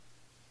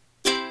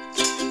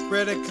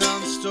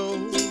Predacon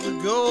stole the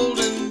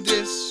golden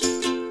disc.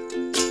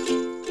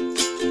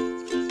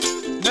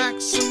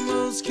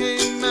 Maximals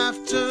came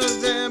after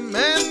them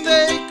and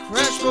they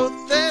crashed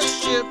both their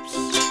ships.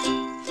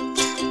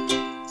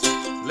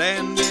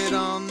 Landed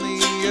on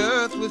the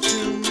earth with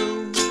 2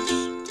 moons.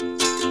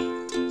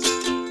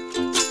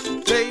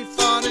 They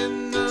fought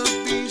in the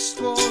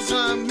Beast Wars.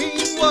 I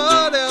mean,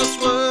 what else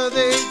were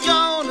they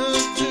gonna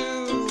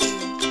do?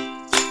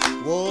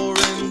 War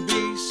and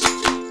Beast.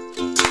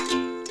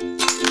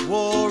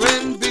 War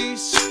and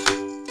Beast.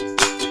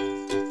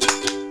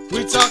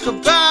 We talk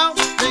about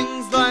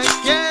things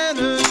like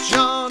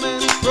Energon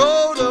and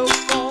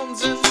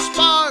protoforms and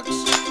sparks.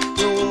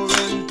 War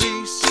and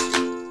Beast.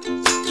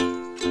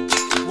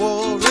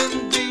 War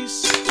and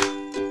Beast.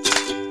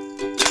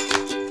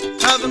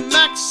 How the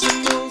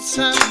Maximals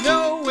have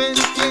no end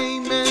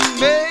game and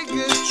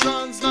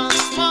Megatron's not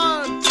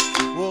smart.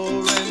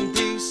 War and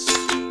Beast.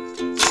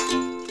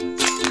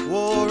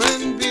 War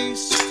and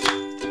Beast.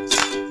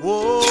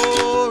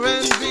 War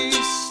and Beast.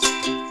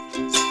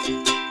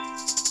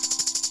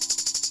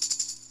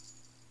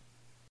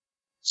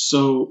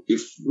 So,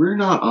 if we're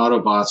not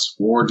Autobots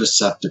or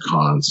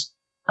Decepticons,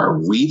 are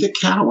we the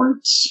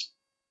cowards?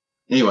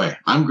 Anyway,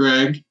 I'm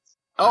Greg.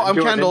 Oh,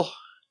 I'm Kendall.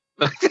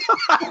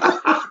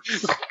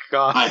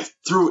 God. I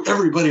threw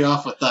everybody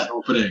off with that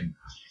opening.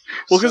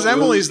 Well, because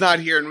Emily's not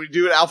here and we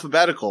do it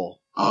alphabetical.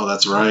 Oh,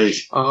 that's right.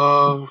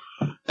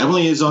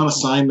 Emily is on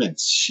assignment.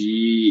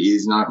 She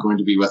is not going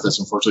to be with us,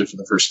 unfortunately, for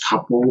the first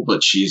couple,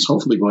 but she's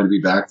hopefully going to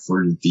be back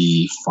for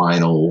the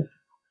final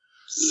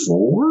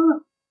 4?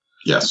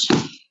 Yes.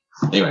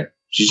 Anyway,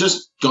 she's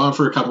just gone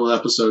for a couple of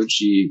episodes.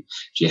 She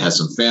has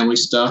some family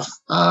stuff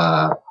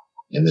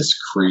in this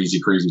crazy,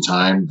 crazy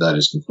time that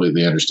is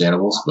completely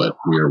understandable, but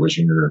we are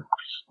wishing her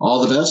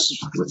all the best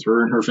with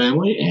her and her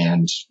family,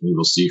 and we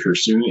will see her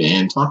soon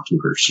and talk to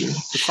her soon.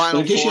 The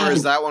final 4,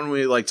 is that when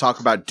we talk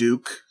about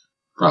Duke?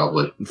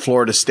 Probably. And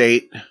Florida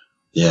State.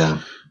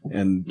 Yeah.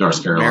 And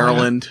North Carolina.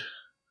 Maryland.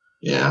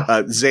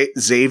 Yeah.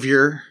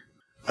 Xavier.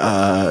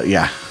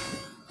 Yeah.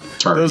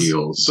 Tar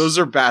Heels. Those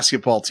are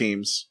basketball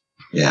teams.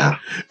 Yeah.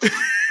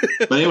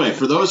 But anyway,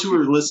 for those who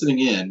are listening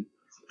in,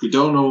 who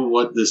don't know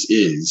what this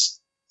is,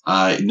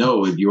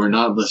 no, you are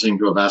not listening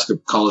to a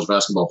college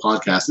basketball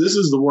podcast. This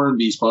is the War and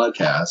Beast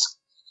podcast.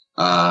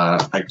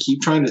 I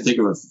keep trying to think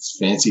of a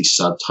fancy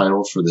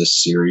subtitle for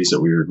this series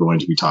that we were going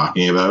to be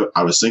talking about.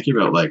 I was thinking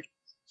about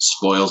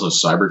Spoils of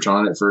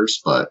Cybertron at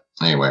first, but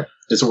anyway,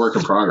 it's a work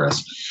in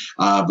progress.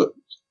 But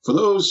for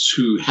those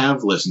who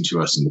have listened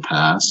to us in the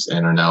past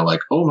and are now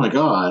like, oh my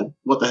God,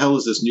 what the hell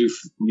is this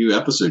new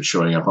episode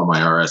showing up on my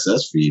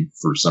RSS feed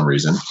for some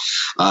reason?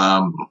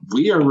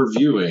 We are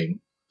reviewing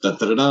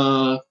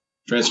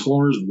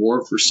Transformers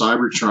War for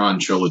Cybertron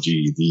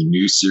trilogy, the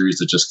new series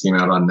that just came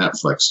out on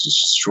Netflix just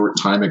a short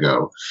time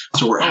ago.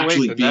 So we're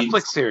the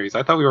Netflix series.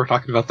 I thought we were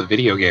talking about the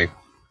video game.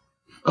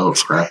 Oh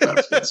crap!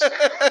 That's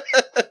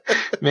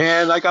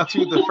Man, I got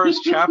through the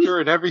first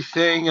chapter and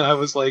everything, and I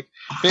was like,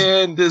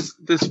 "Man, this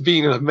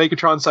being a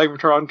Megatron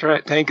Cybertron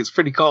tank is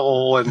pretty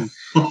cool." And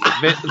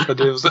but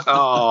it was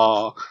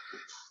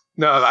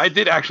no, I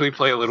did actually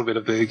play a little bit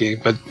of the game,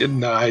 but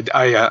no,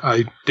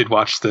 I did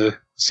watch the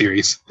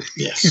series.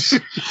 Yes.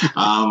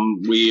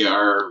 We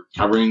are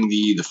covering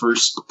the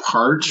first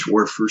part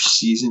or first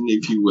season,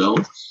 if you will,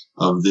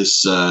 of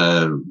this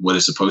what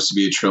is supposed to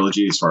be a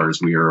trilogy as far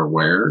as we are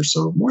aware.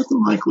 So more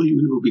than likely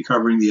we will be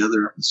covering the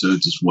other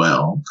episodes as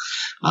well.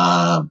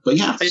 But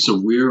yeah,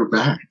 so we're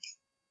back.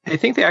 I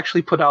think they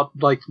actually put out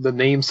the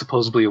names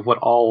supposedly of what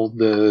all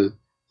the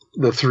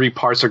 3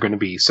 parts are going to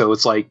be. So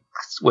it's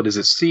what is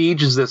it?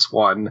 Siege is this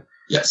one.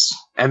 Yes.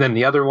 And then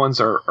the other ones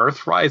are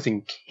Earthrise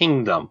and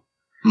Kingdom.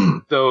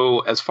 Though,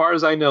 as far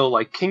as I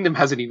know, Kingdom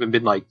hasn't even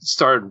been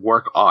started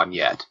work on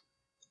yet.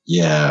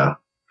 Yeah.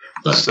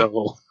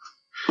 So,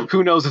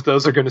 who knows if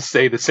those are going to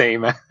stay the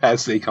same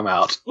as they come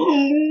out?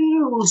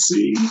 We'll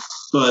see.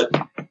 But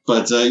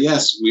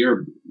yes,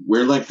 we're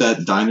like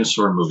that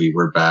dinosaur movie.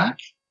 We're back.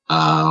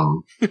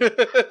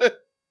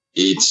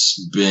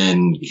 It's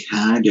been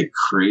kind of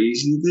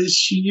crazy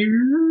this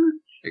year.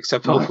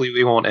 Except hopefully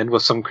we won't end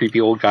with some creepy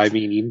old guy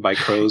being eaten by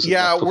crows.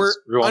 Yeah, we're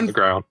on the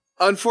ground.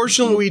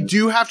 Unfortunately,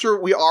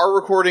 we are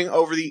recording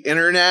over the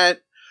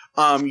internet.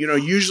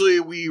 Usually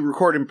we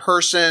record in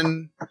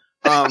person.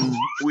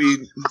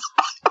 Jordan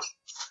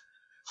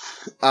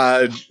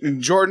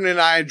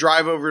and I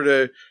drive over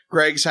to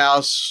Greg's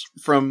house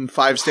from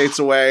 5 states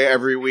away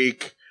every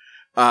week.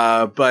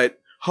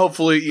 But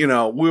hopefully,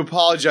 we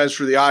apologize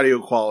for the audio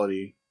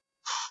quality.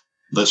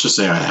 Let's just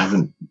say I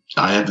haven't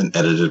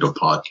edited a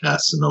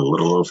podcast in a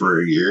little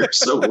over a year,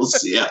 so we'll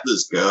see how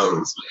this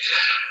goes.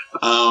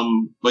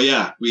 But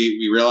yeah,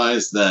 we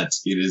realize that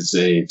it is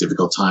a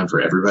difficult time for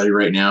everybody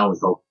right now. We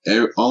hope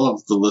all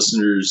of the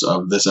listeners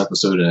of this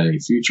episode and any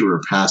future or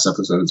past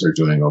episodes are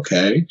doing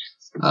okay.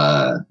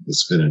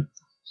 It's been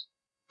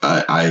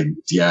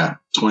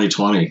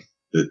 2020.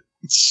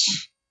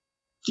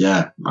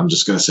 I'm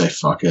just going to say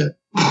fuck it.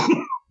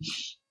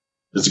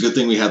 It's a good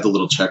thing we had the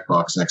little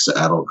checkbox next to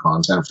adult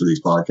content for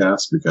these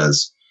podcasts,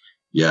 because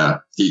Yeah,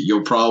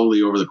 you'll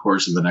probably, over the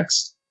course of the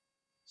next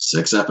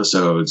 6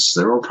 episodes,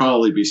 there will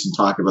probably be some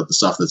talk about the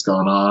stuff that's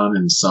going on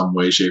in some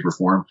way, shape, or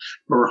form.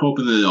 But we're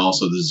hoping that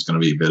also this is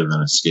going to be a bit of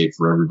an escape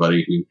for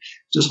everybody who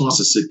just wants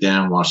to sit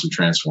down, watch the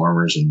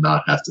Transformers, and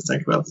not have to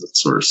think about that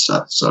sort of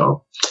stuff.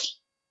 So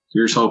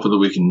here's hoping that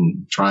we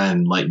can try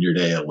and lighten your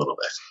day a little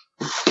bit.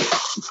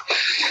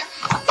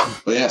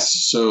 But yes,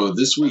 so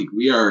this week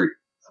we are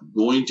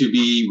going to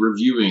be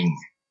reviewing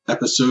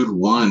episode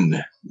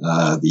 1.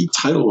 The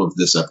title of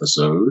this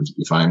episode,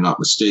 if I'm not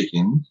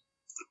mistaken,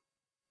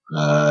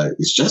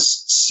 is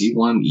just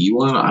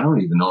C1E1. I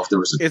don't even know if there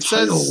was a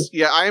title. Says,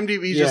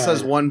 IMDb just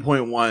says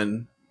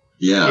 1.1.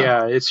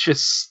 Yeah, it's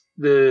just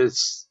the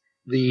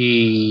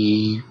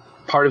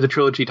part of the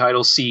trilogy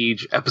title,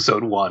 Siege,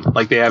 episode 1.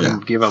 Like, they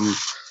haven't given them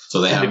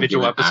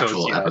individual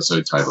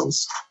episode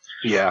titles.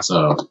 Yeah.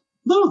 So, a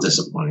little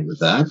disappointing with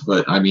that,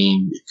 but I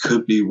mean, it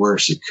could be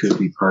worse. It could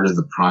be part of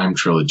the Prime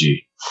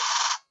trilogy.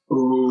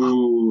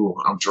 Ooh,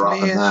 I'm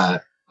dropping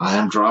that. I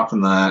am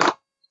dropping that.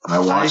 I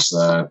watched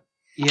that.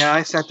 Yeah,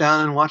 I sat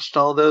down and watched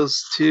all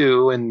those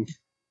too, and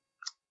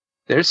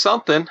there's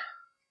something.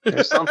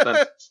 There's something.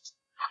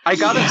 I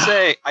gotta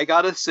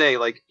say,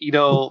 like,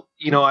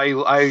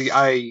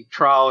 I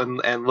trial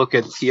and look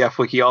at TF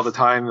Wiki all the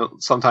time,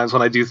 sometimes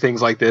when I do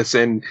things like this,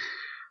 and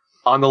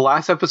on the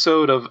last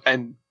episode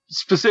and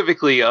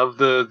specifically of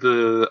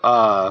the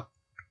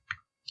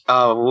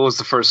what was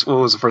the first?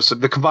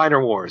 The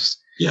Combiner Wars.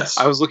 Yes.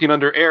 I was looking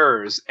under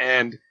errors,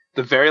 and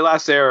the very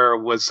last error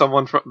was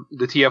someone from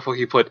the TF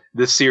Wiki put,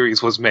 "This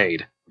series was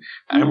made."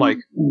 And I'm like,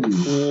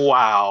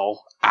 wow.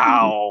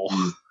 Ow.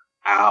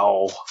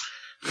 Ow.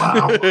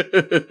 Wow.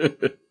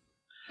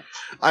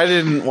 I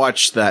didn't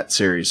watch that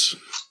series.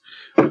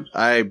 You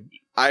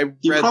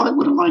probably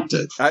would have liked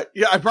it. I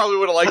probably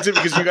would have liked it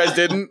because you guys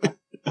didn't.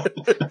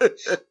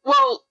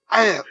 Well,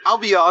 I'll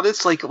be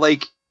honest,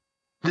 like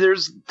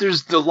there's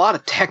a lot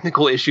of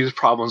technical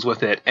problems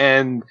with it,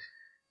 and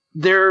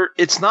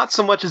it's not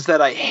so much as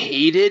that I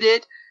hated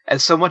it,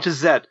 as so much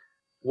as that,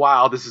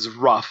 wow, this is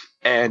rough,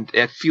 and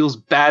it feels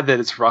bad that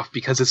it's rough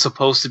because it's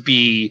supposed to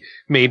be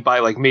made by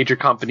like major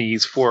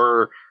companies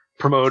for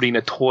promoting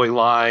a toy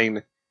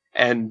line,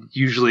 and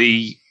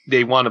usually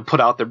they want to put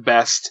out their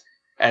best,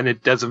 and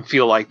it doesn't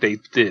feel like they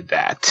did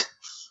that.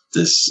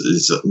 This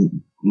is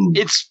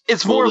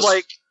it's more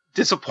like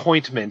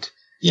disappointment,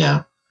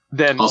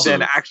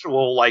 than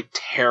actual like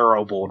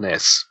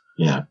terribleness.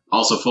 Yeah.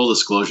 Also, full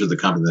disclosure: the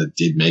company that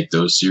did make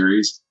those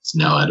series is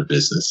now out of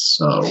business.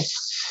 So,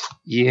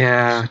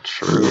 yeah,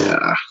 true.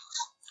 Yeah.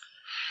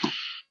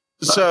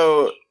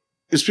 So,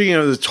 speaking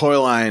of the toy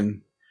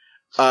line,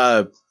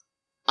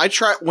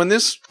 when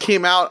this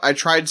came out, I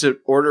tried to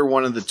order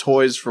one of the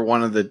toys for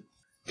one of the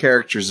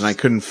characters, and I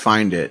couldn't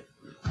find it.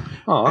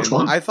 Oh, which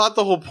one? I thought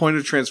the whole point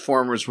of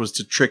Transformers was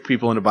to trick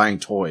people into buying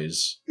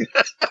toys.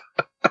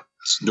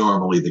 It's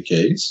normally the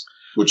case.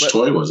 Which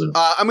toy was it?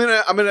 I'm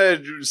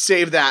gonna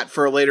save that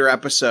for a later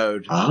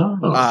episode.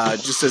 Oh.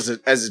 Just as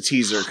a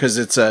teaser, because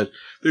it's a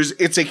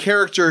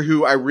character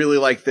who I really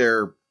like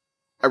the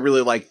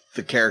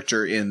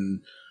character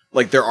in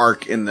like their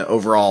arc in the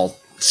overall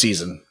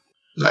season.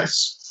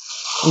 Nice.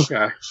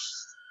 Okay.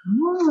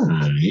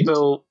 Right.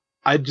 So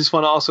I just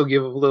want to also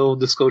give a little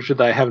disclosure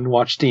that I haven't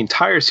watched the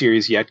entire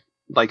series yet.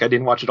 Like, I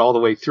didn't watch it all the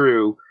way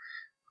through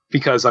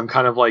because I'm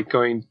kind of like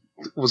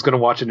was going to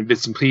watch it in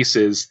bits and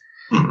pieces.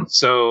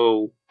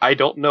 So I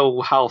don't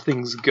know how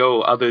things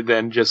go other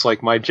than just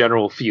like my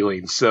general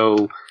feelings.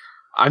 So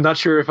I'm not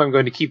sure if I'm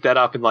going to keep that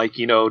up and like,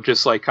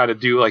 just like kind of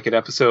do like an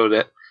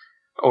episode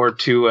or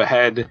two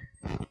ahead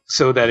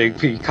so that it'd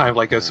be kind of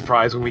like a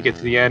surprise when we get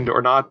to the end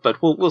or not, but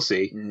we'll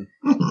see. It'd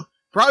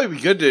probably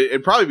be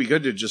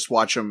good to just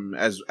watch them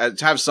as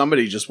to have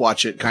somebody just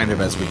watch it kind of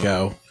as we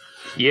go.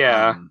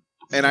 Yeah.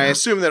 And I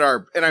assume that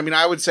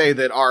I would say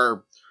that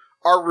our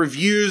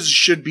reviews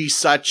should be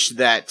such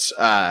that,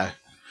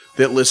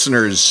 that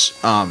listeners,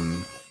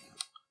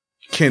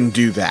 can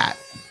do that.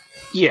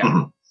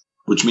 Yeah.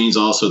 Which means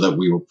also that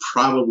we will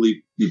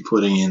probably be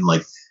putting in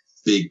like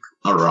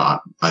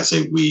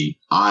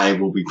I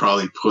will be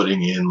probably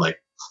putting in like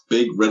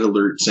big red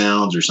alert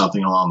sounds or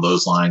something along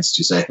those lines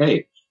to say,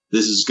 hey,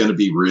 this is going to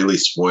be really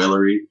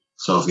spoilery.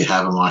 So if you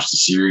haven't watched the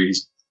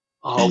series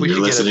and you're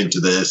listening to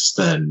this,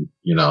 then,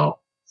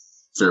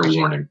 fair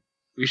warning.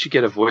 We should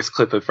get a voice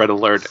clip of Red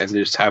Alert and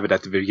just have it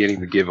at the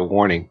beginning to give a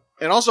warning.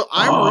 And also,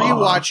 I'm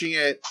rewatching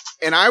it,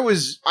 and I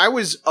was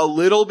a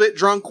little bit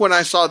drunk when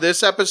I saw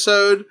this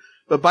episode,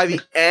 but by the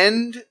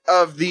end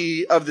of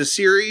the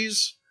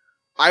series,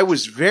 I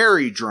was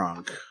very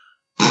drunk.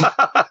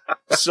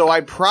 So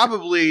I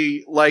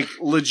probably, like,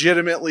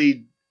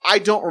 legitimately, I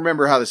don't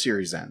remember how the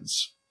series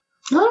ends.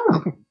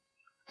 Oh.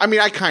 I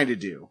mean, I kind of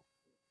do.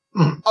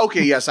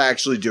 Okay, yes, I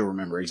actually do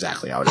remember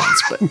exactly how it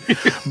ends,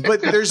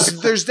 but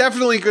there's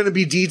definitely going to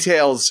be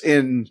details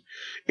in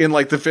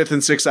like the 5th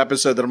and 6th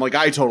episode that I'm like,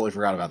 I totally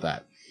forgot about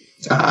that.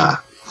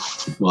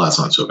 Well, that's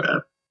not so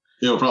bad.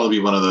 it'll probably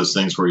be one of those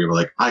things where you're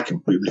like, I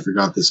completely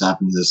forgot this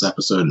happened in this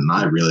episode, and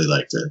I really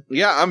liked it.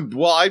 Yeah,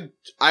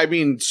 I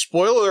mean,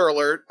 spoiler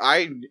alert,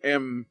 I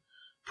am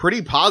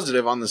pretty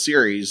positive on the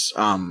series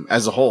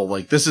as a whole.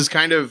 Like, this is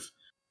kind of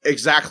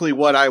exactly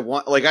what I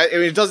want. Like, I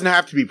mean, it doesn't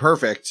have to be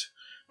perfect,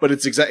 but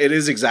it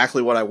is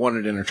exactly what I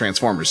wanted in a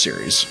Transformers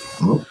series.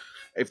 Oh,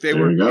 if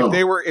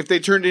they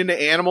turned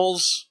into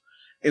animals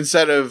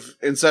instead of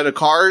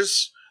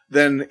cars,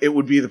 then it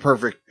would be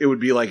it would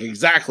be like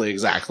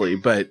exactly.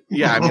 But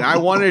yeah, I mean,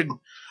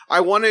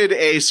 I wanted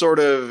a sort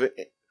of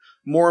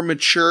more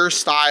mature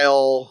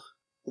style,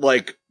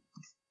 like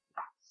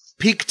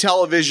peak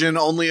television,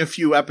 only a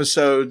few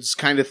episodes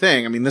kind of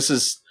thing. I mean, this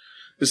is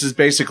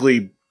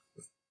basically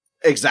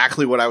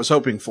exactly what I was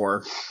hoping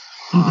for.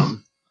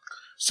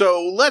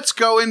 So let's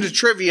go into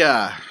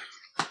trivia.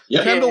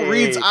 Yep. Kendall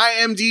reads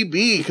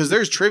IMDb because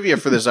there's trivia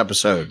for this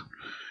episode.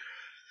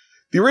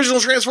 The original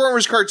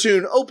Transformers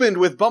cartoon opened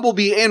with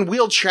Bumblebee and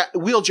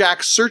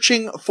Wheeljack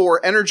searching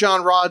for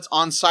Energon rods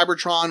on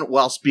Cybertron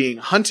whilst being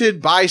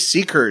hunted by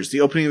Seekers. The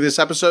opening of this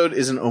episode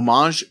is an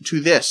homage to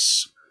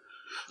this.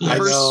 I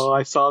know,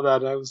 I saw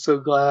that. I was so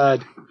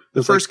glad.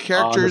 The first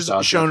characters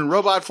shown in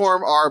robot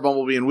form are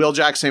Bumblebee and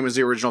Wheeljack, same as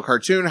the original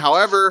cartoon.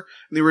 However,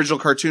 in the original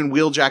cartoon,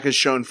 Wheeljack is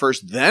shown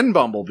first, then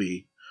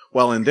Bumblebee.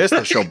 Well, in this,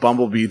 they show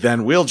Bumblebee,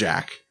 then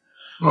Wheeljack.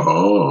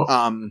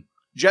 Oh.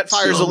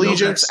 Jetfire's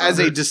allegiance as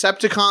a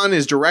Decepticon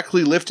is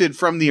directly lifted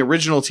from the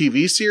original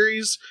TV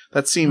series.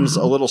 That seems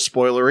a little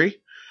spoilery.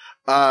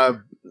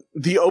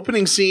 The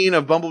opening scene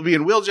of Bumblebee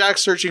and Wheeljack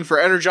searching for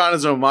Energon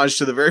is an homage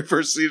to the very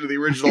first scene of the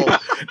original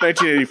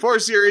 1984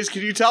 series.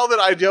 Can you tell that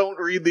I don't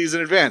read these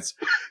in advance?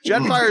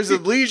 Jetfire's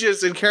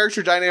allegiance and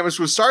character dynamics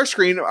with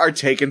Starscream are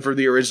taken from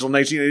the original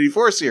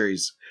 1984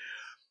 series.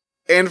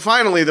 And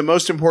finally, the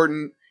most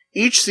important,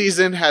 each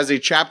season has a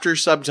chapter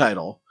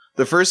subtitle.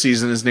 The first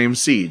season is named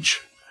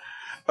Siege.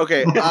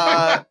 Okay,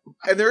 and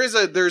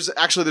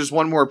there's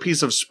one more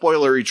piece of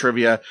spoilery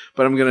trivia,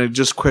 but I'm gonna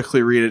just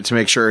quickly read it to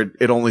make sure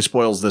it only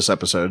spoils this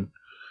episode.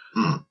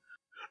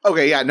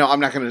 Okay, yeah, no, I'm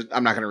not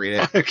gonna read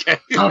it. Okay.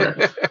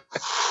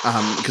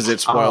 Because it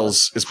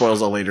spoils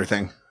a later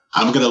thing.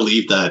 I'm gonna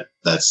leave that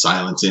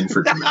silence in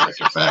for dramatic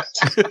effect.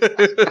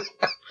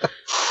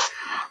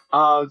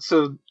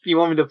 So you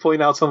want me to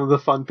point out some of the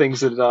fun things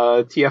that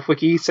TF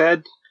Wiki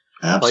said?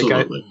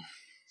 Absolutely.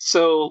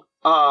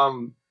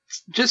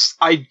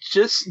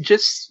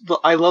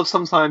 I love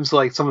sometimes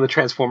like some of the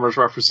Transformers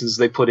references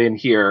they put in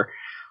here.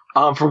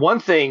 For one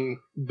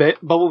thing,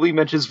 Bumblebee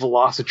mentions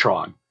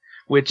Velocitron,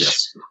 which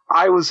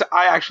I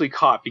actually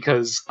caught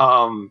because,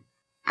 God,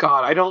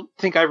 I don't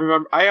think I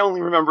remember. I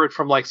only remember it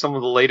from like some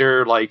of the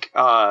later like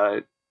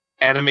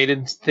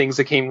animated things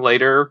that came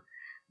later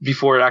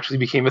before it actually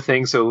became a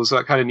thing. So it was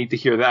kind of neat to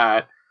hear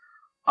that.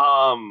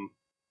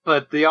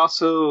 But they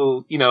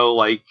also,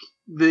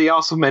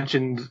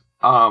 mentioned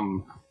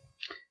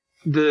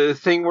the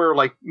thing where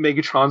like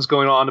Megatron's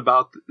going on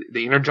about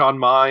the Energon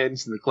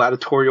mines and the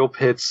gladiatorial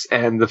pits,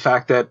 and the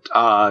fact that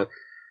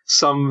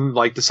some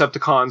like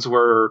Decepticons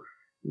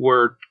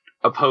were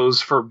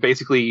opposed for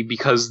basically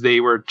because they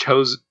were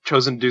chosen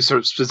to do sort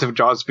of specific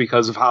jobs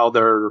because of how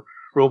their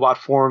robot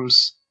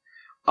forms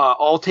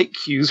all take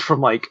cues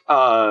from like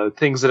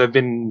things that have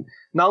been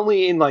not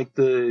only in like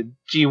the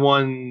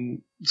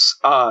G1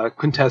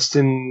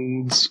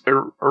 Quintessence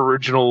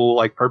original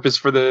like purpose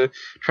for the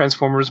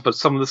Transformers, but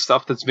some of the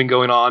stuff that's been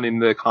going on in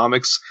the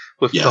comics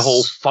with the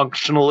whole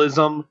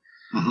functionalism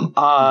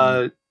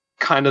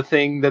kind of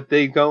thing that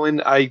they go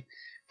in.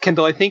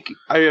 Kendall, I think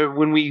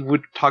when we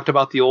talked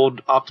about the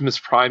old Optimus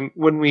Prime,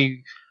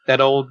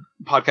 that old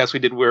podcast we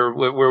did where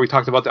we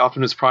talked about the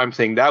Optimus Prime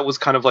thing, that was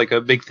kind of like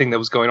a big thing that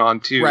was going on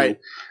too. Right.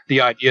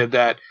 The idea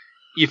that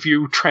if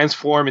you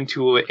transform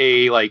into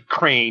a like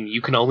crane,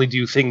 you can only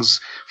do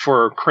things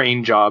for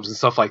crane jobs and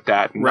stuff like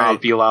that, and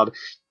not be allowed.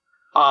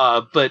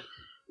 But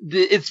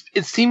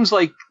it seems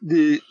like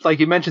like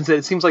it mentions that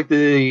it seems like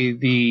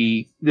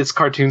this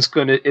cartoon's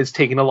is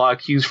taking a lot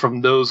of cues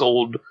from those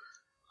old,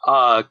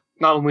 not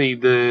only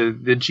the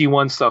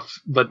G1 stuff,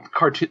 but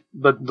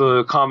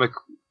the comic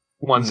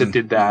ones that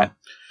did that.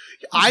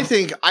 I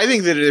think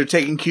that they're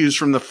taking cues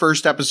from the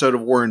first episode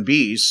of War and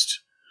Beast,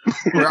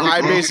 where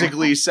I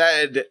basically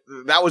said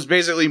that was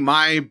basically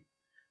my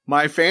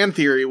fan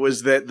theory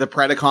was that the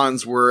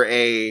Predacons were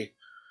a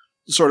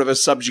sort of a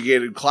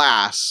subjugated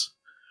class,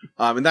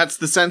 and that's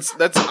the sense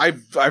I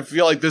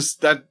feel like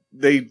that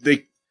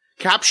they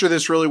capture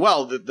this really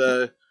well, that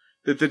the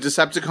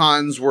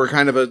Decepticons were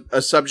kind of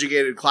a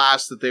subjugated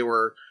class, that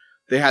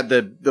they had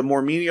the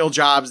more menial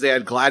jobs, they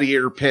had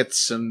gladiator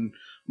pits and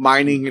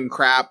mining and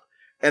crap,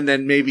 and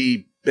then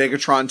maybe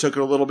Megatron took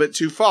it a little bit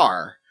too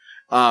far.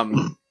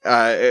 The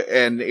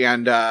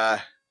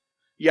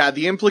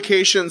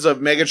implications of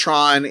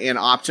Megatron and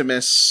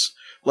Optimus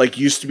like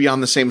used to be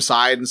on the same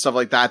side and stuff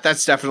like that.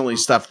 That's definitely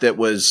stuff that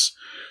was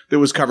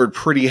covered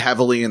pretty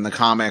heavily in the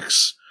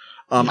comics.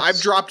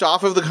 I've dropped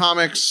off of the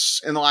comics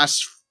in the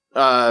last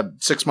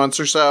 6 months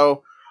or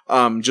so,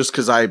 just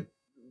because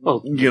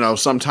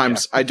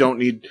sometimes I don't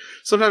need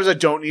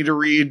to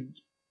read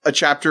a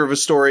chapter of a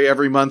story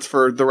every month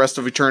for the rest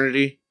of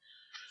eternity.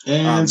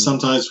 And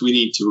sometimes we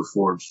need to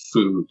afford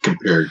food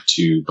compared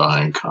to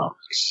buying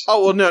comics.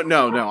 Oh, well,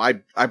 no. I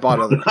bought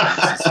other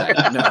comics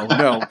instead.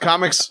 No.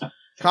 Comics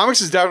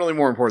is definitely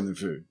more important than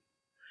food.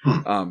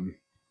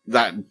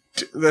 That's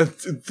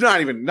not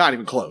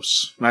even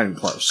close. Not even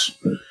close.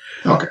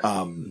 Okay.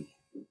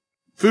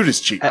 Food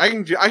is cheap. I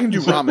can do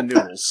ramen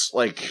noodles.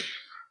 Like,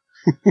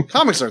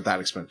 comics aren't that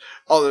expensive.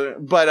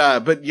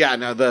 But yeah,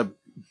 no,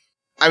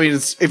 I mean,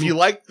 if you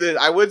like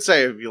I would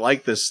say if you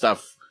like this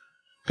stuff,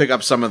 pick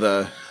up some of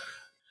the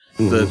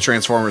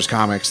Transformers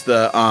comics.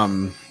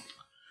 The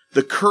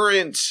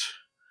current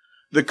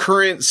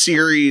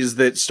series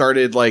that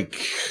started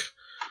like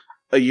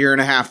a year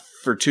and a half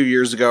or 2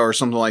 years ago or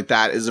something like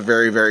that is a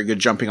very, very good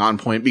jumping on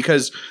point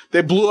because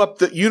they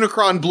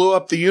Unicron blew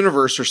up the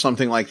universe or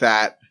something like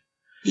that.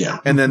 Yeah.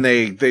 And then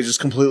they just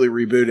completely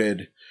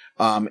rebooted.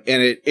 And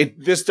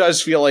this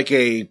does feel like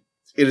it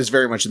is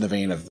very much in the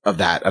vein of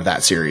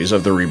that series,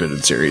 of the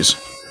rebooted series.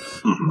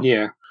 Mm-hmm.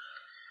 Yeah.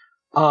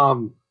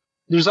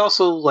 There's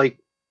also like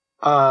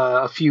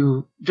a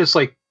few, just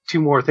like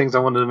two more things I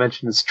wanted to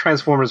mention. It's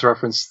Transformers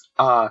reference.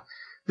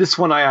 This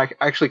one I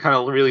actually kind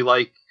of really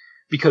like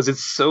because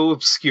it's so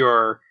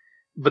obscure,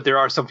 but there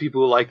are some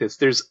people who like this.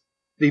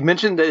 They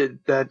mentioned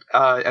that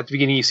at the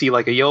beginning you see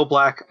like a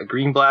yellow-black, a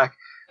green-black,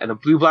 and a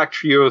blue-black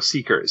trio of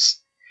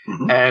Seekers.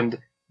 Mm-hmm. And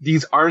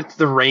these aren't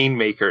the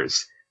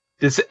Rainmakers.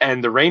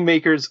 The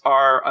Rainmakers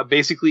are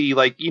basically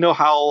like, you know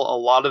how a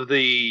lot of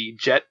the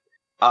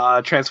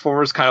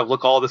Transformers kind of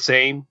look all the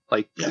same,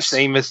 like the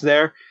same as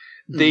there.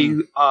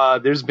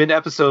 Mm-hmm. There's been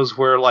episodes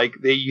where like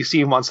you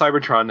see them on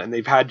Cybertron and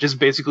they've had just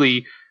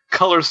basically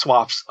color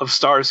swaps of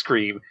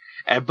Starscream,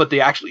 but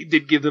they actually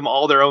did give them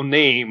all their own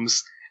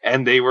names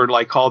and they were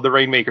like called the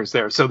Rainmakers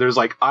there. So there's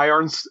like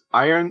Ion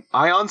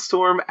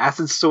Storm,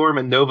 Acid Storm,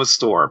 and Nova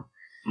Storm.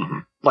 Mm-hmm.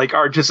 Like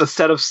are just a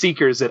set of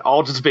Seekers that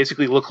all just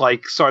basically look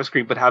like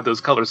Starscream but have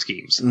those color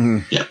schemes. Mm-hmm.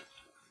 Yeah.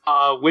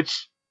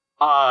 Which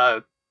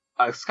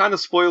it's kind of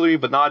spoilery,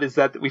 but not, is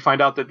that we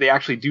find out that they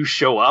actually do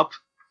show up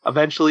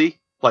eventually,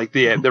 like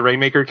the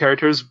Rainmaker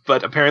characters,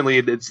 but apparently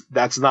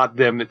that's not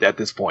them at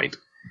this point.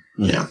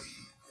 Yeah.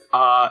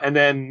 And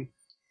then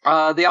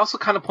they also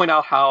kind of point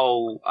out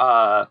how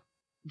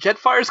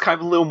Jetfire is kind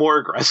of a little more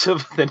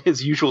aggressive than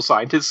his usual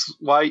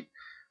scientist-like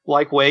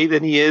way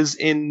than he is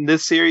in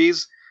this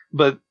series,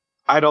 but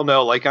I don't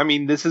know. Like, I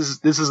mean, this is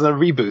a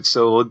reboot,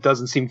 so it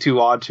doesn't seem too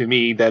odd to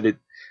me that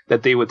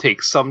they would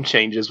take some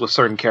changes with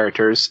certain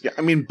characters. Yeah,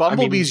 I mean,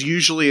 Bumblebee's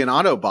usually an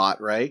Autobot,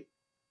 right?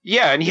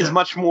 Yeah, and he's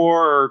much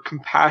more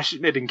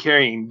compassionate and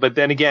caring. But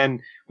then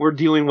again, we're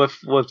dealing with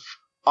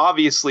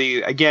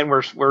obviously, again,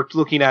 we're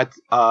looking at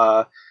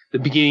the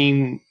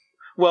beginning.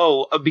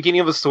 Well, a beginning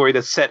of a story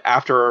that's set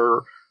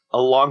after a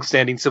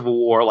long-standing civil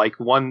war, like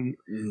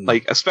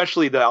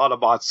especially the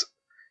Autobots.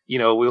 You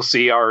know, we'll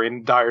see are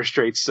in dire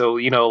straits. So,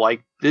 you know,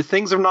 like the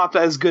things are not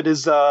as good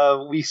as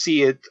we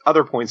see at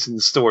other points in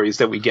the stories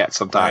that we get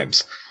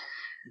sometimes.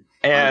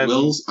 And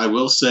I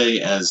will say,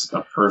 as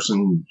a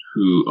person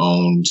who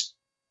owned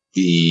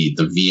the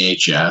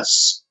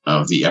VHS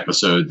of the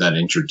episode that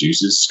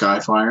introduces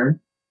Skyfire,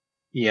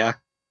 yeah,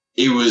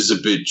 it was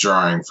a bit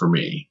jarring for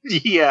me.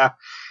 Yeah,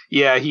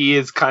 he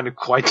is kind of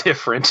quite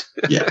different.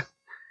 Yeah.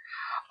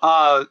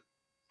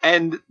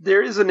 And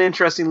there is an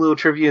interesting little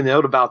trivia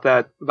note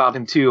about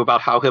him too, about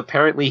how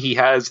apparently he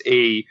has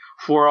a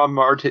forearm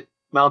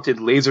mounted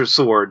laser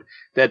sword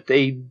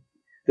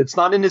that's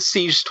not in his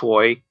Siege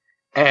toy,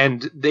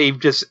 and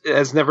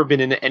has never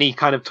been in any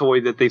kind of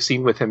toy that they've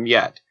seen with him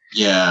yet.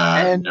 Yeah,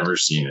 I've never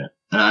seen it.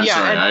 And I'm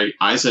sorry,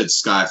 I said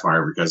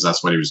Skyfire because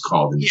that's what he was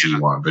called in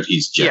G1, but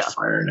he's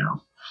Jetfire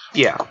now.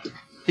 Yeah.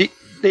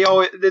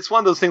 It's one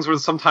of those things where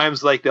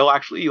sometimes like they'll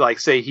actually like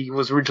say he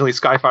was originally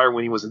Skyfire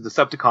when he was a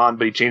Decepticon,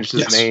 but he changed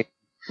his name.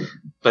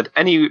 But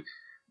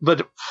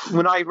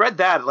when I read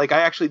that, like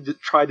I actually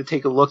tried to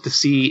take a look to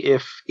see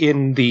if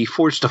in the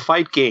Forged to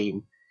Fight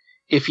game,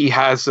 if he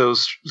has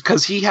those,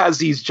 because he has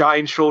these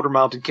giant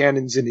shoulder-mounted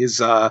cannons in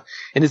his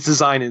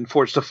design in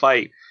Forged to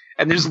Fight,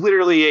 and there's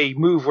literally a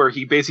move where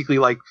he basically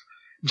like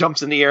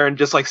jumps in the air and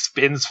just like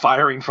spins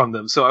firing from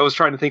them. So I was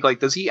trying to think like,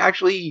 does he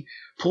actually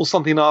pull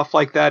something off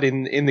like that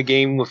in the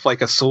game with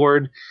like a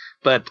sword?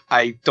 But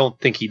I don't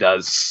think he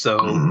does.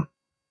 So,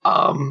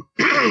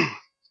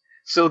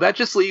 so that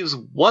just leaves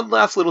one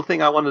last little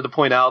thing I wanted to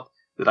point out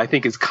that I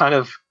think is kind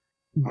of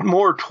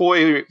more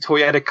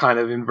toyetic kind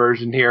of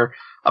inversion here.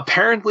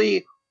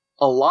 Apparently,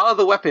 a lot of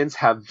the weapons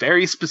have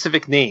very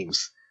specific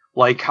names,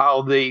 like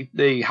how they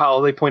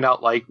point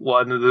out like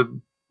one of the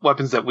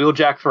weapons that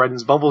Wheeljack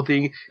threatens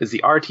Bumblebee is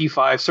the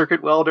RT5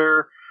 circuit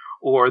welder,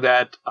 or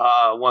that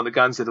one of the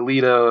guns that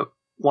Elita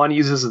 1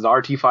 uses is the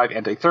RT5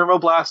 anti-thermo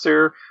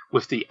blaster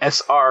with the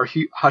SR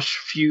Hush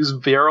fuse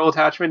barrel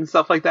attachment and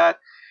stuff like that.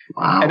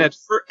 Wow. And at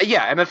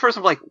first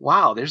I'm like,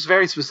 wow, there's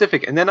very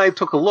specific. And then I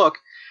took a look,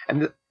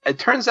 and it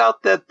turns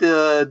out that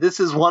this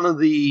is one of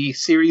the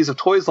series of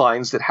toys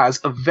lines that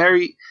has a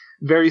very,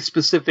 very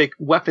specific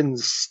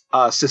weapons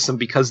system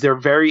because they're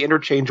very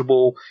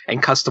interchangeable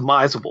and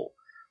customizable.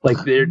 Like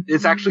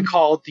it's actually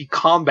called the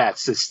Combat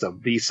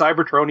System, the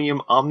Cybertronium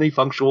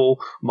Omnifunctional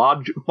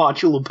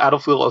Modular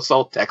Battlefield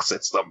Assault Tech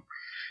System.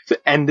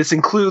 And this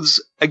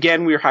includes,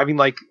 again, we were having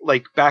like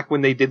back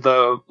when they did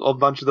a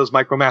bunch of those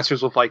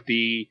Micromasters with like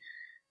the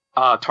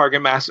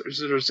Target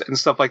Masters and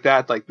stuff like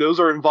that. Like those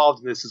are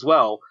involved in this as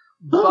well.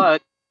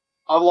 But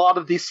a lot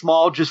of these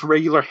small, just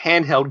regular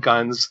handheld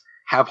guns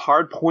have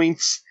hard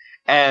points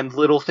and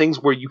little things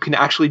where you can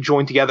actually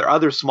join together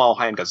other small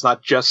handguns,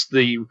 not just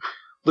the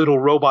little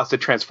robots that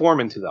transform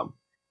into them.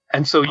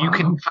 And so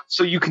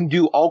you can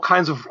do all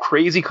kinds of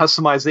crazy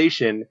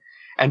customization.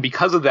 And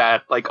because of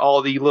that, like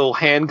all the little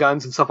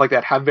handguns and stuff like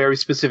that have very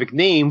specific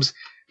names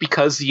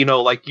because,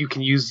 like you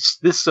can use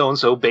this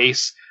so-and-so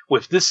base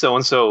with this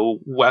so-and-so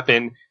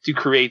weapon to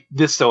create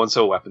this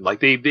so-and-so weapon. Like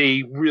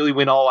they really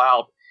went all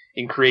out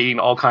in creating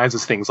all kinds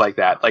of things like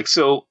that. Like,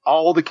 so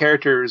all the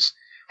characters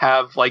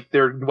have like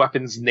their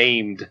weapons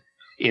named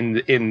in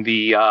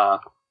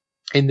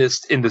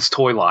this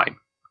toy line.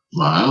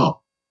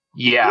 Wow.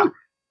 Yeah.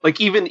 Like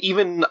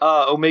even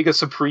Omega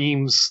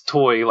Supreme's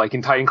toy, like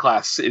in Titan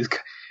Class,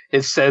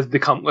 it says to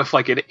come with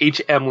like an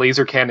HM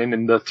laser cannon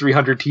and the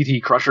 300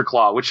 TT Crusher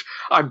Claw, which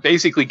I'm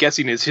basically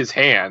guessing is his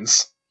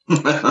hands.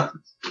 More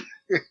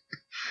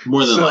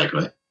than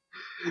likely.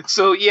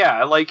 So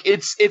yeah, like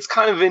it's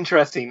kind of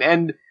interesting,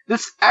 and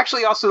this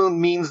actually also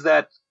means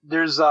that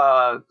there's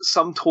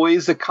some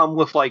toys that come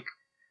with like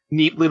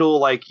neat little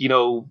like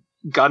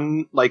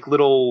gun like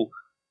little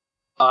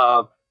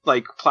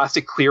like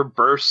plastic clear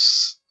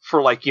bursts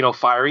for like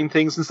firing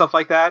things and stuff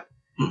like that.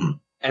 Mm-hmm.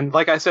 And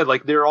like I said,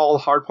 like they're all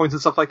hard points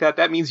and stuff like that.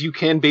 That means you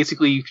can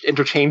basically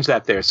interchange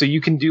that there, so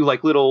you can do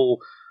like little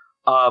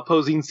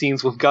posing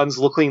scenes with guns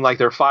looking like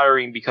they're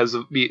firing because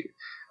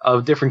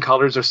of different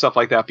colors or stuff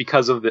like that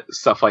because of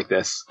stuff like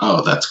this.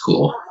 Oh, that's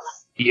cool.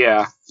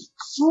 Yeah.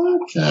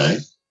 Okay.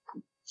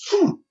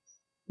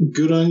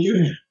 Good on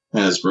you,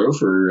 Hasbro,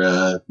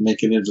 for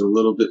making it a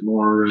little bit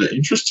more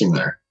interesting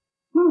there.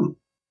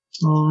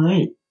 All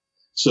right.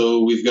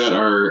 So we've got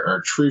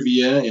our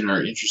trivia and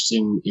our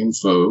interesting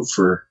info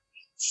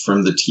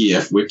from the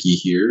TF Wiki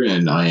here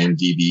and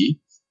IMDb.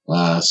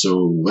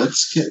 So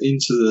let's get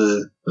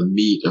into the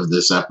meat of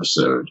this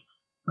episode.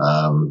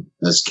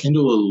 As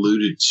Kendall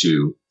alluded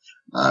to,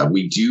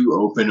 we do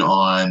open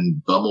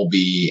on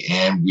Bumblebee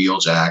and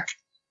Wheeljack,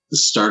 the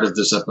start of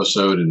this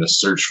episode in a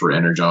search for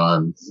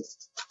Energon.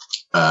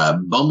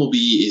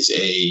 Bumblebee is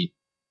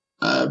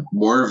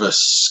more of a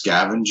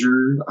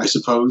scavenger, I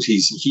suppose.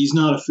 He's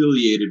not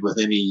affiliated with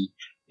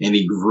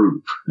any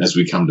group, as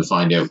we come to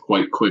find out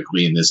quite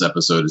quickly in this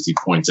episode, as he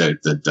points out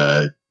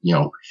that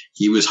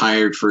he was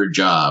hired for a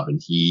job and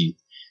he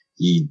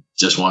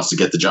just wants to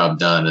get the job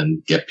done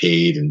and get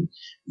paid, and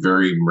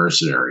very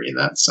mercenary in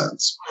that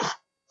sense.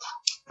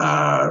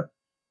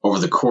 Over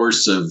the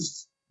course of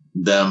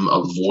them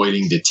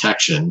avoiding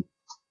detection,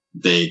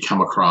 they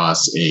come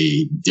across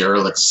a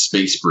derelict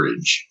space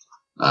bridge,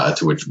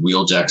 to which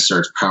Wheeljack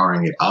starts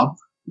powering it up,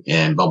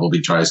 and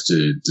Bumblebee tries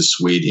to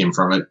dissuade him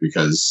from it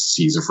because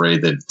he's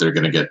afraid that they're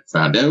going to get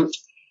found out.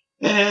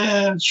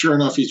 And sure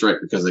enough, he's right,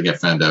 because they get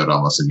found out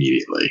almost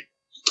immediately.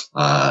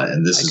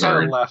 And this is I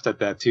kind of laughed at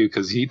that too,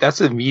 because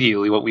that's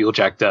immediately what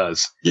Wheeljack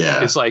does.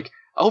 Yeah. It's like,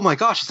 oh my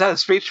gosh, is that a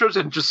space shuttle?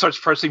 And just starts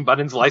pressing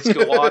buttons, lights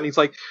go on. He's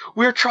like,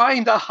 we're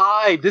trying to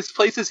hide. This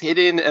place is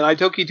hidden, and I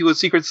took you to a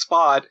secret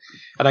spot,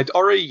 and I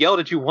already yelled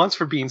at you once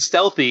for being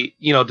stealthy,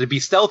 to be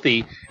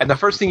stealthy, and the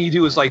first thing you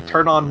do is like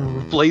turn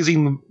on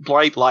blazing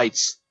bright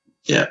lights.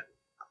 Yeah.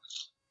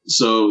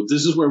 So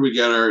this is where we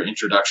get our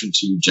introduction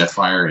to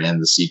Jetfire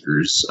and the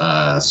Seekers,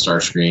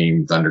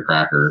 Starscream,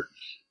 Thundercracker,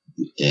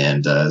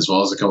 and as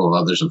well as a couple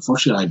of others.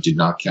 Unfortunately, I did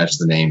not catch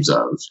the names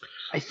of.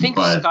 I think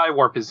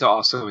Skywarp is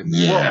also in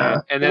there. Yeah.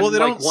 And then they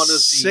don't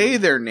say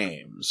their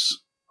names.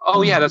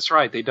 Oh yeah, that's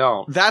right. They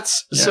don't.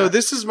 So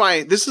this is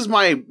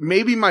my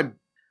maybe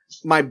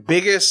my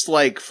biggest,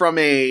 like, from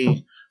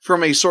a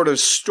sort of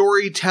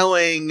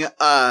storytelling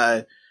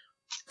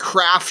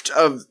craft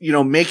of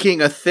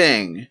making a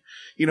thing.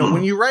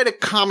 When you write a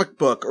comic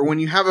book or when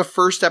you have a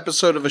first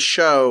episode of a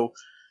show,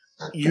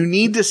 you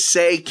need to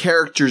say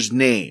characters'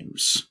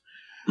 names.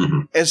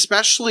 Mm-hmm.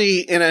 Especially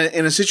in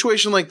a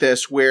situation like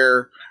this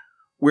where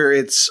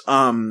it's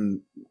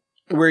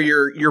where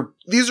you're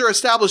these are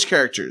established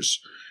characters.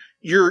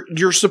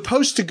 You're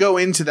supposed to go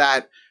into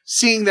that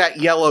seeing that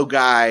yellow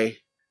guy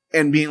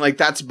and being like,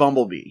 that's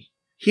Bumblebee.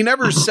 He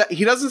never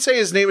he doesn't say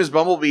his name is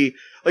Bumblebee.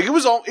 Like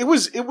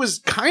it was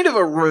kind of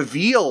a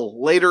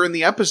reveal later in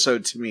the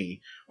episode to me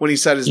when he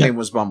said his name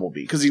was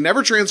Bumblebee, because he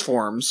never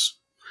transforms.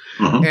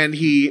 Mm-hmm.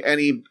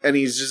 and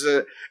he's just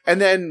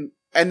and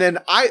then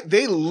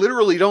they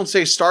literally don't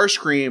say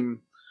Starscream,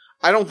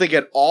 I don't think,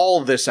 at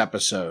all this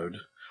episode.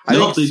 I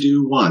think they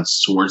do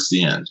once towards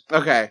the end.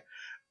 Okay.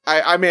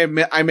 I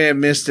may have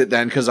missed it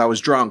then because I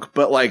was drunk,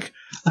 but like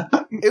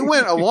it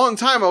went a long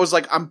time. I was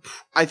like,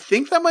 I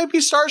think that might be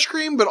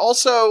Starscream, but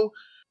also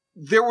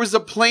there was a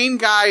plane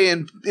guy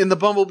in the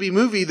Bumblebee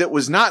movie that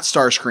was not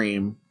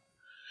Starscream.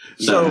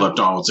 That looked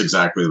almost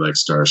exactly like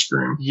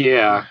Starscream.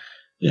 Yeah.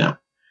 Yeah.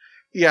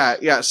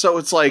 Yeah. So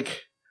it's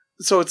like,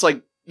 so it's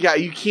like, yeah,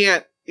 you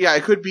can't. Yeah,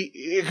 it could be,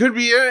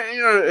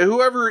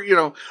 whoever,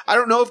 I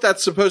don't know if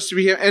that's supposed to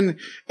be him.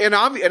 And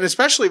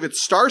especially if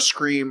it's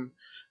Starscream,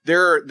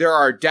 there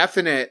are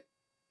definite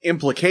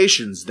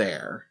implications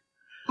there,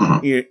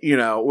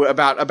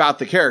 about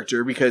the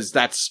character, because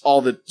that's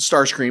all that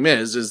Starscream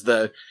is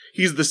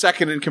he's the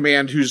second in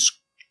command who's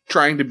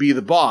trying to be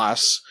the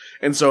boss.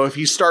 And so if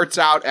he starts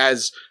out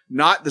as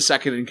not the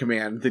second in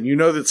command, then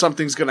that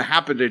something's going to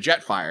happen to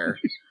Jetfire.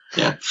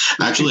 Yeah,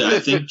 actually, I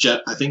think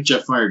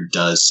Jetfire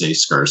does say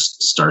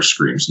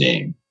Starscream's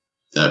name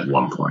at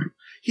one point.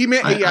 He may,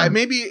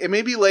 it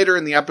may be later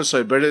in the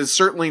episode, but it's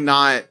certainly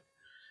not.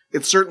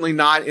 It's certainly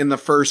not in the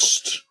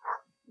first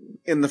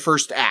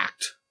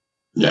act.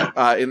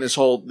 Yeah. In this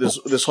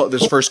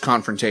first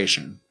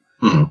confrontation.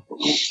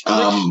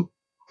 Mm-hmm.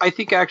 I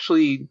think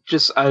actually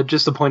just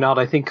to point out,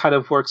 I think kind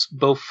of works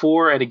both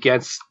for and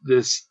against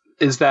this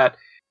is that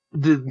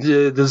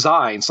the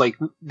designs, like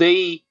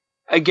they.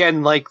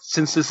 Again, like,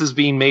 since this is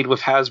being made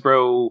with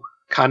Hasbro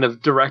kind of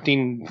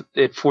directing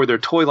it for their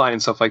toy line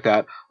and stuff like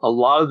that, a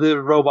lot of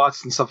the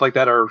robots and stuff like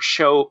that are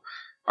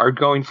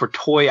going for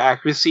toy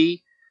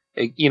accuracy,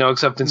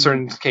 except in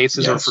certain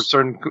cases or for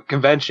certain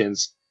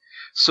conventions.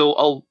 So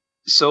a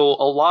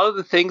lot of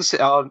the things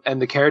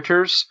and the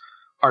characters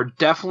are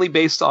definitely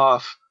based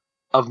off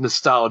of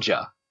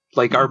nostalgia,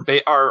 like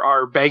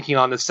are banking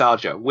on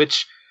nostalgia,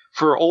 which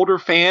for older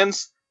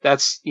fans,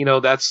 that's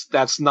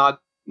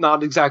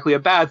not exactly a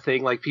bad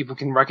thing. Like, people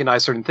can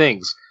recognize certain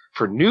things.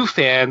 For new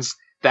fans,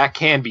 that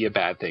can be a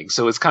bad thing.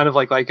 So it's kind of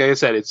like I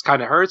said, it's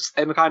kind of hurts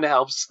and it kind of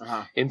helps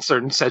in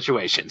certain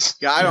situations.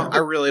 Yeah, I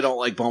really don't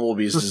like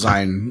Bumblebee's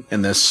design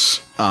in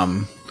this.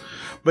 But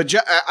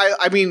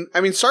I mean,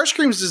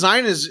 Starscream's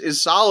design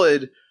is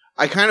solid.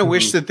 I kind of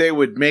wish that they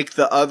would make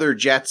the other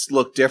jets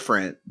look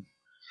different.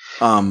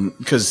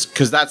 Cause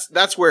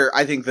that's where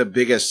I think the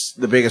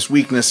biggest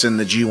weakness in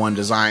the G1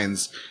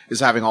 designs is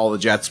having all the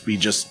jets be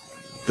just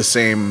the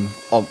same,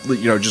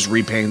 just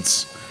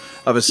repaints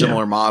of a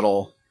similar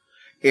model.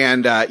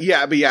 And,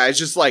 it's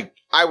just like,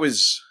 I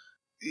was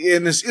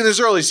in this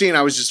early scene,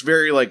 I was just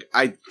very like,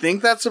 I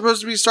think that's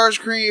supposed to be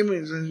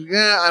Starscream.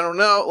 Yeah, I don't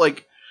know.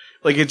 Like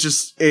it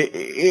just,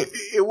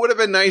 it would have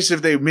been nice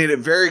if they made it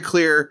very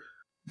clear,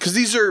 because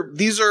these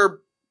are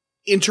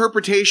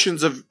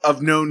interpretations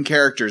of known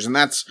characters. And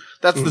that's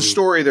the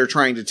story they're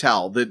trying to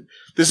tell, that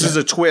this is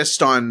a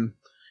twist on,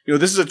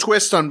 this is a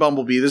twist on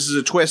Bumblebee. This is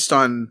a twist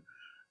on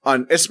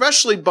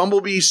especially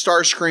Bumblebee,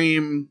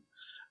 Starscream,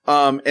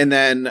 and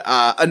then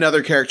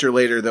another character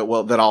later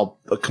that I'll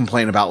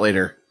complain about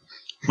later.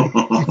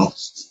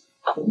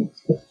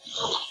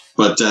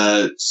 But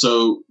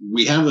so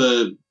we have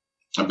a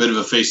bit of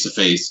a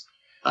face-to-face.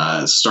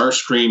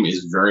 Starscream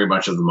is very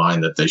much of the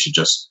mind that they should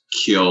just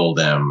kill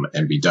them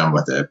and be done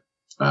with it.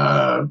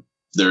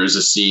 There is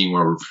a scene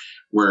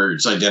where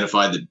it's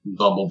identified that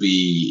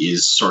Bumblebee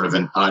is sort of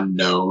an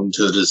unknown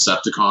to the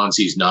Decepticons.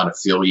 He's not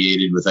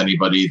affiliated with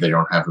anybody. They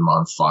don't have him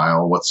on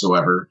file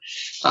whatsoever.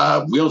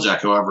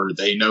 Wheeljack, however,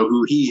 they know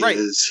who he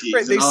is.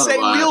 He's they say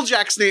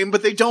Wheeljack's name,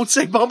 but they don't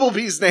say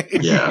Bumblebee's name.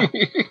 Yeah.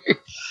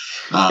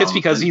 It's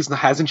because he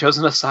hasn't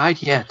chosen a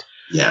side yet.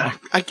 Yeah.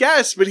 I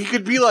guess, but he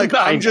could be like,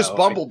 I'm just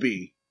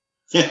Bumblebee.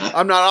 Yeah.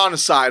 I'm not on a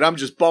side. I'm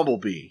just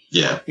Bumblebee.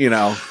 Yeah.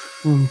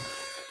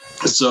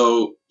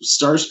 So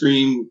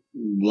Starscream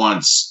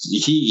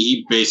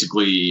he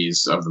basically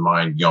is of the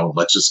mind,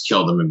 let's just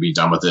kill them and be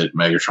done with it.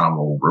 Megatron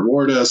will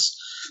reward us.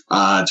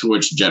 To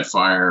which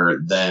Jetfire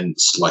then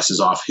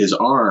slices off his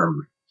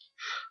arm.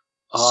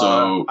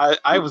 So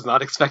I was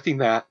not expecting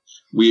that.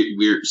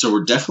 We're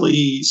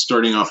definitely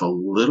starting off a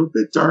little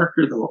bit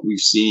darker than what we've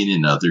seen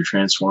in other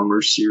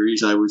Transformers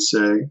series, I would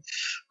say.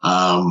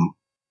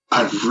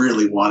 I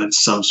really wanted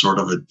some sort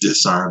of a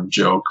disarm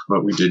joke,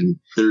 but we didn't.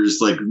 There's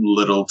like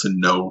little to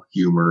no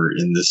humor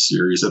in this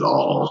series at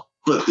all.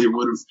 But it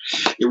would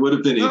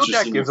have been interesting.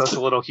 Jack gives us a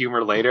little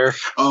humor later.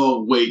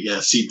 Oh wait,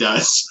 yes, he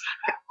does.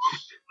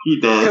 He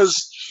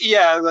does.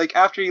 Because like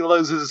after he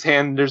loses his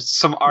hand, there's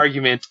some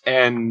argument,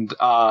 and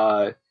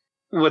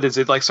what is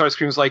it? Like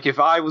Starscream's like, if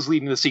I was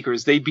leading the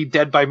Seekers, they'd be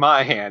dead by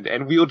my hand.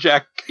 And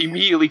Wheeljack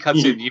immediately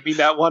cuts in. You mean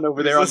that one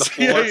over there on the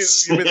floor? You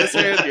mean this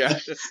hand? Yeah.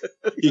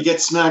 He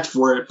gets smacked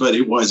for it, but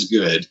it was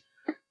good.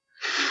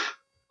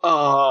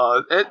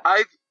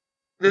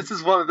 This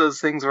is one of those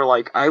things where,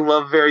 like, I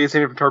love various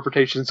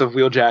interpretations of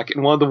Wheeljack,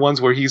 and one of the ones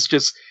where he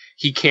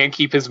can't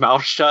keep his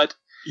mouth shut.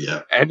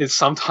 Yeah. And it's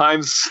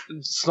sometimes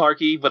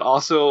snarky, but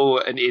also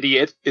an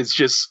idiot. It's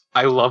just,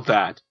 I love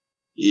that.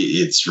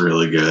 It's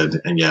really good.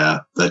 And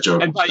yeah, that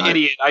joke. And by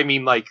idiot, I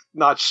mean, like,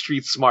 not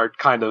street smart,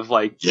 kind of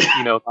like,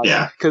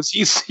 because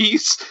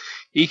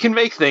he can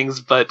make things,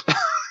 but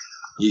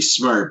he's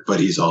smart, but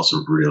he's also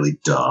really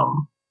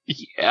dumb.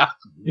 Yeah.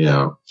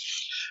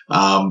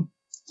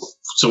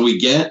 So we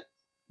get,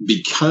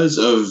 because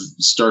of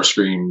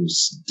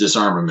Starscream's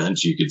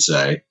disarmament, you could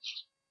say,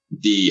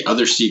 the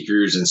other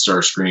Seekers and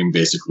Starscream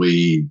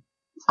basically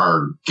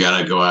are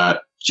gonna go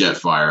at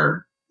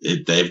Jetfire.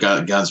 They've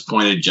got guns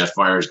pointed.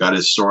 Jetfire's got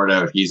his sword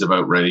out. He's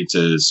about ready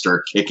to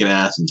start kicking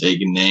ass and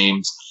taking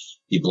names.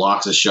 He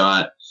blocks a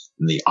shot,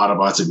 and the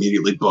Autobots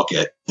immediately book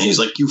it. And he's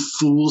like, "You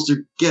fools,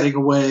 they're getting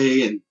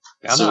away!" And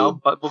I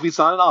know, but Bumblebee's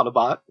not an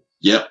Autobot.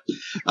 Yep.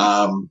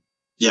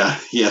 Yeah,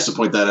 he has to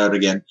point that out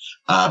again.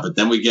 But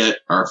then we get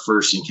our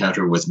first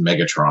encounter with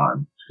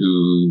Megatron,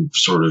 who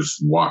sort of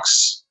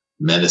walks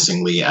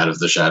menacingly out of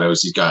the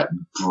shadows. He's got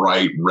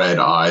bright red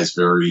eyes,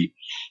 very,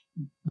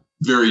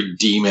 very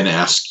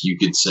demon-esque, you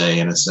could say,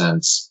 in a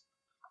sense.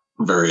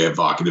 Very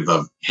evocative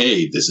of,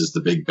 hey, this is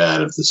the big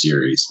bad of the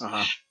series.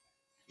 Uh-huh.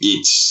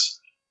 It's,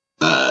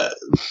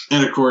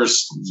 and of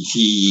course,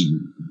 he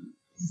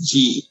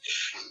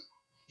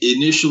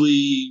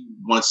initially,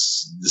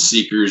 once the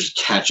Seekers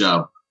catch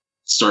up,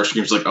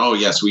 Starscream's like, oh,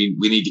 yes, we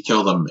need to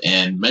kill them.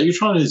 And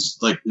Megatron is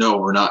like, no,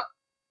 we're not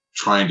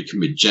trying to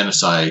commit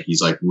genocide.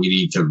 He's like, we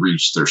need to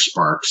reach their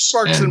sparks.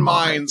 Sparks and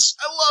minds.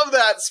 I love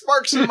that.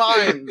 Sparks and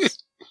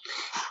minds.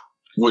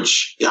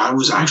 Which I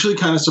was actually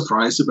kind of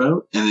surprised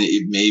about. And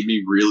it made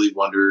me really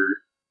wonder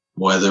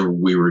whether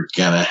we're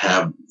going to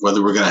have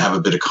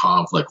a bit of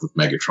conflict with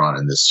Megatron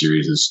in this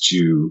series as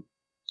to,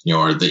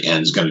 are the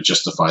ends going to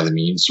justify the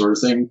means sort of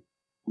thing.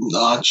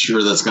 Not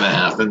sure that's going to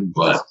happen,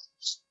 but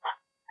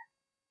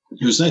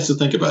it was nice to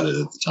think about it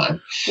at the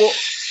time.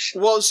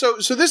 Well, so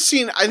this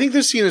scene, I think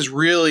this scene is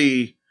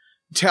really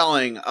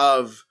telling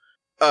of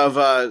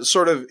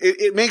sort of,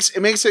 it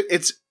makes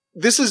it,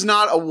 this is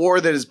not a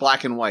war that is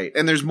black and white,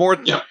 and there's more,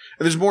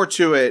 there's more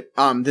to it,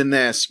 than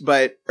this,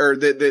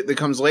 that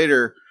comes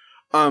later.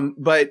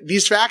 But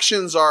these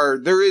factions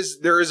there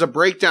is a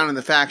breakdown in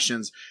the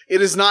factions.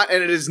 It is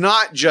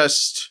not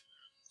just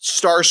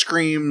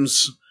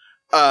Starscream's,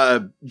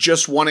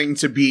 just wanting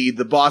to be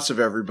the boss of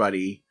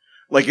everybody.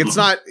 Like, it's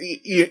not,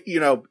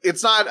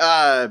 it's not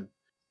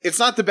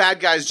the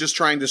bad guys just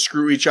trying to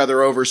screw each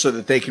other over so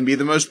that they can be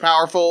the most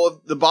powerful,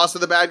 the boss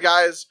of the bad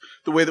guys,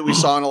 the way that we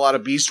saw in a lot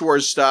of Beast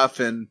Wars stuff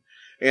and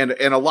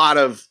a lot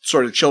of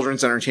sort of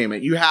children's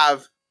entertainment. You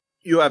have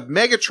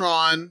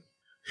Megatron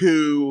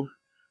who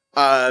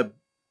kind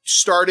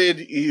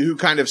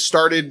of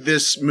started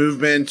this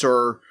movement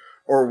or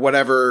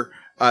whatever,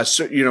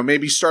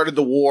 maybe started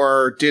the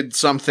war, did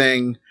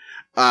something,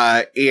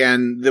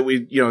 and that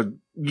we,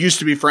 used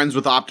to be friends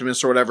with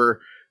Optimus or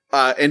whatever.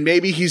 And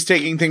maybe he's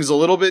taking things a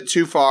little bit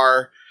too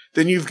far.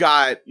 Then you've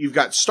got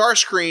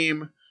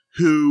Starscream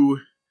who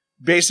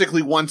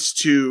basically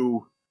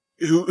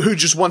who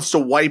just wants to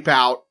wipe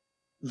out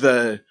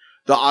the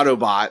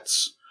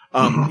Autobots,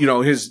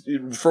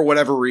 for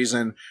whatever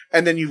reason.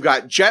 And then you've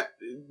got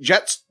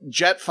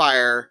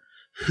Jetfire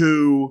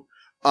who,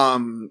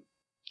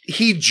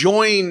 he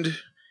joined,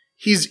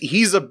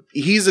 he's a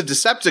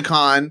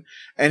Decepticon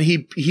and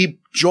he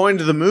joined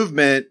the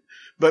movement,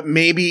 but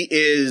maybe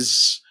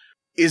is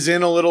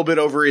in a little bit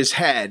over his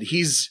head.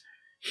 He's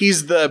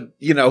the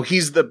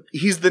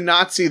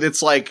Nazi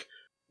that's like,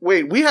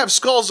 wait, we have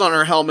skulls on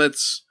our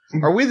helmets.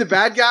 Are we the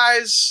bad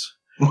guys?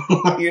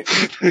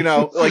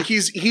 Like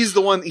he's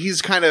the one,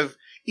 he's kind of,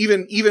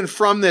 even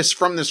from this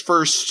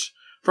first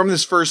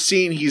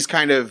scene, he's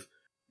kind of,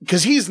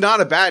 cause he's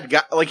not a bad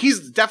guy. Like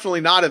he's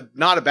definitely not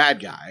a bad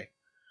guy.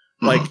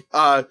 Like,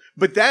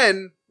 but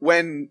then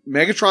when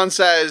Megatron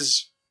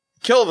says,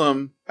 kill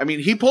them, I mean,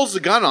 he pulls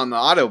the gun on the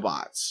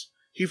Autobots.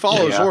 He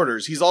follows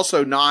orders. He's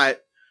also not,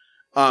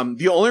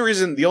 the only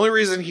reason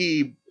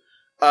he,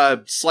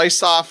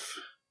 sliced off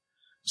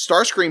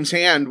Starscream's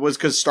hand was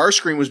because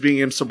Starscream was being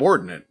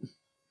insubordinate.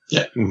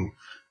 Yeah.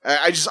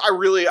 I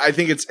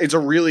think it's a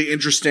really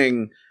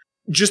interesting,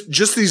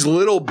 just these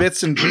little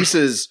bits and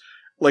pieces,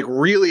 like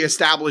really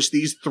establish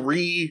these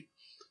three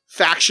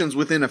factions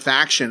within a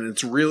faction.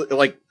 It's really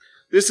like,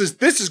 this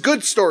is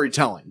good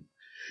storytelling.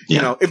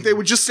 Yeah. If they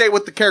would just say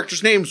what the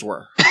characters' names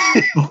were.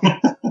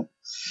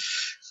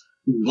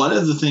 One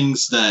of the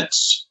things that,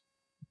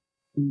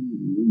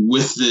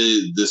 with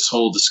this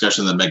whole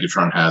discussion that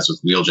Megatron has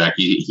with Wheeljack,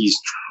 he's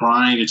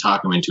trying to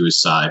talk him into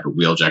his side, but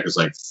Wheeljack is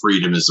like,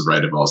 freedom is the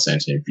right of all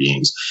sentient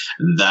beings.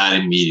 And that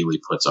immediately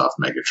puts off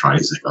Megatron.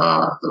 He's like,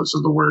 those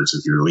are the words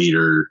of your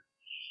leader.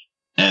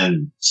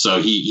 And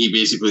so he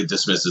basically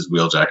dismisses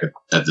Wheeljack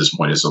at this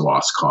point as a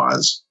lost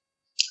cause.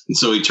 And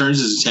so he turns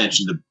his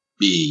attention to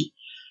B,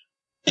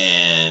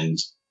 and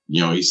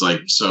he's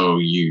like, so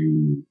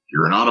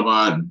you're an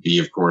Autobot. And B,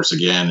 of course,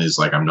 again, is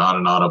like, I'm not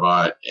an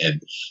Autobot.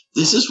 And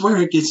this is where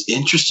it gets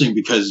interesting,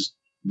 because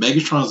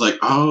Megatron's like,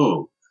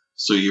 oh,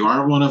 so you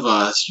aren't one of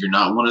us. You're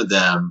not one of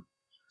them.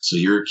 So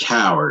you're a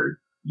coward.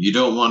 You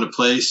don't want to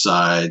play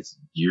sides.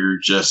 You're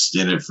just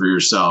in it for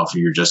yourself.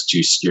 You're just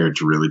too scared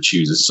to really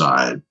choose a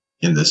side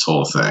in this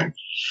whole thing,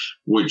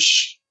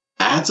 which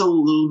adds a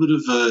little bit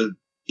of a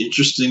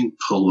interesting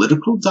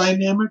political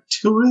dynamic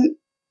to it.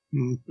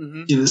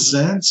 Mm-hmm. In a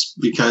sense,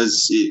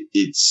 because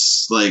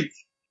it's like,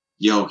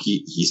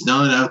 he's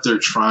not out there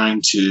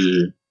trying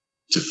to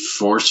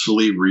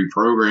forcefully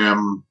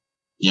reprogram,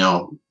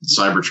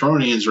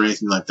 Cybertronians or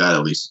anything like that,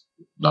 at least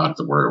not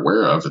that we're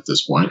aware of at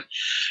this point.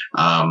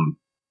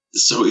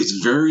 So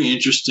it's very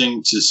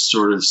interesting to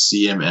sort of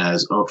see him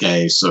as,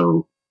 okay,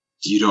 so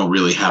you don't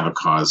really have a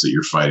cause that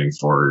you're fighting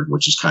for,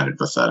 which is kind of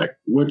pathetic,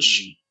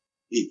 which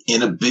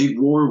in a big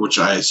war, which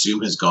I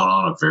assume has gone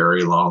on a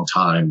very long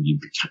time,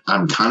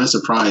 I'm kind of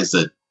surprised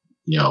that,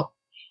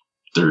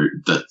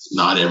 that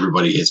not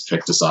everybody has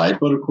picked a side.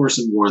 But of course,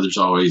 in war, there's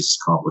always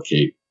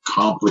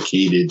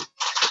complicated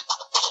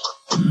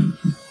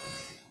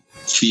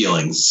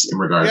feelings in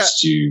regards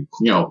to,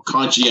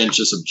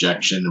 conscientious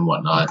objection and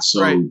whatnot.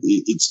 So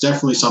it's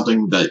definitely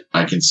something that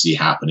I can see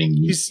happening.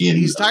 He's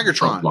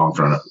Tigertron. Long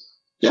run.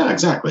 Yeah,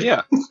 exactly.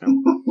 Yeah.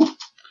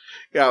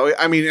 Yeah.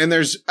 I mean, and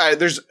there's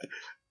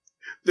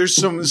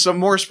some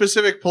more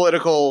specific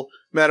political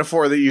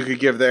metaphor that you could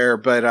give there,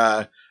 but,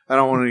 I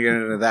don't want to get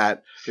into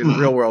that in the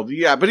real world.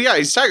 Yeah. But yeah,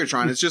 he's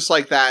Tigertron. It's just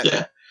like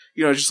that,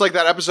 just like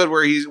that episode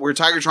where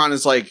Tigertron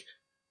is like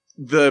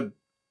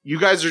you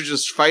guys are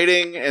just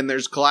fighting and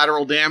there's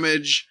collateral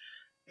damage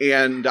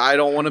and I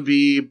don't want to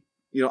be,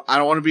 I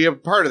don't want to be a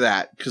part of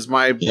that because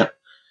and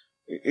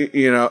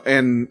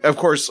of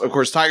course,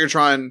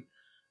 Tigertron,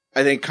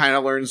 I think kind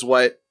of learns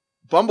what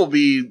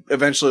Bumblebee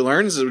eventually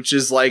learns, which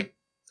is like,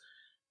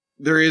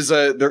 there is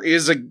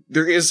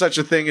such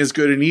a thing as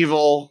good and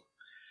evil.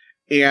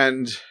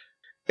 And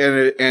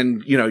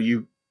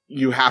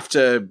you have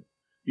to,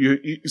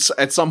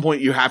 at some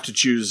point you have to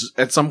choose,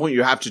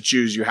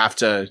 you have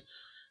to,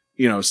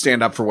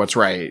 stand up for what's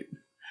right.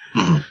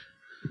 Mm-hmm.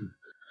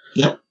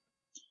 Yep.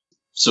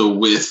 So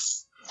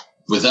with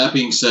that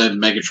being said,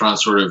 Megatron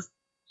sort of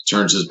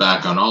turns his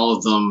back on all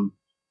of them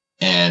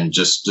and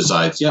just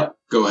decides, yep,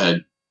 go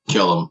ahead,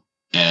 kill them.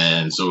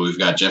 And so we've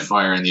got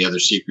Jetfire and the other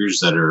Seekers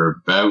that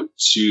are about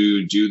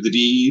to do the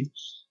deed.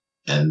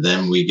 And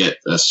then we get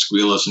a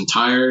squeal of some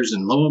tires,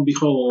 and lo and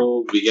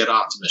behold, we get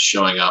Optimus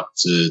showing up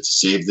to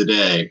save the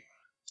day.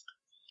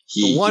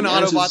 The one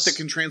Autobot that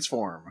can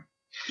transform.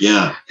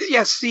 Yeah.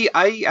 Yeah, see,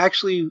 I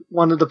actually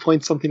wanted to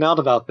point something out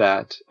about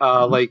that.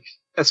 Like,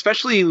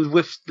 especially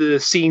with the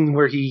scene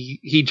where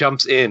he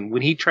jumps in.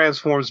 When he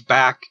transforms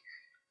back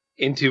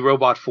into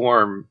robot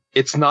form,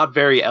 it's not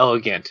very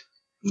elegant.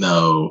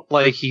 No.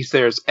 Like, he's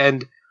theirs.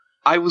 And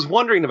I was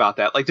wondering about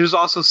that. Like, there's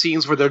also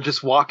scenes where they're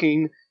just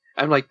walking.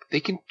 I'm like,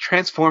 they can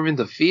transform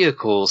into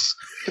vehicles.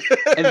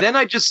 And then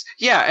I just,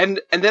 and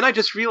then I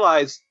just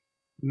realized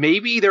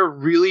maybe they're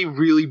really,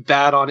 really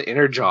bad on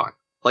Energon.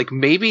 Like,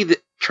 maybe the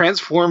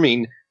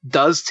transforming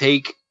does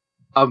take,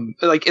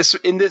 like,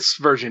 in this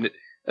version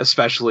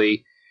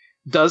especially,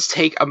 does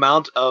take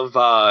amount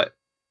of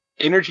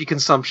energy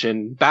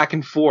consumption back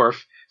and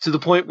forth to the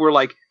point where,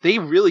 like, they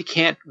really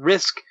can't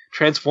risk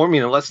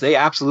transforming unless they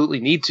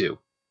absolutely need to.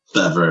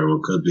 That very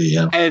well could be,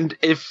 yeah. And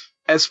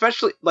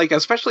especially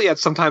at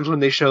sometimes when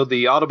they show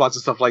the Autobots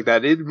and stuff like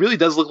that, it really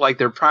does look like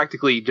they're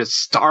practically just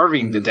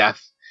starving to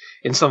death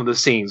in some of the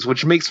scenes,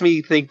 which makes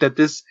me think that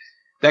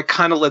that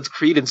kind of lends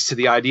credence to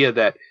the idea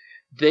that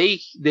they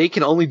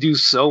can only do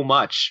so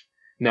much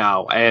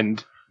now,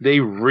 and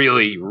they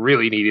really,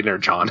 really need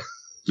Energon.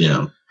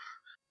 Yeah.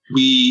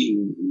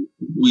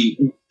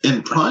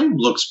 And Prime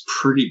looks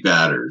pretty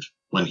battered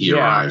when he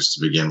arrives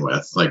to begin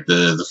with. Like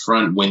the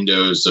front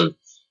windows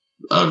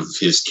of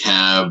his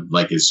cab,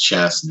 like his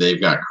chest,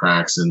 they've got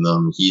cracks in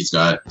them. He's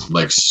got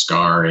like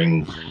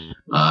scarring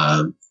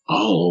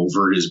all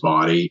over his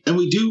body. And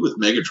we do with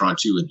Megatron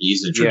too when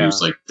he's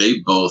introduced. Like, they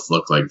both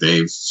look like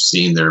they've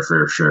seen their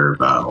fair share of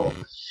battle.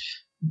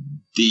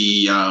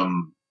 The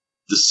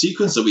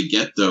sequence that we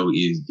get though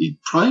is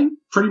Prime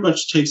pretty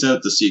much takes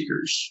out the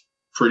Seekers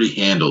pretty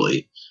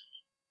handily.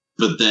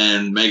 But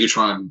then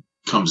Megatron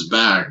comes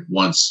back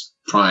once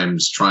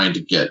Prime's trying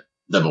to get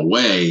them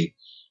away,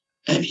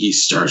 and he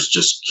starts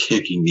just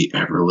kicking the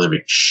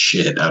ever-living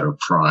shit out of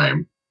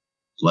Prime.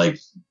 Like,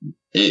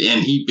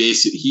 and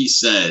he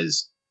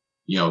says,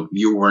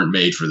 you weren't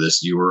made for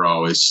this. You were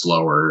always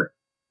slower.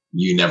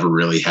 You never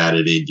really had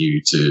it in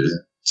you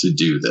to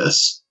do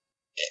this.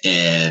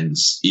 And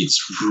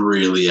it's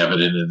really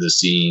evident in the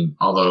scene.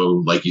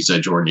 Although, like you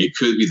said, Jordan, it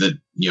could be that,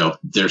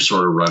 they're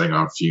sort of running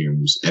on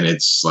fumes, and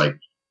it's like,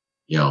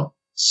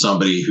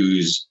 somebody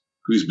who's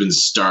been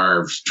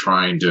starved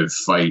trying to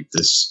fight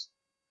this,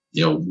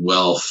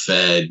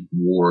 well-fed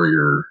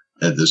warrior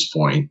at this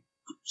point.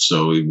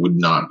 So it would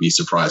not be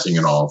surprising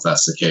at all if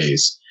that's the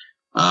case.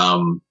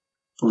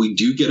 We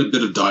do get a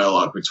bit of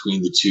dialogue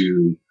between the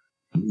two,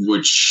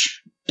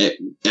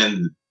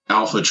 and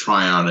Alpha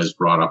Trion is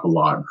brought up a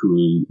lot,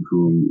 who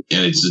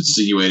and it's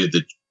insinuated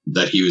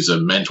that he was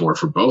a mentor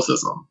for both of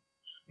them.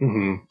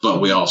 Mm-hmm.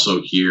 But we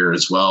also hear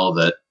as well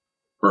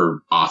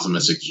or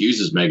Optimus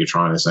accuses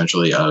Megatron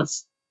essentially of,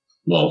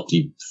 well,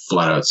 he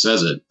flat out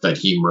says it, that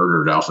he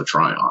murdered Alpha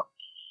Trion.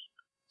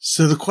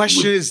 So the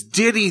question is,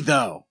 did he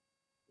though?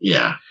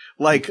 Yeah.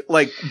 Like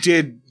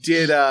did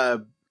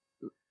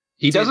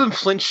he doesn't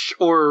flinch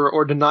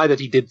or deny that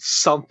he did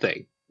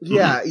something.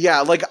 Yeah, Mm-hmm.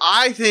 yeah. Like,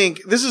 I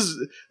think this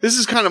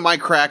is kind of my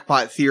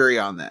crackpot theory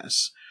on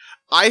this.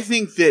 I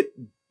think that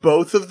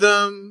both of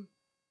them,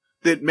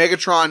 that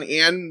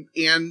Megatron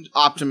and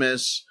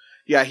Optimus,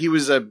 he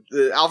was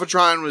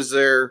Alphatron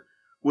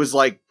was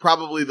like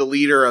probably the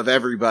leader of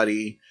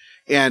everybody,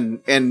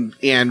 and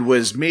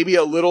was maybe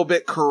a little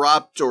bit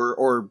corrupt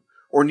or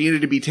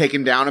needed to be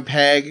taken down a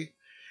peg.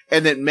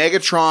 and that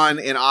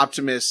Megatron and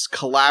Optimus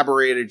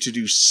collaborated to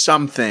do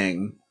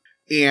something,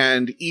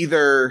 and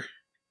either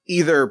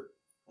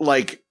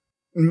like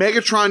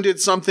Megatron did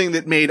something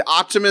that made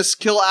Optimus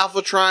kill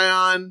Alpha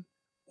Trion,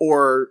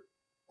 or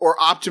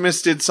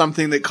Optimus did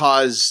something that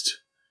caused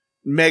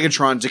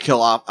Megatron to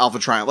kill Alpha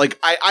Trion. Like,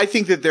 I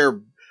think that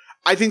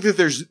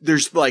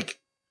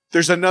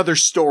there's another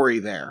story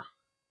there.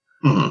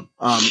 Mm-hmm.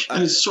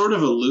 And it's sort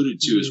of alluded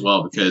to as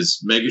well,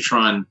 because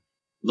Megatron,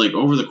 like,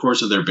 over the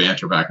course of their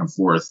banter back and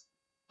forth,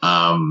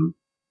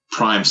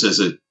 Prime says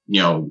that,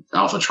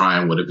 Alpha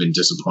Trion would have been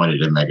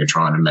disappointed in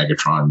Megatron, and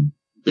Megatron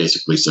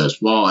basically says,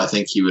 well, I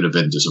think he would have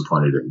been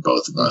disappointed in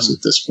both of us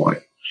at this point.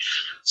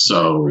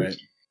 So, right.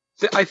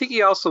 I think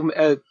he also,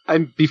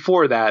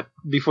 before the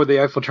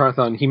Eiffel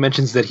Triathlon, he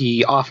mentions that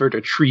he offered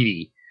a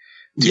treaty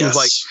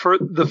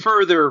to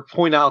further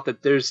point out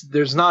that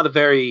there's not a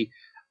very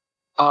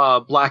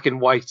black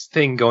and white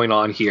thing going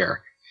on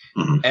here.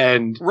 Mm-hmm.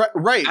 And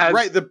right.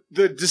 The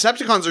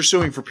Decepticons are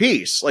suing for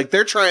peace. Like,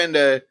 they're trying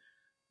to,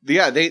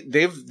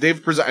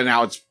 they've presented.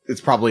 Now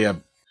it's probably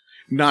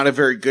not a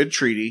very good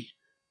treaty.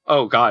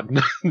 Oh God!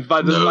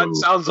 by the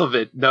sounds of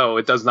it, no,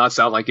 it does not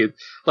sound like it.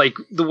 Like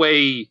the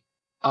way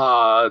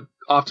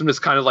Optimus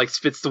kind of like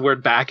spits the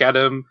word back at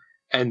him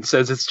and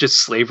says it's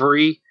just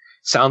slavery.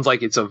 Sounds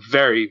like it's a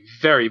very,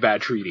 very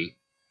bad treaty.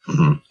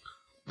 Mm-hmm.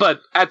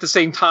 But at the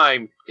same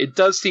time, it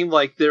does seem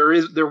like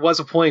there was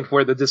a point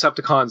where the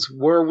Decepticons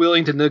were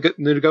willing to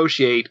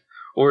negotiate,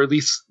 or at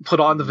least put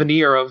on the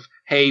veneer of,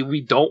 hey,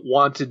 we don't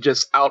want to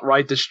just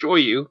outright destroy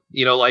you.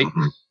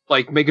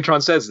 Like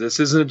Megatron says, this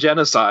isn't a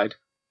genocide.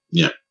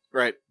 Yeah.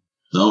 Right.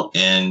 No,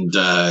 and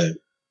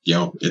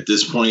at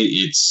this point,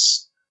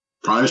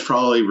 Prime's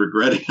probably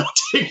regretting not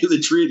taking the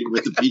treaty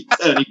with the beat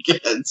that he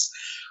gets,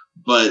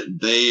 but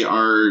they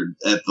are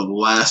at the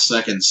last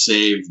second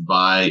saved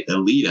by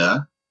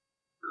Elita,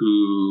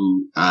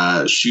 who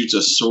shoots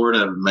a sword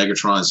out of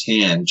Megatron's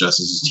hand just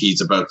as he's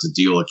about to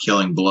deal a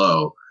killing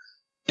blow,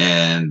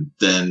 and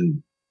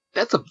then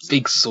that's a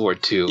big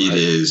sword too. It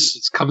is.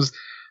 It comes.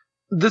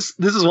 This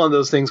is one of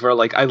those things where,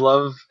 like, I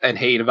love and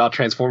hate about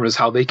Transformers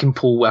how they can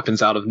pull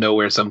weapons out of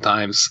nowhere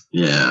sometimes.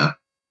 Yeah.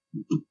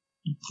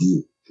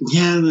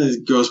 Yeah, and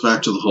it goes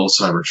back to the whole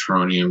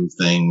Cybertronium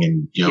thing,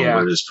 and,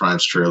 where does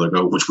Prime's trailer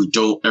go, which we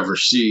don't ever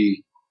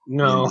see in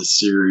the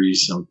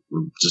series. So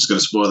we're just going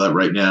to spoil that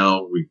right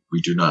now. We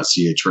do not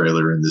see a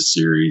trailer in this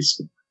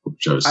series.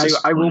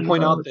 I will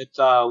point out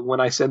that when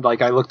I said,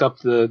 like, I looked up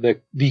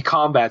the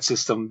combat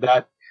system,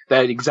 that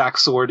exact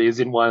sword is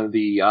in one of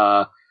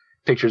the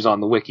pictures on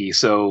the wiki.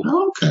 So,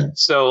 okay.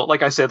 So,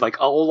 like I said, like,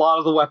 a lot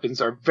of the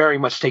weapons are very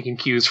much taking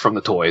cues from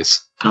the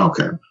toys.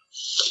 Okay.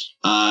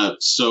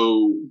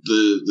 So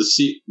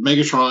the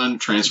Megatron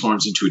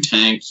transforms into a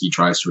tank. He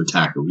tries to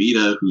attack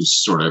Elita,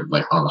 who's sort of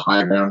like on the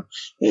high ground.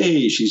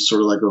 Hey, she's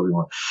sort of like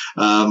Obi-Wan.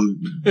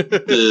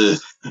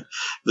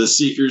 The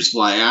Seekers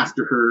fly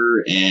after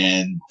her,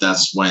 and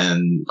that's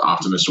when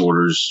Optimus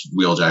orders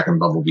Wheeljack and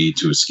Bumblebee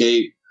to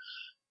escape.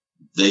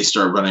 They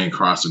start running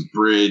across a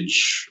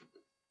bridge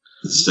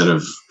instead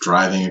of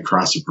driving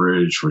across a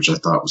bridge, which I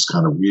thought was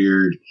kind of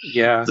weird.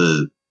 Yeah.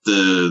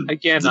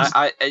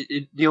 The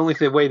only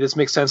way this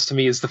makes sense to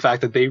me is the fact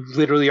that they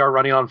literally are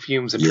running on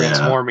fumes, and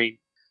transforming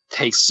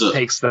takes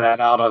that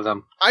out of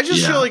them. I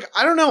just feel like,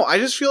 I don't know, I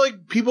just feel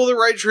like people that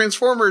write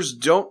Transformers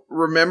don't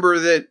remember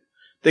that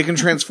they can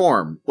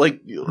transform.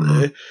 Like,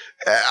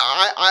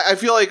 I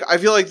feel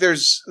like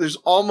there's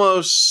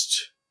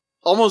almost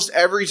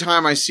every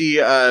time I see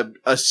a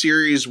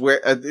series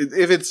where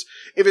if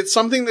it's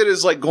something that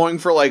is like going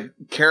for like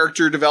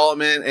character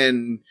development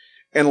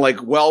and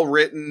like well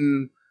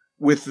written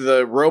with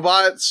the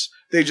robots,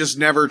 they just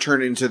never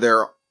turn into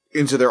their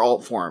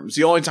alt forms.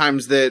 The only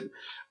times that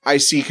I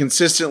see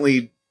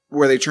consistently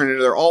where they turn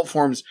into their alt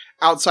forms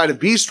outside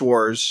of Beast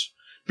Wars,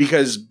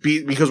 because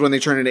when they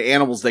turn into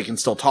animals, they can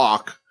still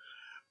talk.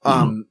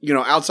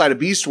 Outside of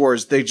Beast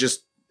Wars,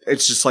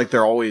 it's just like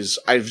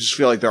I just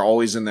feel like they're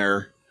always in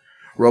their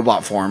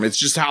robot form. It's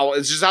just how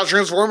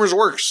Transformers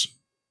works.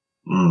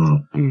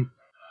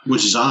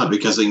 Which is odd,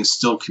 because they can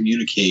still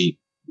communicate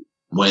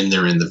when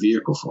they're in the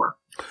vehicle form.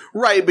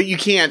 Right, but you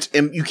can't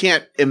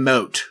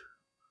emote.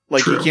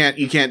 Like, true.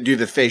 you can't do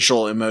the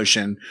facial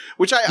emotion,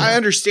 which I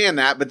understand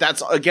that, but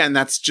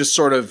that's just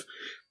sort of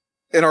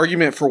an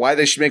argument for why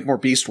they should make more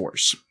Beast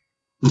Wars.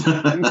 They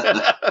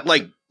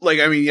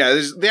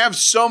have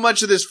so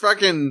much of this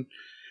fucking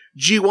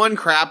G1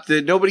 crap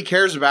that nobody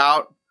cares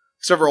about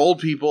except for old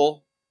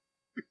people.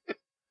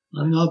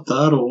 I'm not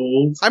that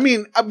old.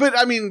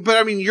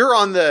 But you're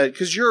on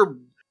because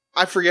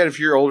I forget if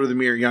you're older than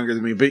me or younger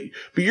than me, but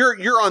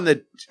you're on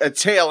the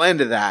tail end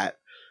of that.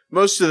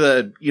 Most of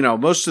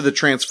the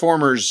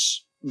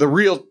Transformers, the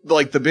real,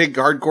 like the big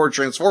hardcore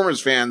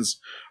Transformers fans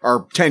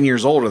are 10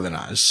 years older than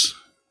us.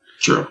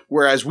 Sure.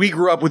 Whereas we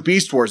grew up with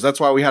Beast Wars. That's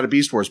why we had a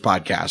Beast Wars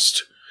podcast.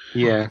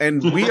 Yeah.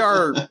 And we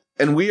are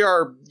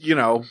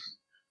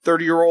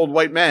 30-year-old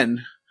white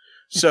men.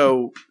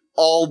 So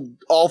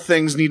all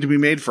things need to be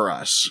made for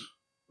us.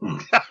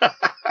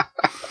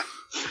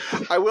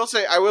 I will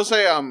say,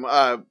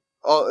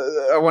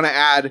 I want to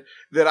add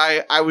that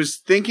I was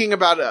thinking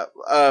about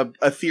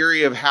a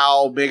theory of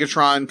how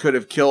Megatron could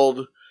have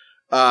killed,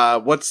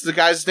 what's the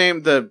guy's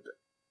name? The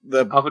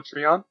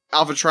Alphatrion.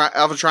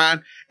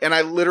 And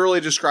I literally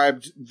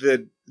described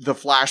the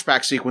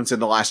flashback sequence in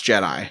The Last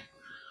Jedi.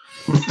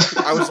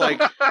 I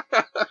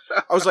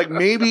was like,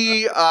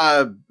 maybe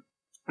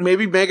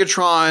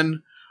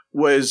Megatron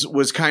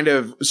was kind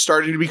of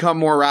starting to become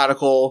more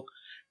radical,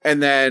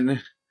 and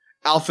then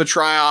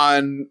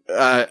Alphatrion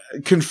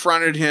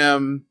confronted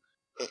him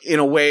in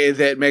a way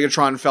that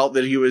Megatron felt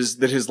that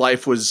his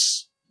life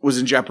was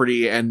in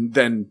jeopardy, and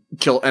then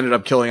ended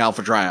up killing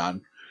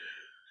Alphatrion.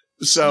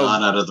 So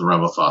not out of the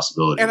realm of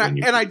possibility.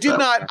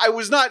 I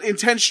was not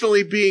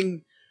intentionally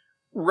being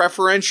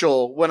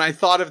referential when I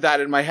thought of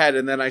that in my head,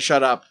 and then I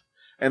shut up,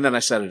 and then I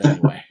said it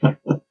anyway.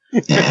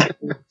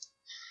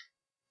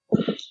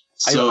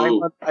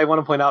 So I want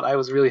to point out I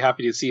was really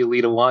happy to see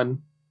Elita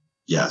 1.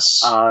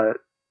 Yes. While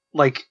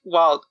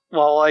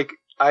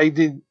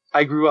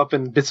I grew up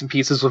in bits and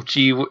pieces with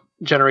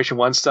Generation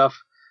 1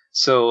 stuff.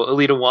 So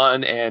Elita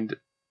 1, and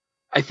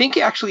I think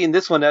actually in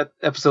this one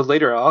episode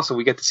later also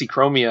we get to see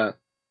Chromia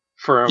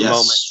for a moment.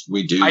 Yes,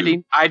 we do.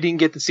 I didn't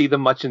get to see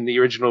them much in the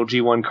original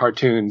G1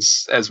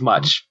 cartoons as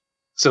much.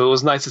 So it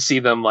was nice to see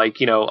them up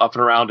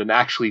and around and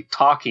actually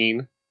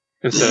talking.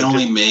 They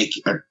only make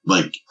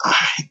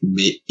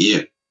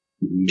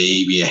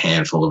maybe a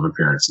handful of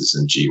appearances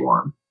in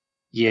G1.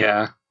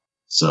 Yeah.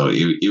 So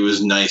it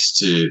was nice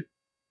to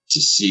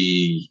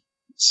see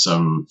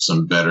some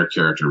better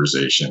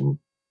characterization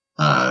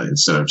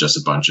instead of just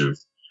a bunch of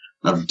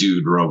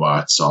dude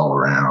robots all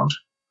around.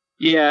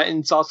 Yeah, and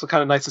it's also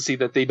kind of nice to see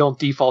that they don't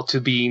default to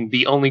being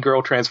the only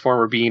girl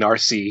Transformer being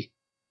RC.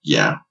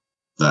 Yeah,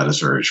 that is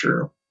very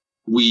true.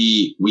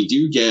 We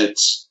do get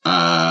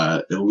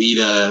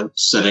Elita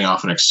setting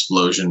off an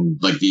explosion.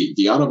 Like the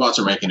Autobots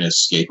are making an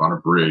escape on a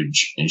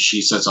bridge, and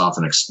she sets off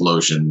an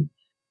explosion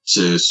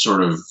to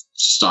sort of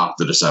stop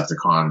the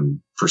Decepticon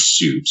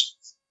pursuit.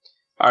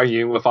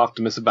 Arguing with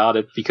Optimus about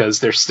it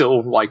because they're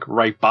still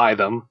right by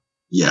them.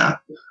 Yeah.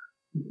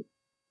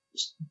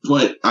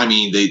 But I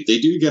mean they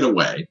do get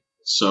away.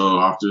 So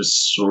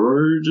Optimus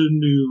sort of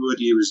knew what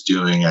he was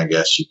doing, I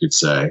guess you could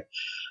say.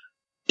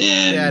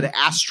 And they had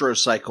Astro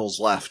Cycles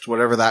left,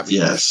 whatever that means.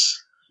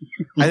 Yes.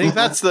 I think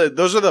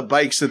those are the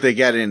bikes that they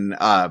get in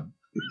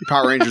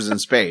Power Rangers in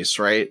Space,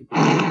 right?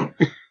 I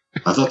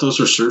thought those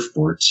were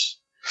surfboards.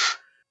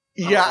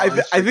 Yeah,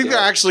 I think they're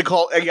actually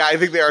called. Yeah, I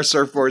think they are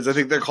surfboards. I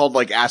think they're called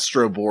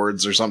Astro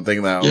boards or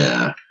something, though.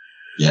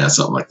 Yeah,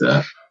 something like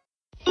that.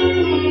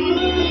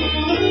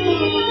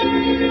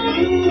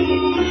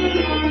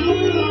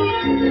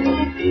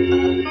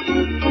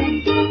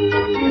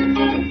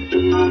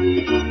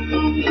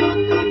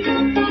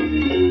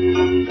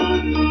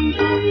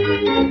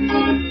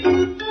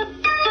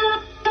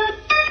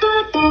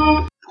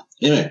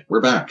 Anyway, we're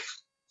back.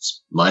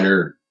 It's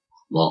minor.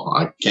 Well,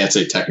 I can't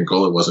say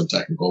technical. It wasn't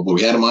technical, but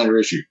we had a minor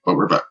issue, but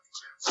we're back.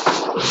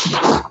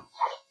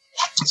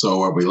 So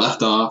where we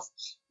left off,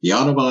 the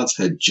Autobots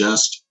had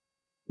just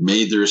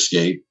made their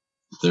escape.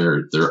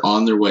 They're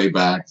on their way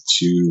back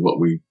to what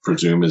we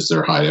presume is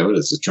their hideout,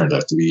 as it turned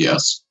out to be.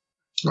 Yes.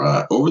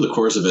 Over the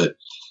course of it,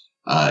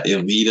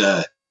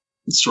 Elita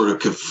sort of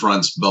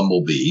confronts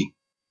Bumblebee,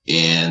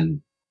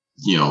 and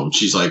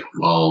she's like,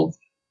 "Well,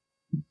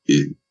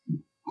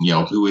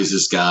 who is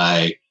this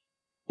guy?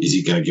 Is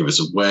he going to give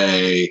us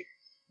away?"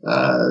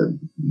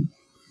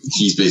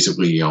 He's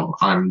basically,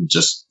 I'm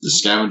just the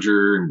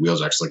scavenger. And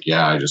Wheeljack's like,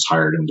 yeah, I just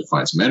hired him to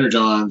find some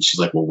Energon. She's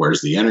like, well,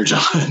 where's the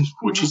Energon?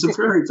 Which is a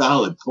very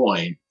valid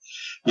point.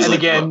 He's and like,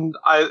 again,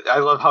 well, I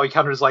love how he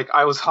counters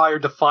I was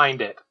hired to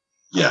find it.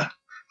 Yeah.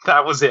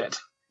 That was it.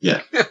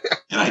 Yeah.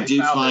 And I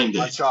did find it.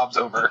 My job's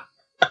over.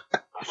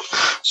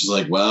 She's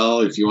like, well,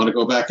 if you want to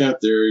go back out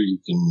there, you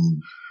can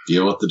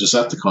deal with the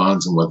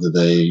Decepticons and whether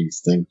they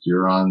think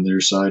you're on their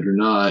side or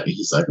not. And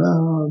he's like,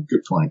 oh,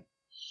 good point.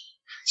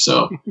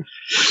 So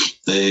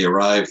they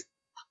arrive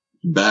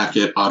back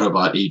at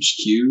Autobot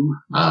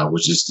HQ,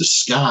 which is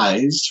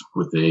disguised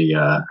with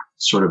a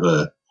sort of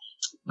a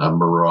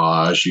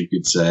Mirage, you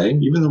could say,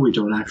 even though we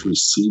don't actually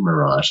see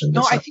Mirage in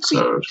this episode.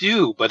 No, I think we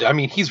do, but I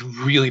mean, he's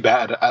really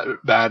bad at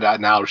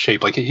out of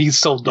shape. He's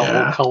so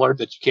dull colored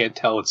that you can't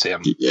tell it's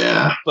him.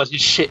 Yeah. But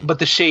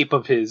the shape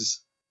of his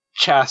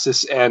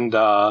chassis and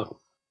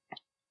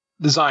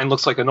design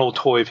looks like an old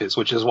toy of his,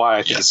 which is why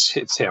I think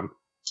it's him.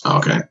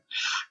 Okay.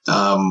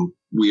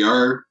 We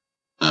are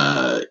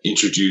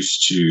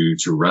introduced to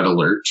Red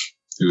Alert,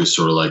 who is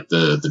sort of like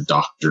the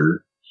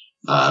doctor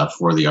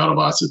for the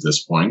Autobots at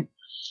this point.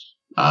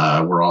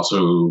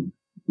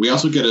 We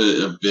also get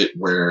a bit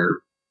where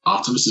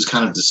Optimus is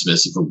kind of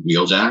dismissive of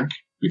Wheeljack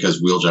because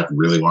Wheeljack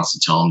really wants to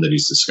tell him that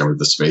he's discovered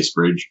the space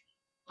bridge,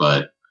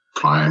 but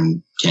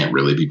Prime can't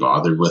really be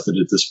bothered with it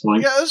at this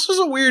point. Yeah, this is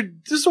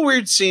a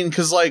weird scene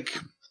because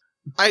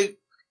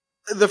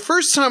the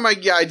first time I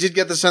did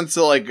get the sense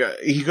that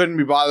he couldn't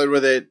be bothered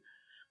with it.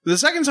 The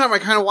second time I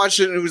kind of watched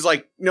it and it was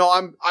like, no,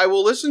 I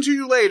will listen to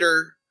you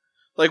later.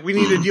 We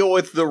need to deal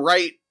with the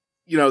right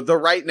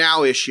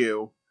now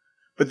issue.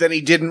 but then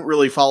he doesn't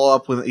really follow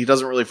up with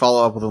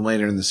him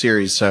later in the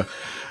series. So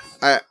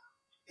I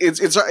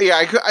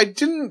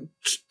didn't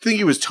think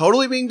he was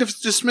totally being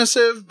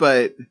dismissive,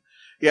 but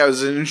yeah, it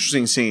was an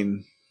interesting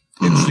scene,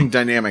 interesting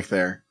dynamic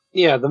there.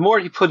 Yeah, the more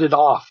he put it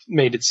off,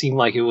 made it seem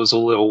like it was a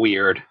little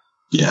weird.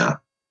 Yeah.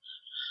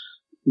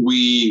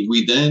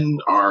 We then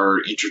are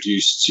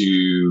introduced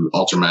to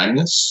Ultra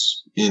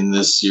Magnus in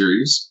this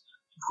series,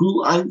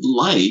 who I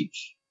like,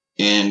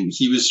 and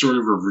he was sort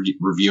of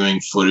reviewing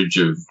footage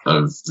of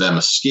them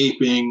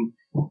escaping,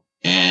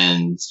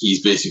 and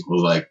he's basically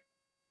like,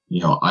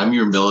 I'm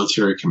your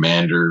military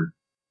commander.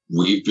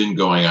 We've been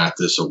going at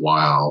this a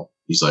while.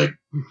 He's like,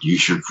 you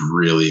should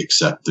really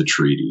accept the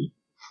treaty.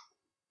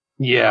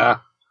 Yeah.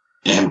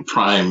 And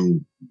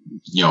Prime,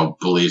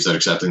 believes that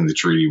accepting the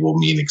treaty will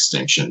mean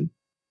extinction.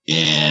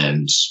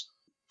 And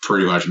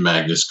pretty much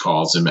Magnus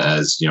calls him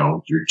as,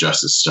 you're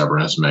just as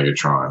stubborn as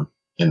Megatron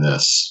in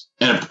this.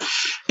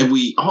 And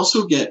we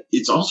also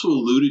it's also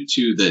alluded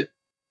to that,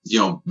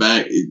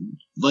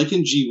 like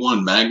in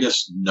G1,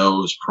 Magnus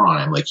knows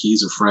Prime. Like,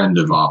 he's a friend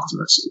of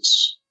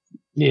Optimus's.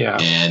 Yeah.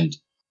 And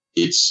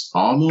it's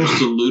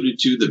almost alluded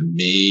to that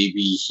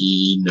maybe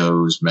he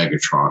knows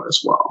Megatron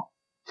as well,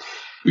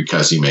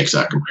 because he makes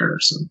that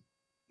comparison.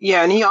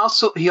 Yeah, and he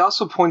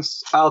also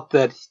points out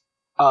that,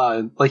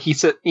 like he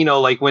said,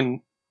 like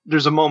when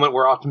there's a moment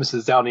where Optimus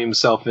is doubting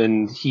himself,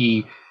 and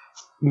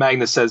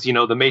Magnus says,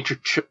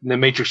 the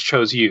Matrix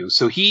chose you.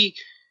 So he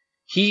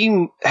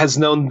has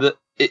known that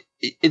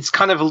it's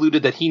kind of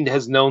alluded that he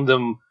has known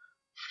them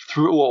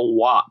through a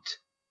lot.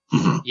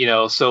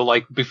 Mm-hmm. So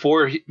like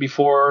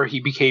before he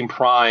became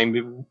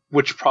Prime,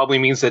 which probably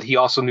means that he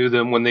also knew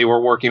them when they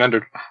were working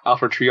under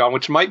Alpha Trion,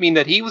 which might mean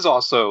that he was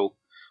also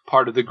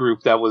part of the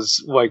group that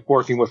was like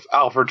working with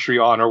Alpha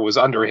Trion or was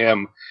under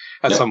him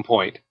at some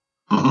point.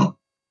 Mm-hmm.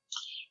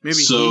 Maybe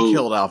he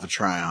killed Alpha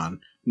Trion.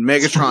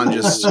 Megatron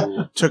just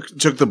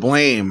took the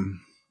blame.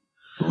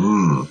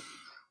 Mm.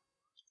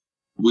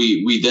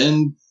 We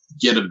then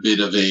get a bit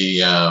of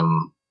a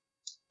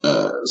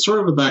sort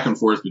of a back and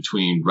forth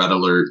between Red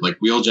Alert, like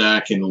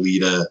Wheeljack and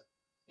Alita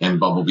and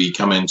Bumblebee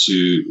come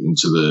into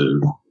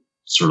the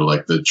sort of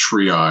like the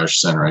triage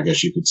center, I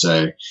guess you could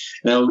say.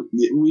 Now,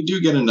 we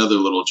do get another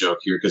little joke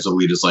here, because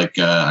Alita's like,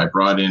 I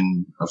brought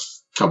in a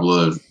couple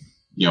of,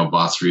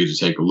 bots for you to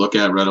take a look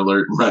at, Red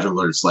Alert. And Red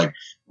Alert's like,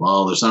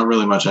 well, there's not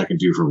really much I can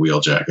do for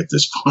Wheeljack at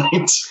this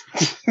point.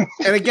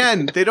 And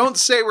again, they don't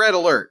say Red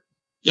Alert.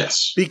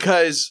 Yes.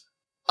 Because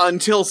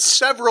until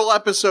several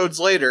episodes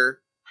later,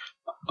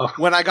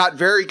 when I got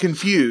very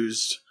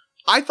confused,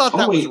 I thought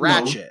that was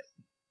Ratchet. No.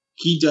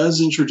 He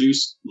does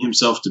introduce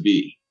himself to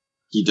be.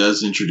 He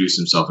does introduce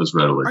himself as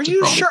Red Alert. Are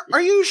you sure?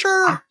 Are you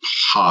sure? I'm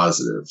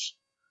positive.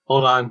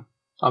 Hold on.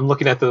 I'm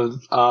looking at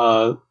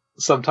the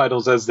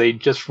subtitles as they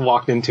just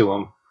walked into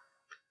him.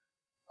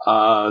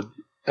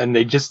 And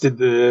they just did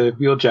the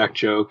Wheeljack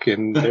joke,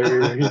 and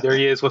there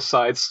he is with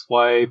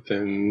Sideswipe,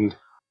 and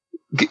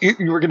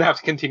you were going to have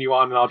to continue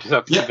on, and I'll just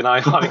have to keep an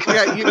eye on it.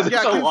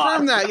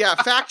 Confirm that. Yeah,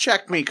 fact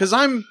check me, because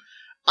I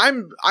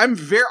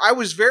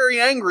was very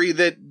angry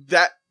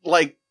that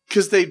like,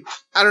 because I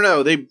don't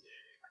know,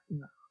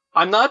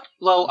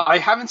 I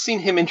haven't seen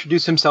him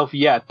introduce himself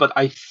yet, but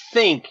I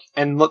think,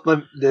 and look,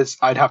 this,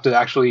 I'd have to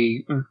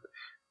actually,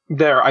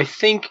 I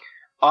think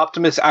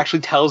Optimus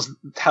actually tells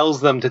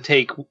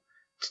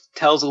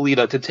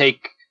Alita to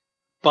take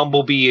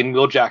Bumblebee and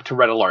Wheeljack to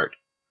Red Alert.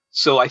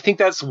 So I think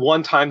that's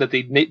one time that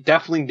they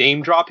definitely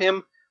name drop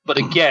him. But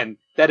again,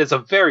 that is a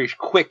very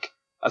quick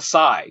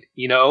aside,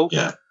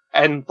 Yeah.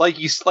 And like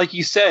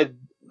you said,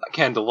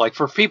 Kendall, like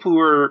for people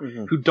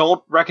who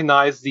don't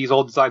recognize these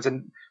old designs,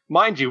 and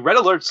mind you, Red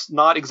Alert's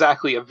not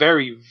exactly a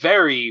very,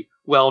 very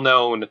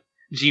well-known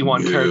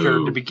G1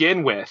 character to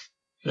begin with.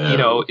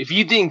 No. If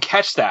you didn't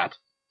catch that,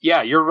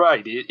 yeah, you're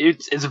right.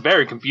 It's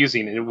very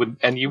confusing,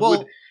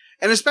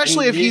 and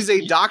especially if he's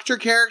a doctor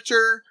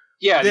character.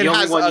 Yeah, that the only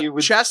has one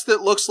a chest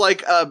that looks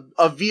like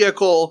a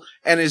vehicle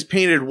and is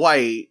painted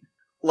white.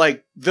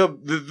 Like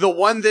the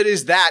one that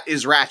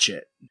is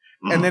Ratchet.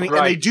 And then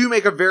and they do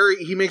make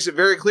he makes it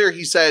very clear.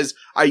 He says,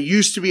 I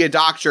used to be a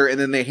doctor, and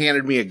then they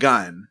handed me a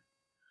gun.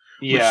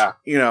 Yeah.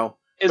 Which,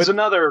 it's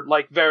another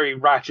like very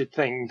Ratchet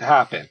thing to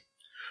happen.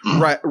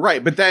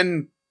 Right. But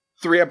then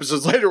 3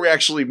 episodes later, we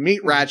actually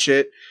meet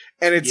Ratchet,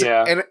 and it's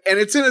and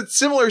it's in a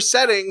similar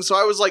setting. So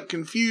I was like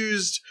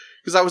confused,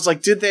 because I was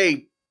like, did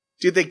they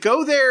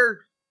go there?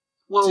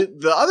 Well,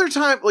 the other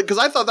time, like, because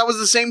I thought that was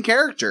the same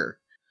character.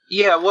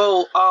 Yeah,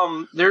 well,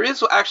 there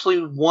is actually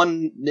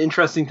one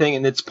interesting thing,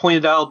 and it's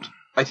pointed out,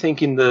 I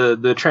think, in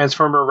the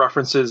Transformer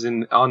references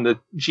on the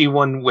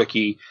G1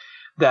 wiki,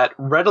 that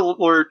Red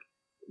Alert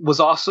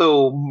was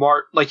also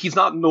marked, like, he's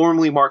not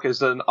normally marked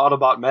as an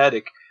Autobot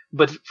medic,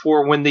 but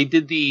for when they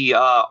did the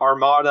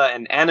Armada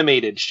and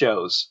animated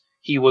shows,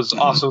 he was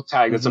also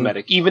tagged as a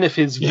medic, even if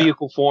his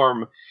vehicle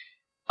form,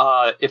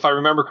 if I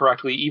remember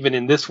correctly, even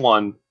in this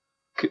one,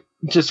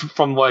 just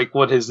from like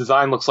what his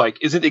design looks like,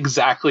 isn't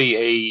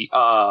exactly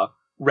a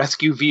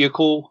rescue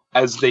vehicle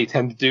as they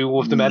tend to do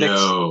with the medics.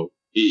 No,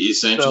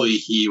 essentially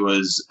he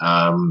was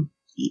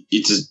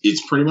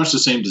it's pretty much the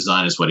same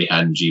design as what he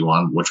had in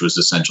G1, which was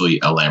essentially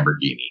a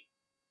Lamborghini.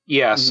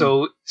 Yeah,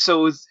 so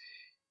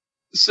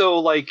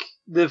like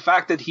the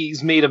fact that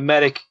he's made a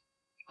medic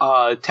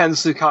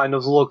tends to kind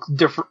of look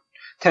different,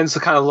 tends to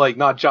kind of like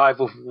not jive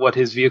with what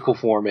his vehicle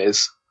form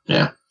is.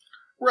 Yeah,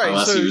 right.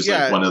 Unless So he was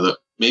like one of the.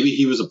 Maybe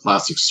he was a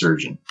plastic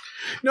surgeon.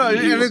 No,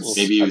 maybe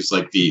maybe he was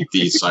like the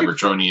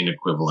Cybertronian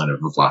equivalent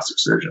of a plastic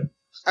surgeon.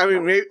 I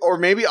mean,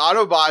 maybe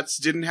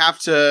Autobots didn't have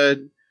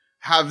to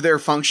have their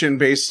function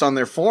based on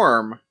their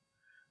form,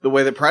 the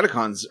way that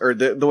Predacons or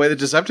the way that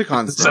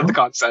Decepticons did.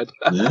 Decepticon said.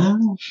 Yeah,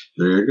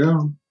 there you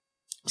go.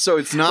 So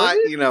it's not,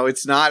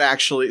 it's not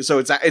actually. So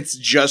it's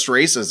just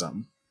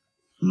racism.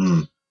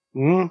 I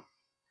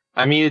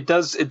mean, it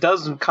does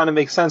kind of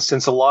make sense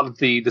since a lot of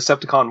the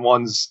Decepticon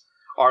ones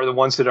are the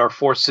ones that are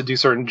forced to do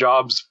certain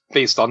jobs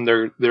based on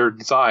their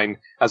design,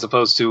 as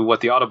opposed to what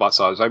the Autobots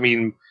are. I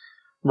mean,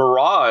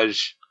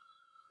 Mirage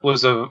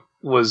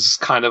was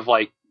kind of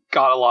like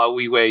got a lot of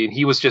leeway, and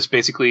he was just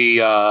basically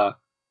a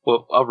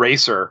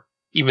racer,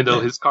 even though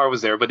his car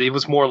was there. But it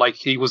was more like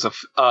he was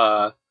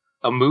a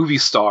movie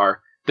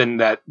star than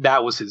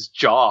that was his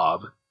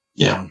job.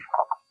 Yeah.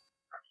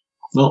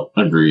 Well,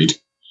 agreed.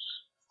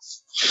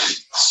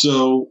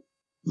 So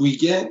we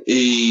get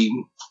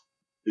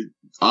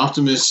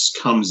Optimus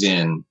comes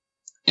in,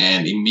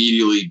 and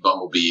immediately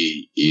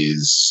Bumblebee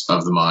is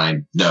of the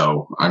mind,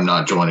 no, I'm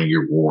not joining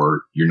your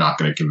war. You're not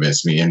going to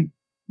convince me. And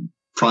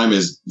Prime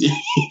is,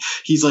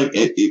 he's like,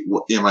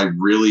 am I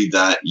really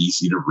that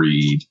easy to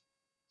read?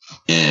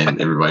 And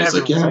everybody's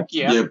like,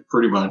 yeah,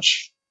 pretty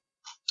much.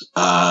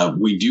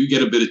 We do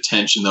get a bit of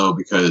tension, though,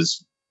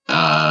 because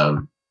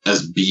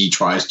as B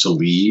tries to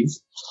leave,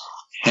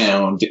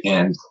 Hound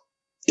and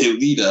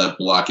Elita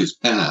block his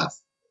path.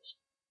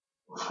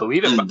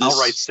 Elita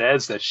outright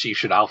says that she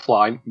should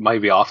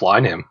maybe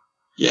offline him.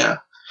 Yeah.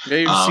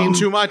 They've seen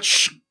too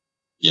much.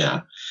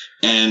 Yeah.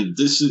 And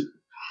this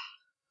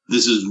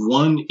is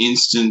one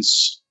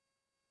instance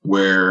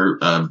where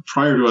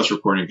prior to us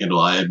recording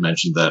Kindle, I had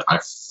mentioned that I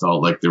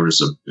felt like there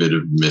was a bit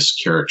of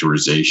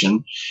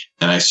mischaracterization,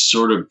 and I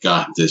sort of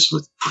got this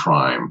with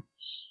Prime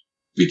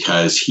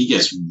because he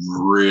gets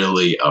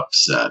really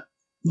upset.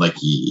 Like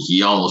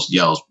he almost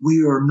yells,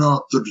 "We are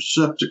not the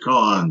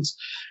Decepticons,"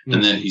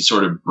 and then he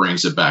sort of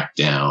brings it back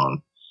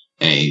down,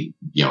 and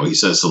he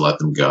says to let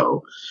them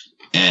go.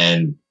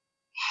 And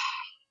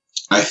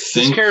I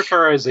think his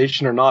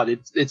characterization or not,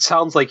 it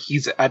sounds like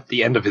he's at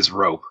the end of his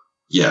rope.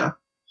 Yeah,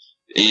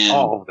 and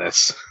all of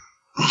this.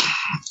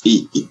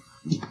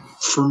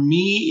 For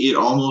me, it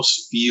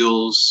almost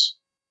feels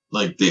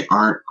like they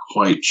aren't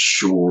quite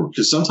sure,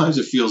 because sometimes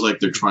it feels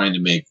like they're trying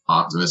to make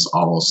Optimus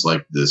almost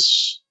like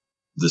this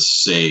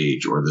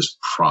sage or this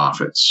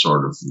prophet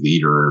sort of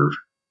leader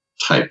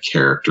type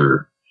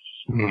character.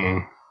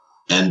 Mm.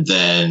 And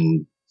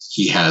then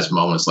he has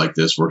moments like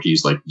this where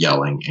he's like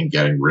yelling and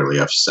getting really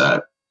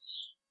upset.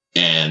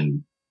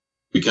 And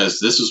because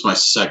this was my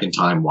second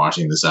time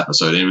watching this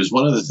episode, and it was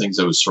one of the things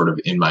that was sort of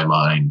in my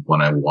mind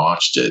when I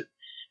watched it.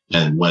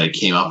 And when it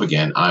came up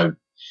again, I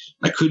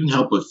couldn't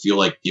help but feel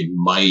like it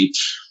might,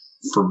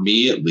 for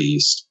me at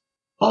least,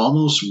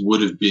 almost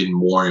would have been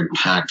more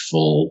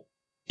impactful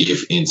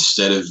if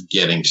instead of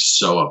getting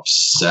so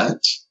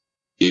upset,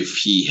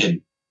 if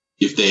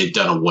they had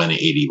done a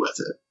 180 with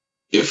it,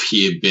 if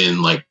he had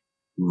been like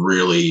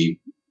really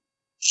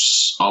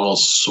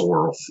almost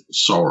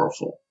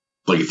sorrowful,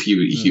 like if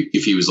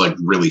he was like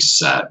really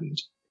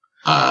saddened.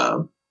 I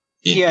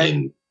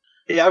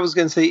was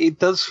going to say, it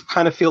does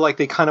kind of feel like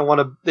they kind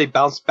of they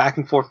bounce back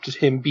and forth to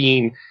him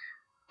being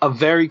a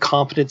very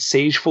competent,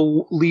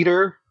 sageful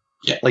leader,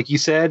 like you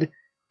said,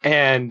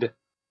 and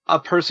a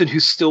person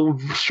who's still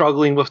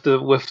struggling with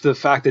the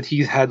fact that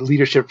he's had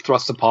leadership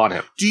thrust upon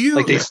him. Do you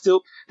like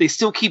they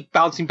still keep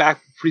bouncing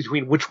back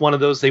between which one of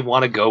those they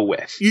want to go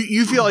with?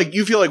 You feel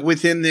like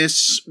within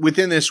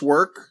this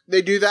work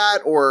they do that,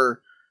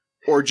 or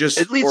just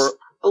at least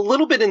a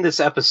little bit in this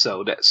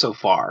episode so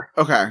far.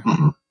 Okay,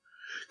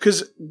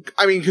 because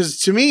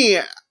to me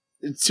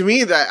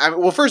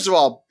that first of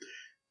all,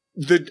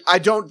 I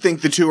don't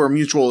think the two are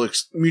mutually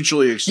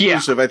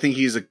exclusive. Yeah. I think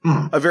he's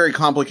a very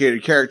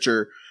complicated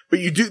character. But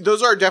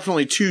those are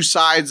definitely two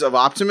sides of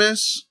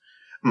Optimus.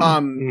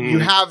 You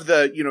have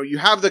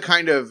the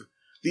kind of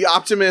the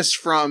Optimus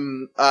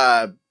from,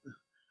 I'm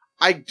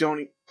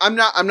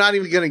not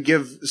even going to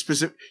give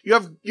specific, you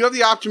have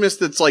the Optimus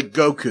that's like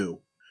Goku.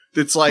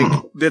 That's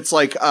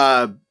like,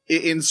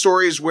 in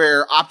stories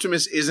where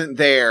Optimus isn't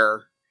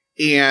there,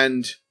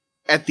 and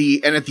at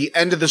the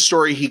end of the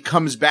story, he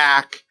comes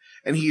back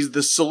and he's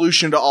the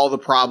solution to all the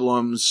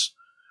problems.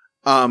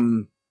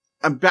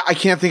 I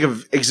can't think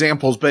of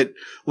examples, but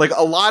like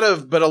a lot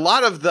of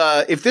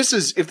the, if this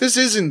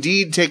is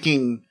indeed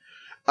taking,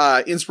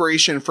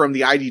 inspiration from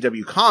the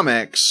IDW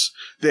comics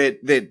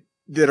that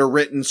are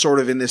written sort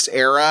of in this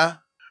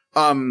era,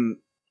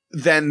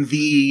 then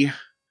the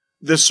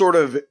sort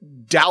of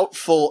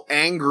doubtful,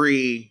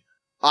 angry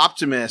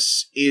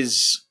Optimus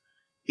is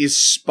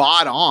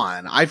spot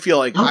on. I feel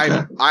like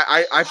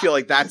I feel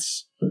like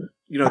that's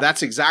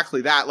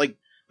exactly that. Like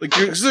Like,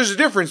 because there's a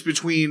difference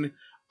between,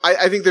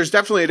 I think there's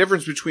definitely a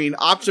difference between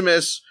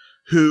Optimus,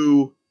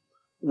 who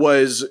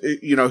was,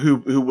 you know,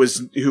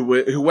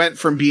 who went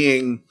from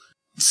being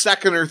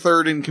second or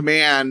third in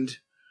command,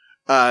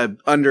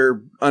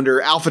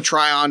 under Alpha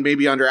Trion,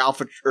 maybe under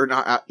Alpha, or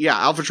not,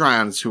 Alpha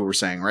Trion is who we're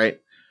saying, right?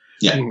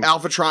 Yeah.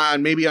 Alpha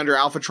Trion, maybe under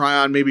Alpha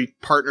Trion, maybe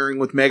partnering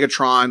with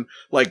Megatron,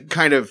 like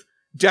kind of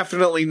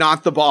definitely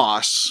not the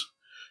boss,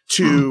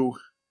 to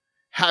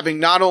having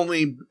not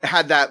only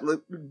had that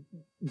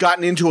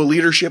gotten into a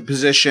leadership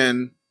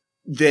position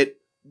that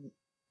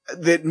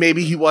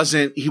maybe he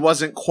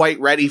wasn't quite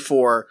ready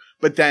for,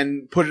 but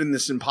then put in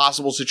this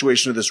impossible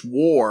situation of this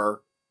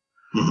war,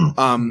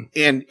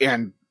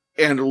 and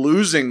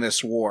losing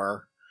this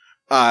war.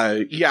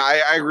 I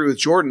agree with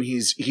Jordan.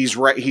 He's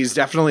right. He's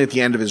definitely at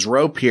the end of his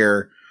rope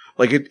here.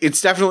 Like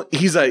it's definitely,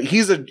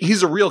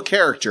 he's a real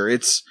character.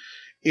 It's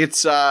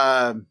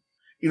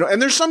you know,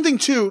 and there's something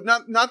too,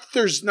 not that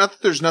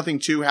there's nothing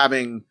to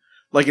having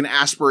like an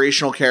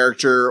aspirational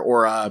character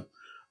or a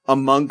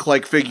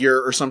monk-like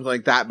figure or something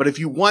like that. But if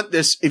you want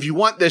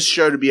this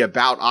show to be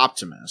about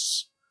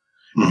Optimus,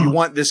 if you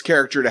want this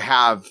character to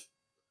have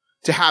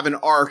an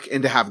arc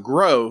and to have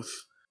growth,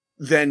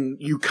 then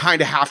you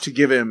kind of have to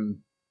give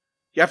him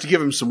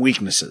some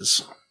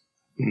weaknesses.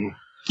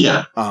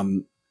 Yeah.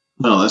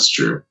 No, that's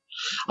true.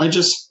 I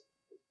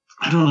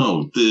don't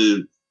know.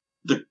 The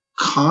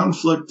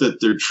conflict that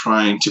they're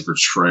trying to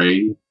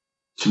portray,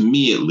 to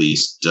me at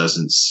least,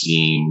 doesn't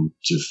seem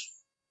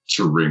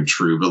to ring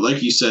true. But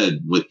like you said,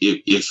 with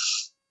it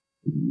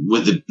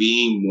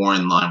being more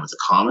in line with the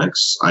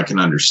comics, I can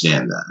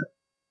understand that.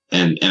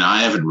 And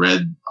I haven't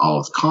read all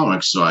of the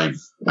comics, so I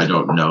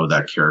don't know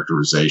that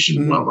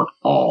characterization well at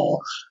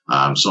all.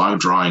 So I'm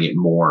drawing it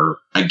more,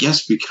 I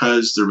guess,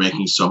 because they're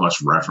making so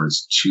much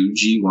reference to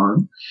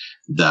G1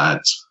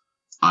 that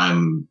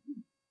I'm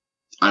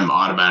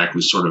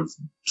automatically sort of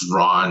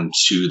drawn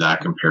to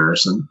that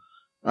comparison.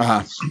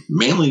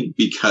 Mainly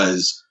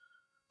because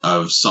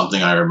of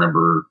something I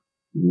remember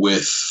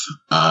with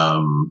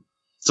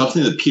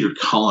something that Peter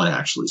Cullen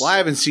actually said. Well, I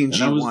haven't seen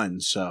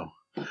G1, so.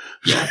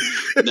 Yeah.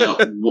 Now,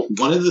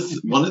 one of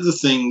the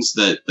things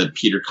that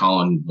Peter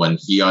Cullen, when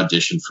he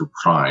auditioned for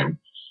Prime,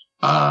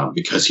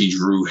 because he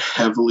drew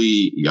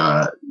heavily,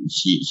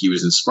 he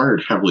was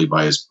inspired heavily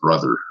by his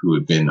brother, who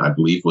had been, I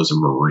believe, was a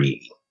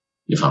Marine,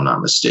 if I'm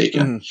not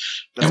mistaken.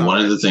 And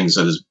one of the things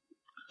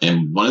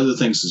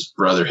his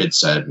brother had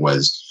said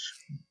was,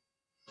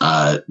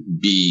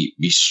 be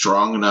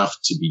strong enough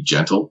to be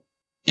gentle.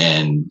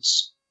 And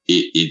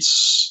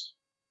it's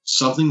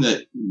something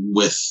that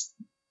with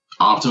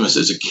Optimus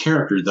as a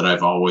character that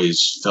I've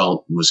always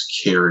felt was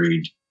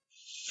carried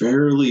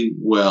fairly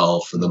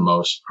well for the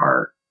most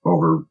part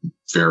over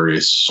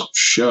various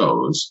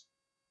shows.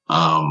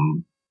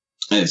 And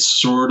it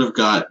sort of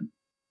got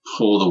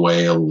pulled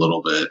away a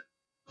little bit,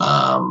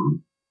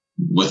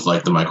 with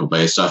like the Michael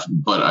Bay stuff,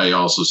 but I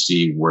also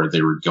see where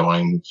they were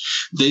going.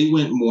 They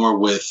went more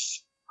with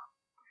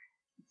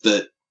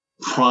that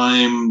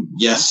Prime.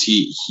 Yes,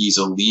 he's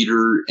a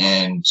leader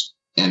and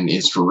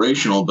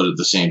inspirational, but at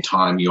the same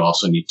time, you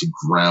also need to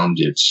ground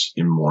it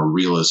in more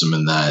realism,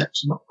 in that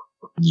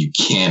you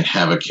can't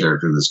have a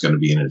character that's going to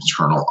be an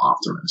eternal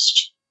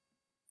optimist,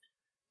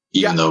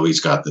 even though he's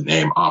got the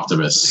name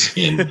Optimus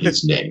in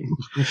his name,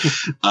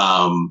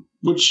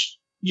 which,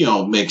 you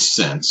know, makes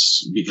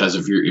sense, because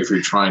if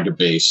you're trying to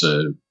base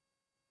a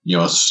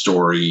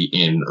story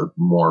in a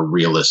more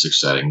realistic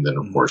setting, then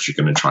of course you're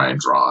going to try and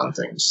draw on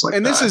things like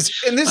that. This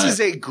is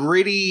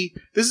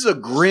a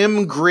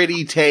grim,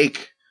 gritty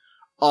take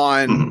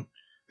on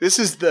this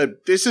is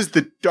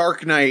the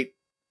Dark Knight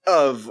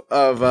of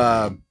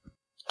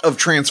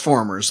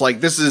Transformers. Like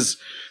it's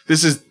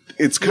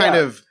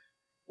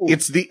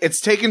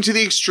taken to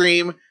the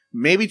extreme,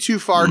 maybe too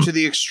far to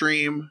the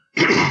extreme,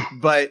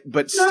 but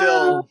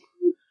still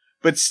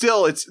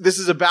this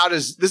is about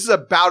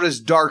as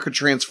dark a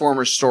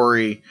Transformers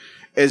story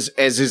as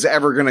is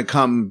ever going to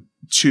come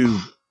to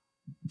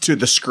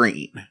the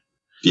screen.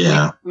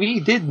 Yeah.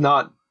 We did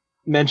not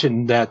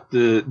mention that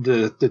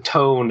the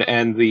tone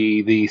and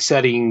the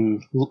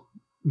setting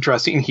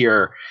dressing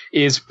here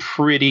is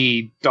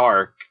pretty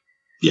dark.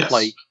 Yes.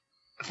 Like,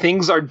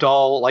 things are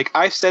dull. Like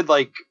I said,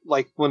 like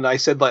when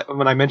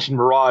I mentioned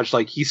Mirage,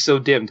 like, he's so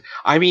dimmed.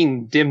 I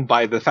mean dimmed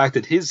by the fact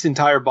that his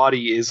entire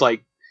body is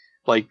like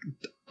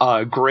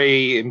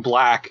gray and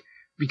black,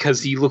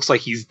 because he looks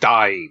like he's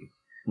dying.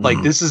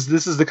 Like, this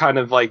is the kind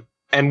of, like,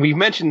 and we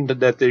mentioned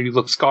that they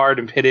look scarred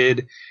and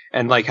pitted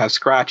and like have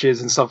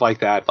scratches and stuff like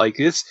that. Like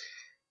this,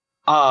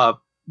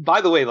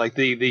 by the way, like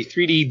the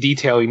 3D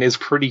detailing is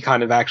pretty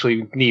kind of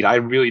actually neat. I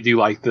really do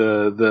like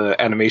the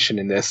animation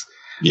in this.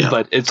 Yeah.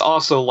 But it's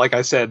also, like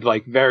I said,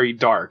 like very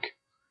dark.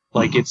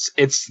 Like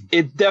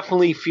it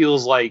definitely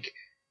feels like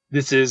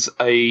this is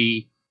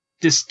a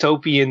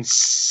dystopian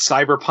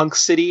cyberpunk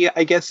city,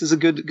 I guess is a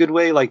good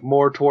way, like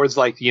more towards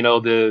like, you know,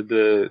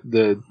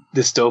 the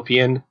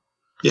dystopian.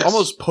 Yes.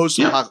 Almost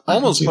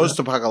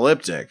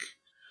post-apocalyptic.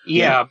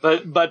 Yeah,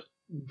 but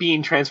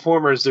being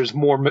Transformers, there's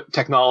more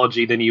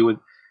technology than you would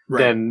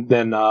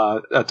than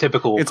a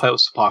typical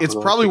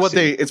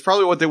post-apocalyptic. It's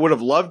probably what they would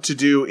have loved to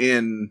do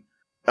in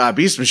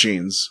Beast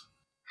Machines.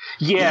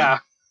 Yeah.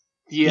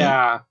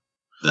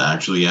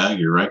 Actually, yeah,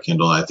 you're right,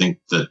 Kendall. I think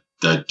that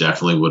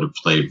definitely would have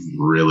played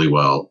really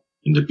well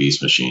into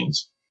Beast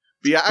Machines.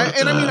 Yeah,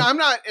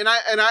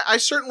 I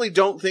certainly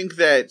don't think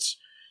that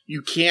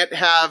you can't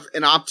have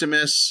an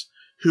Optimus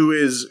who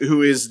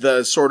is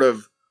the sort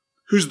of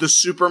who's the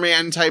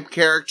Superman type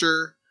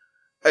character.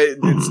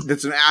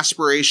 That's an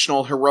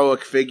aspirational,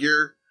 heroic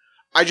figure.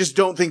 I just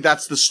don't think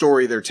that's the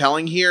story they're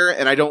telling here,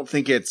 and I don't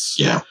think it's.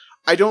 Yeah.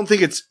 I don't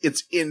think it's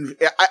in.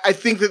 I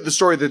think that the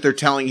story that they're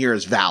telling here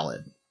is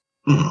valid.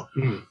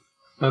 Mm-hmm.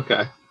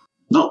 Okay.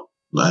 No,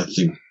 I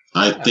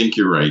think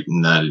you're right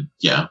in that.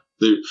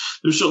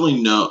 There's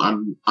certainly no.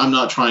 I'm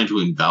not trying to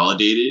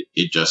invalidate it.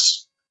 It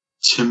just,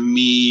 to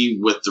me,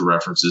 with the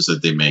references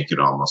that they make, it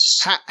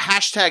almost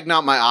hashtag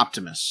not my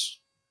Optimus.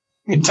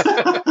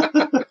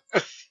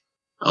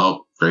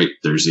 Oh, great!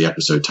 There's the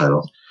episode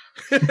title.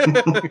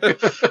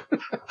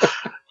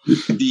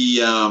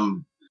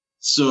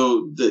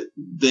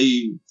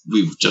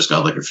 We've just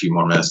got like a few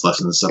more minutes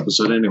left in this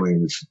episode anyway.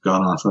 We've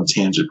gone off on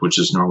tangent, which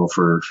is normal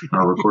for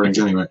our recordings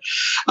anyway.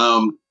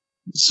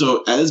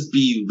 So as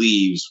B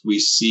leaves, we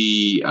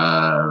see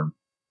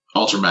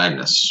Ultra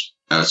Magnus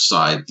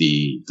outside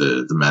the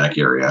medic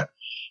area,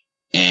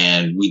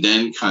 and we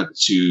then cut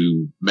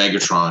to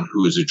Megatron,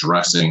 who is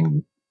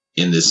addressing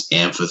in this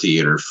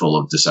amphitheater full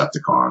of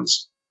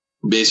Decepticons,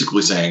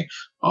 basically saying,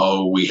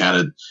 "Oh, we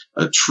had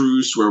a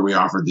truce where we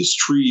offered this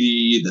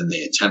treaty, then they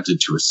attempted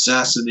to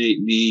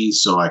assassinate me,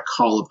 so I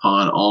call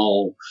upon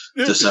all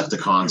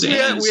Decepticons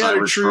and we had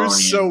a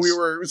truce,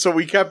 so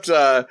we kept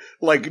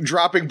like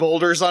dropping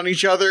boulders on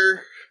each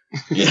other."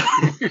 Yeah.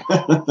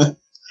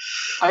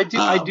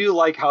 I do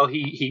like how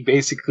he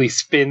basically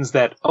spins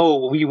that,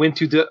 oh, we went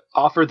to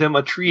offer them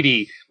a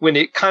treaty when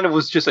it kind of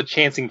was just a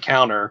chance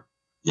encounter.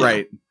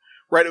 Yeah.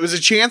 Right. It was a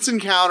chance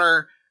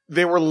encounter.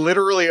 They were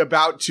literally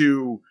about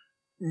to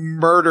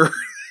murder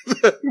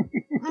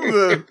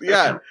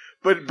yeah.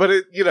 But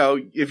it,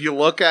 if you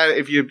look at it,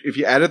 if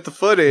you edit the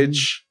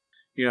footage,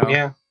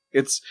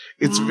 it's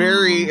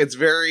very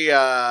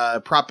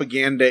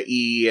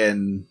propaganda-y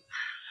and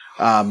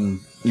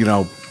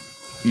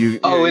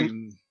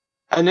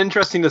an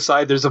interesting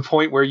aside, there's a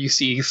point where you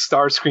see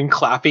Starscream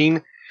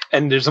clapping,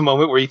 and there's a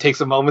moment where he takes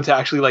a moment to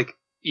actually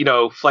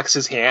flex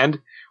his hand,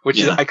 which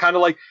is kind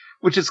of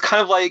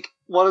like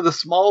one of the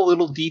small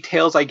little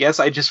details, I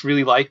guess. I just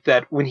really like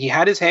that when he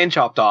had his hand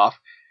chopped off,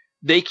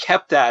 they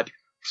kept that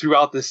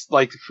throughout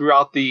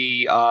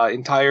the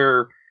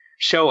entire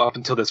show up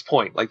until this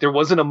point. Like, there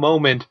wasn't a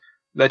moment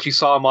that you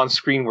saw him on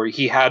screen where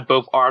he had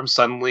both arms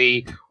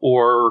suddenly,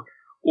 or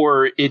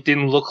it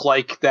didn't look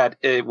like that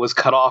it was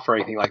cut off or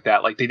anything like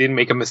that. Like, they didn't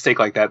make a mistake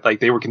like that. Like,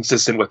 they were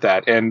consistent with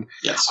that. And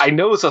yes. I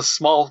know it's a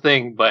small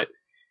thing, but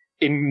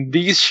in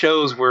these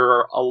shows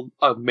where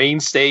a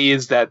mainstay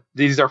is that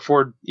these are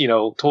for,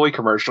 toy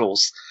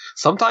commercials,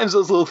 sometimes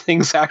those little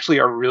things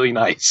actually are really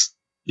nice.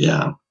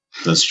 Yeah,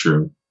 that's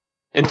true.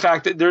 In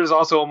fact, there's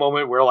also a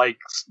moment where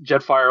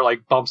Jetfire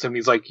bumps him and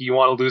he's like, you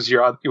want to lose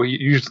your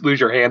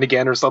hand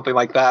again or something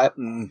like that.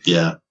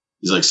 Yeah.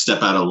 He's like,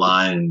 step out of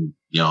line and,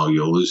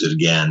 you'll lose it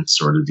again,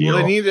 sort of deal.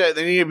 Well, they need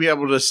to be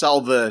able to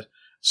sell the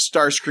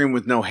Starscream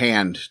with no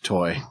hand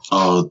toy.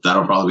 Oh,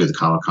 that'll probably be the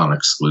Comic-Con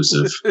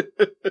exclusive.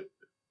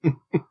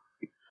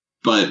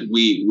 But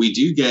we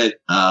do get,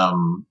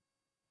 Starscream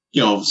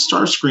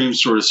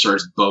sort of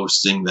starts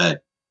boasting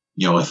that,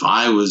 if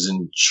I was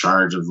in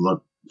charge of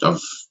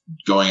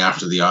going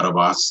after the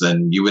Autobots,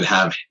 then you would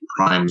have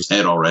Prime's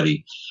head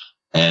already.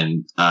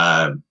 And,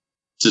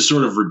 to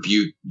sort of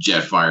rebuke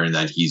Jetfire in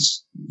that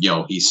he's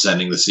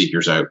sending the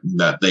Seekers out,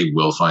 that they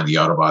will find the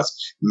Autobots.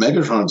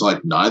 Megatron's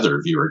like, neither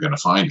of you are going to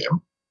find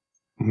him.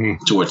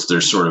 Mm-hmm. To which they're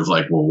sort of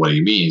like, well, what do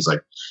you mean? He's like,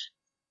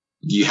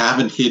 you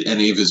haven't hit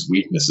any of his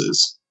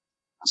weaknesses.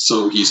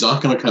 So he's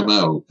not going to come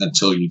out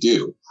until you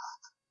do.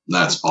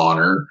 That's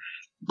honor,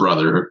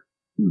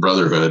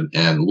 brotherhood,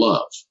 and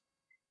love.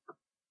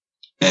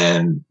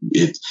 And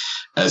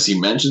as he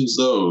mentions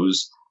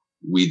those,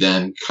 we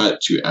then cut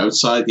to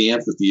outside the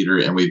amphitheater,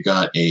 and we've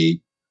got a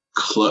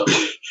cloak.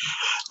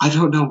 I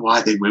don't know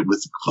why they went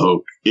with the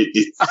cloak.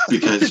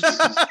 Because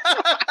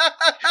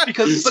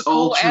it's a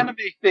cool anime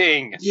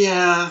thing.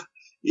 Yeah.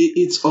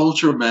 It's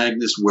Ultra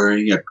Magnus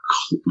wearing a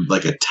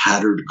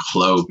tattered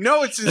cloak.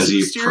 No, it's his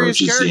mysterious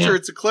character.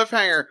 It's a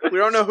cliffhanger. We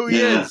don't know who he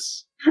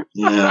is.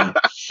 Yeah.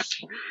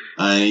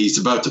 He's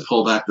about to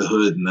pull back the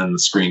hood, and then the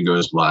screen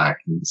goes black.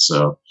 And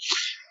so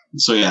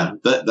yeah,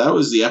 that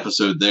was the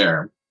episode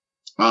there.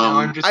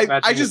 I love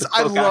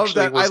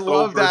that. I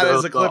love that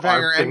as a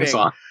cliffhanger ending.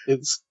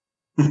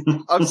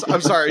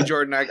 I'm sorry,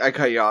 Jordan. I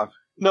cut you off.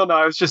 No,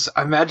 I was just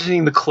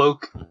imagining the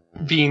cloak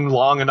being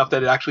long enough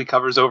that it actually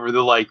covers over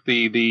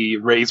the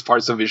raised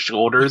parts of his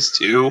shoulders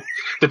too,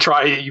 to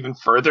try even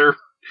further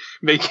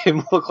make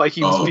him look like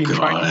he was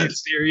trying to get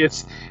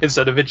serious,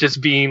 instead of it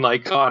just being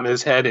on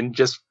his head and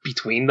just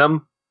between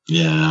them.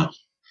 Yeah.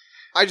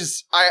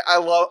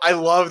 I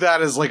love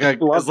that as like a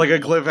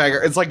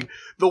cliffhanger. It's like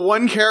the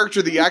one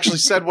character that you actually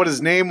said what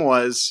his name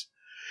was.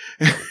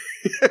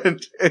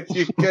 and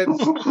you get,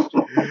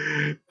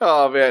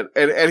 oh man.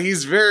 And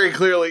he's very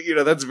clearly,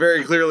 that's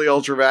very clearly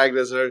Ultra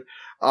Magnus.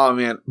 Oh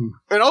man.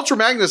 And Ultra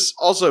Magnus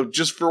also,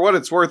 just for what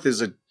it's worth,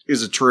 is a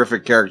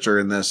terrific character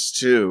in this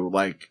too.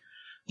 Like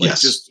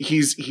yes. just,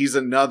 he's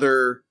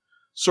another,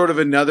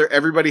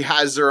 everybody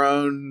has their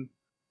own,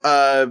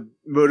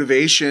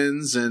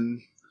 motivations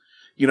and,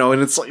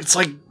 and it's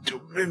like,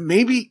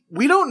 maybe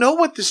we don't know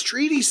what this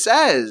treaty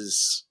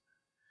says.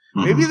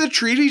 Mm-hmm. Maybe the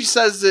treaty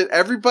says that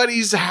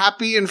everybody's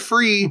happy and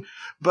free,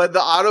 but the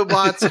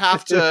Autobots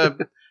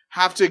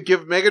have to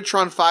give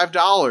Megatron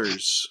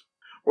 $5,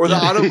 or the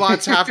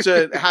Autobots have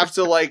to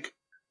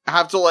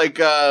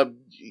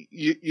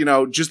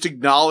just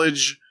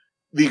acknowledge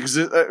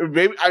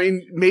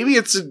the maybe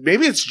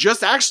it's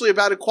just actually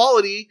about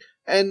equality,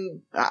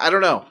 and I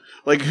don't know.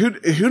 Like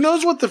who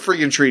knows what the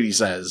friggin' treaty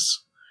says?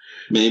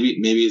 Maybe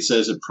it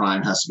says that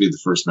Prime has to be the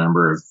first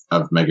member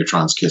of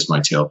Megatron's Kiss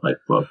My Tailpipe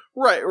Club.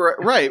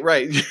 Right.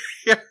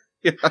 yeah.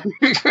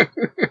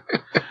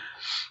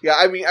 Yeah,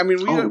 I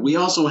mean, we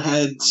also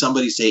had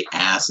somebody say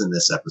ass in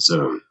this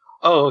episode.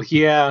 Oh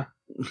yeah,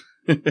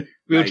 Nice.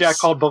 Wheeljack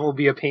called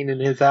Bumblebee a pain in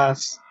his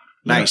ass.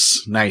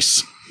 Nice.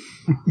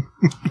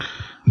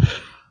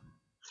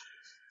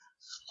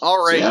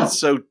 All right,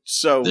 so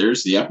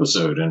there's the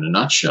episode in a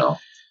nutshell.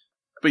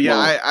 But yeah,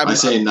 well, I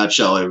say in a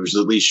nutshell, it was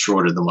at least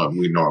shorter than what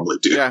we normally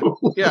do.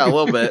 Yeah, a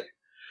little bit.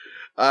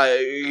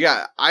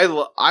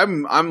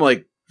 I'm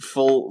like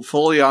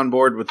fully on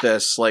board with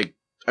this. Like,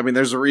 I mean,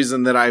 there's a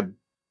reason that I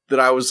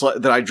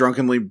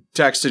drunkenly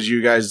texted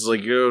you guys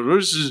like,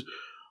 this is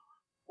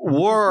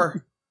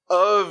War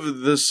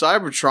of the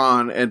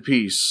Cybertron and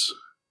Peace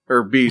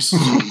or Beasts.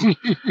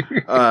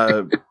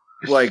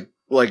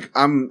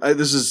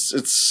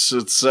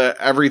 It's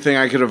everything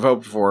I could have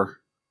hoped for.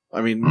 I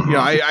mean,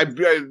 I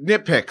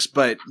nitpicks,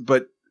 but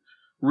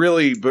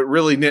really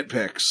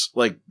nitpicks.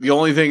 Like, the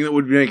only thing that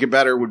would make it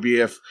better would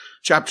be if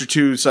Chapter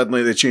 2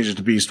 suddenly they changed it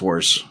to Beast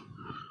Wars.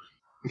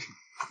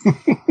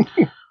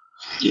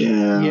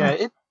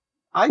 Yeah.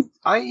 I'm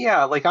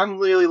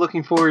really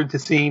looking forward to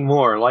seeing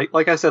more.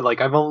 Like I said, like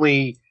I've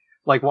only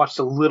watched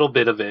a little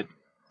bit of it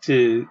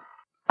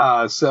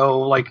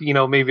so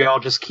maybe I'll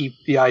just keep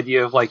the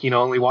idea of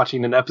only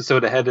watching an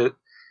episode ahead at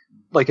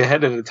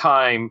a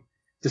time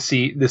to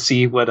see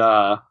what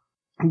to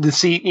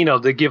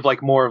give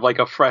more of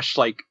a fresh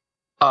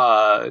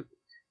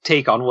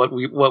take on what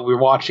we're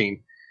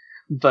watching.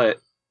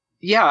 But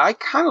yeah, I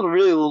kind of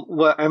really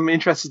what I'm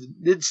interested.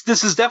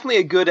 This is definitely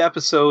a good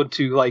episode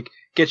to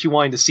get you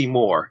wanting to see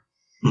more.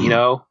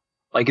 Mm-hmm.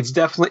 It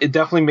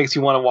definitely makes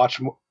you want to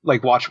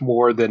watch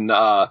more than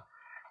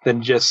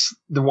just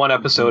the one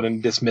episode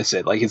and dismiss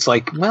it. It's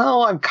I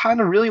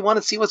kind of really want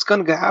to see what's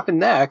going to happen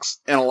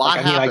next. And a lot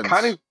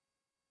happens.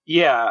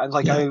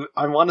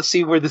 I want to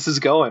see where this is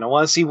going. I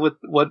want to see what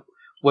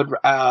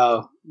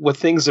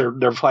things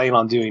they're planning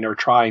on doing or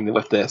trying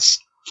with this.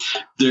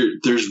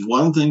 There's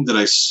one thing that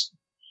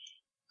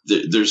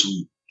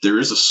there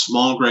is a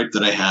small gripe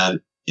that I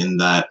had in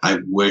that I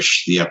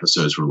wish the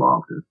episodes were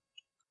longer.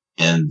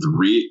 And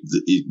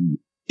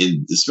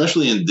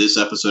especially in this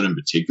episode in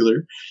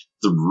particular,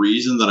 the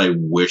reason that I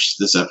wish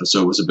this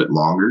episode was a bit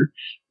longer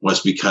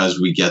was because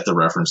we get the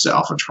reference to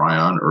Alpha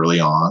Trion early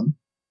on,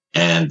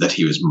 and that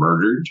he was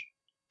murdered.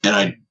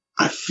 And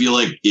I feel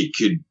like it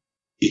could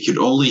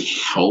only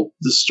help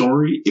the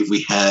story if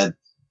we had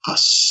a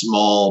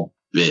small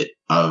bit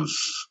of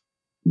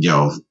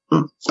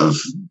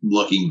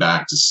looking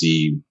back to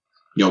see,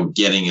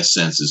 getting a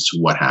sense as to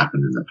what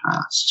happened in the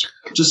past.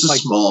 Just a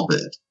small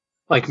bit.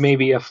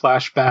 Maybe a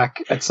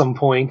flashback at some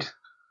point.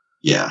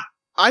 Yeah.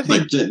 I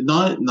think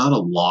not a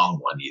long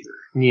one either.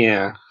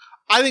 Yeah.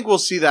 I think we'll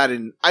see that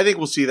in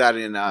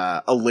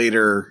a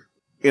later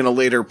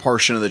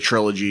portion of the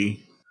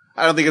trilogy.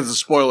 I don't think it's a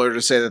spoiler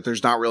to say that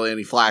there's not really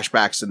any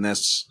flashbacks in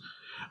this.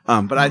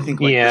 But I think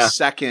the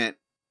second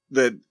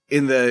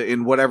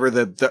in whatever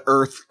the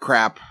Earth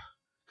crap,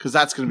 because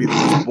that's going to be the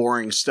most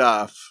boring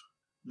stuff.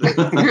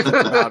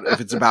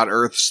 If it's about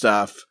Earth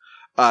stuff,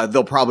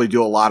 they'll probably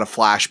do a lot of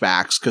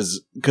flashbacks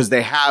because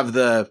they have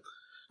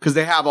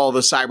all the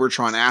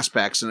Cybertron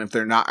aspects, and if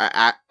they're not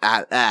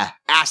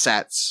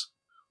assets,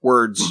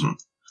 words, mm-hmm.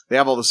 They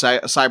have all the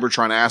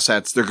Cybertron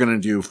assets. They're going to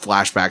do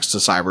flashbacks to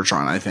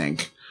Cybertron, I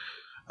think.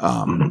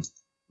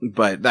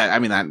 But I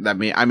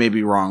may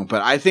be wrong,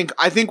 but I think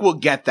we'll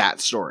get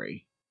that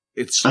story.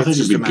 I think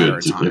it'd be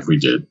good if we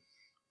did.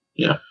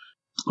 Yeah.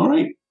 All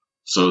right.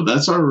 So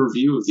that's our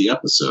review of the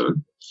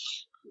episode.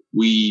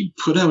 We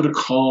put out a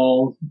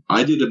call.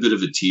 I did a bit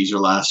of a teaser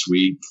last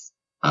week.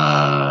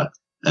 And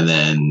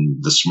then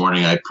this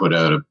morning I put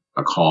out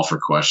a call for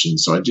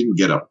questions. So I didn't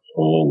get a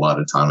whole lot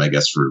of time, I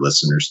guess, for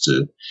listeners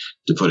to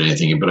put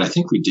anything in, but I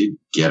think we did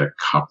get a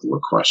couple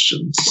of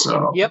questions.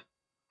 So yep.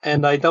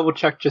 And I double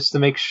checked just to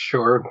make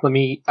sure. Let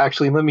me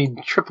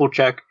triple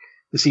check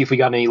to see if we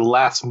got any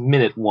last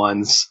minute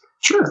ones.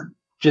 Sure.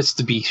 Just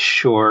to be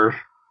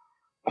sure.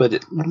 but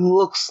it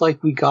looks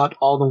like we got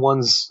all the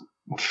ones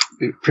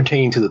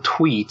pertaining to the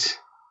tweet.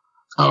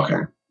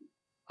 Okay.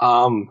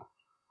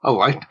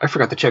 I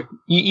forgot to check.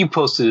 You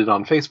posted it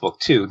on Facebook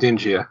too,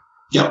 didn't you?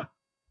 Yep.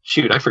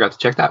 Shoot, I forgot to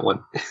check that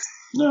one.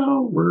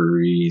 No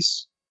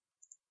worries.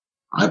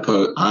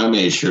 I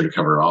made sure to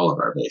cover all of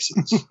our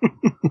bases.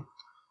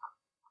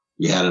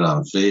 We had it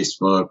on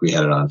Facebook. We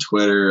had it on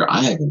Twitter.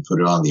 I even put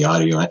it on the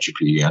Audio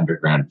Entropy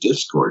Underground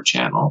Discord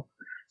channel,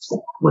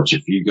 which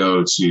if you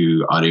go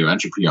to Audio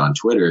Entropy on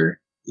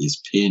Twitter,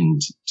 is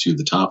pinned to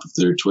the top of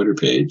their Twitter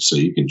page. So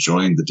you can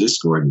join the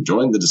Discord and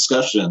join the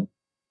discussion.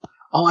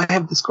 Oh, I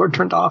have Discord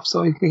turned off,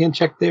 so you can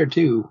check there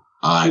too.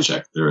 I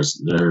checked. There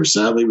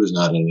sadly was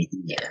not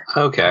anything there.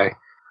 Okay.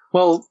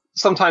 Well,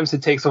 sometimes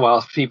it takes a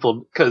while for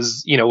people,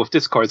 because, with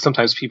Discord,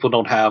 sometimes people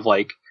don't have,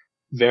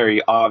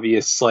 very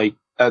obvious,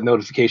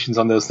 notifications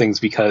on those things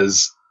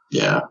because...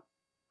 Yeah.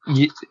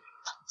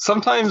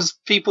 Sometimes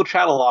people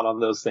chat a lot on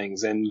those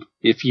things, and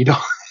if you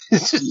don't...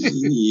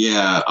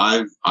 Yeah,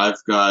 I've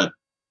got...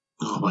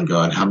 Oh my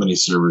god, how many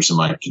servers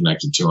am I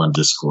connected to on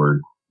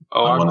Discord?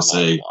 Oh, I want to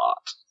say... A lot.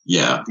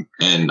 Yeah,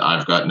 and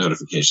I've got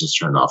notifications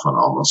turned off on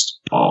almost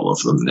all of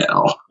them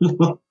now.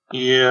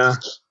 Yeah.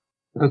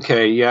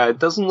 Okay, yeah, it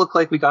doesn't look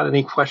like we got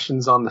any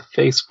questions on the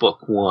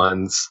Facebook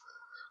ones,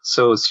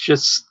 so it's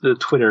just the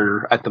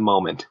Twitter at the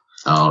moment.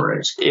 All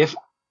right. If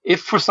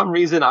for some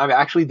reason I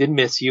actually did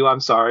miss you, I'm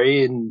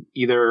sorry, and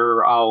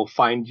either I'll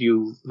find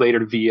you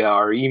later via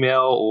our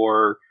email,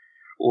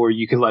 or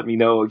you can let me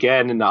know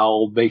again, and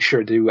I'll make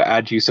sure to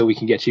add you so we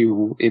can get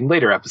you in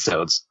later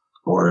episodes.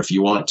 Or if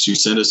you want to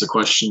send us a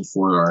question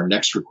for our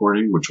next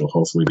recording, which will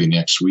hopefully be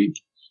next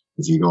week,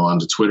 if you go on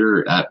to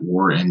Twitter at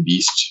War and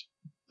Beast,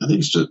 I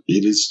think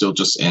it is still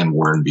just and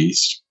War and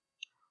Beast.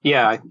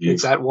 Yeah,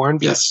 it's at War and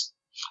Beast.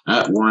 Yes,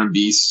 at War and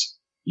Beast.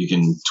 You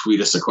can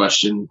tweet us a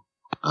question.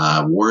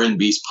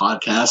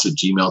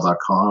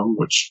 warandbeastpodcast@gmail.com,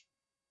 which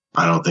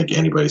I don't think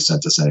anybody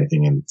sent us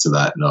anything into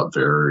that in a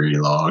very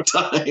long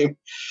time.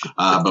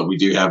 But we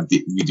do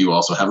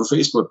also have a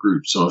Facebook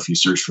group. So if you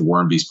search for War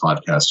and Beast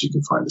Podcast, you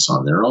can find us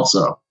on there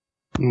also.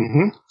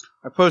 Mm-hmm.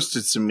 I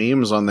posted some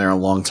memes on there a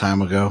long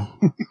time ago.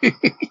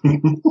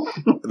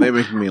 They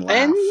make me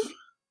laugh.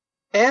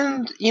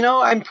 And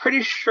I'm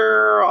pretty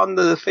sure on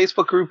the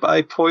Facebook group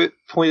I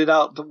pointed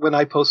out when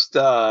I post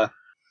the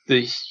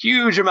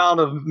huge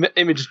amount of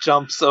image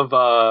jumps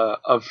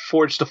of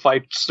Forged to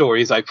Fight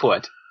stories I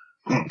put.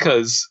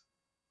 Because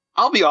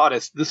I'll be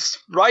honest,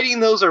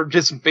 writing those are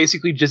just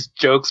basically just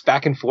jokes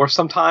back and forth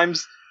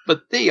sometimes,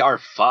 but they are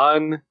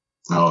fun.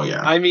 Oh yeah.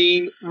 I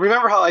mean,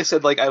 remember how I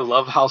said I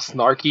love how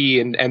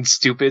snarky and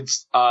stupid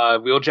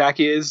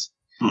Wheeljack is?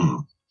 Hmm.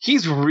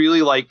 He's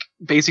really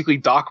basically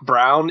Doc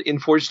Brown in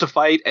Forged to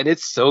Fight, and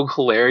it's so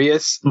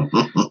hilarious.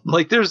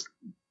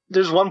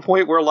 There's one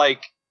point where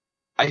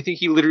I think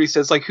he literally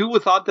says, who would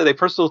have thought that a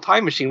personal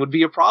time machine would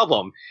be a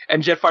problem?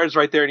 And Jetfire's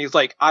right there, and he's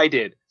like, I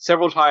did,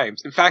 several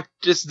times. In fact,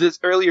 just this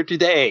earlier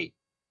today.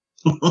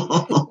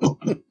 All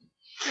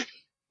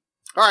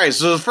right,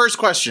 so the first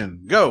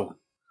question, go.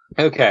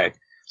 Okay,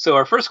 so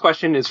our first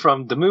question is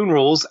from The Moon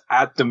Rules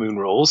at The Moon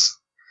Rules.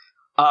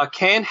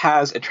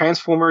 Has a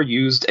Transformer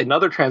used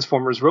another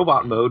Transformer's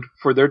robot mode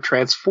for their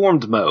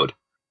transformed mode?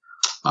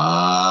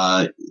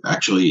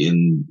 Actually,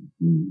 in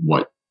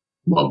what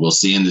we'll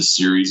see in this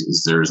series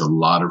is there's a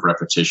lot of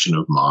repetition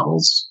of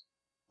models.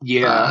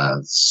 Yeah.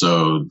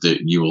 So that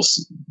you'll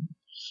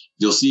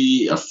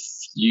see a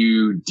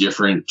few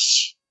different.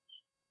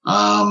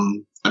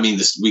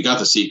 We got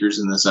the Seekers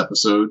in this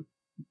episode,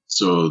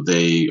 so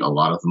a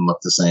lot of them look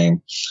the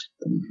same.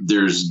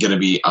 There's going to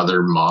be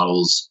other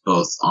models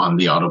both on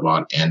the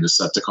Autobot and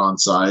Decepticon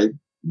side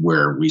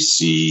where we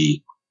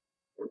see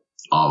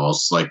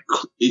almost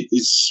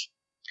it's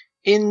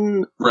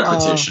in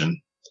repetition.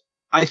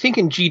 I think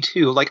in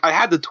G2, I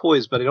had the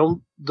toys, but I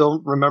don't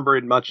remember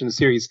it much in the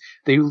series.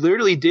 They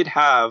literally did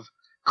have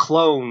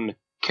clone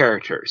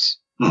characters,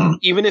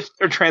 even if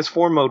their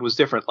transform mode was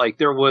different.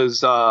 There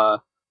was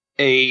a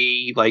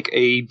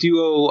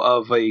duo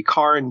of a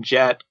car and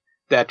jet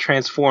that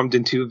transformed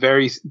into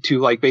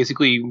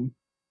basically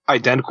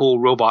identical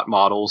robot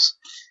models,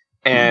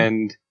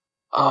 and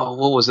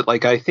what was it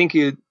I think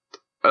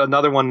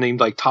another one named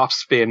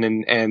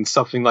Topspin and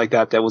something like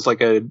that was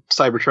a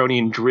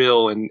Cybertronian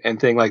drill and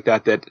thing like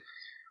that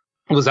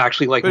was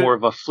actually more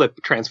of a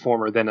flip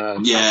transformer than a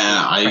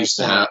I used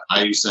to have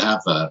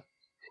that.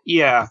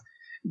 Yeah,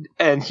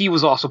 and he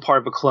was also part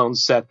of a clone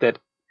set that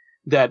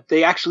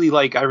they actually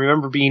I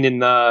remember being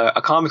in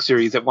a comic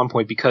series at one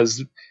point,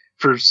 because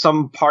for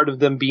some part of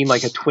them being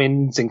a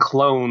twins and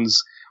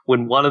clones,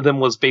 when one of them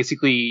was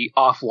basically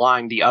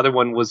offline, the other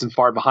one wasn't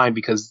far behind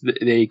because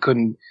they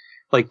couldn't.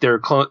 Their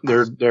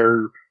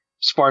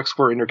sparks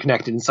were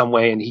interconnected in some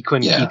way, and he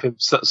couldn't keep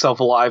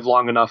himself alive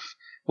long enough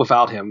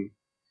without him.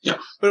 Yeah,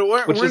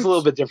 which is a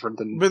little bit different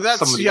than. But that's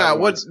some of the other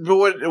ones.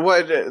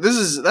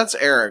 That's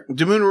Eric.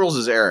 The Moon Rules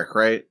is Eric,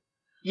 right?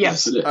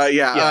 Yes. It is.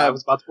 I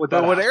was about to put that.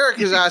 But what Eric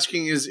is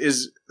asking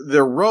is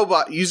the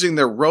robot using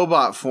their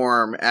robot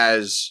form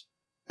as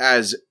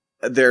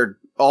their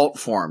alt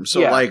form.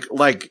 So Yeah.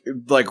 like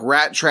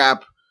Rat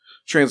Trap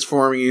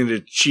transforming into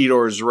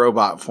Cheetor's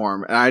robot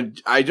form. And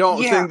I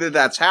don't think that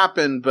that's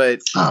happened, but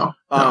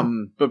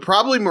but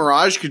probably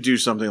Mirage could do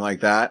something like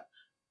that.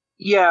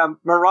 Yeah,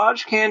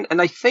 Mirage can,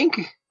 and I think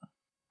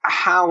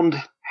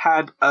Hound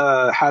had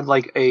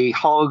like a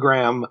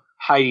hologram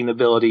hiding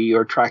ability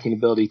or tracking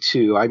ability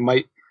too. I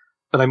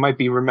might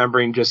be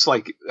remembering just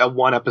like a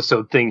one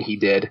episode thing he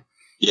did.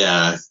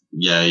 Yeah,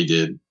 he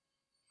did.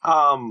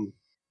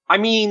 I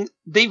mean,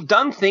 they've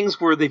done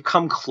things where they've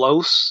come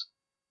close.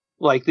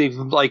 Like they've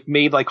like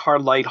made like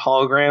hard light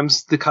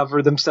holograms to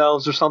cover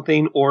themselves or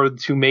something, or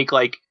to make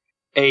like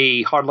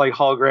a hard light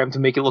hologram to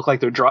make it look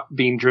like they're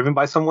being driven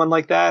by someone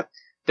like that.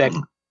 That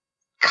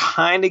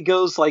kind of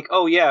goes like,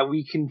 oh yeah,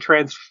 we can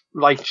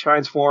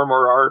transform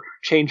or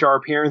change our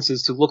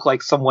appearances to look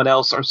like someone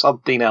else or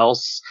something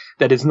else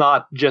that is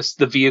not just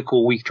the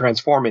vehicle we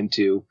transform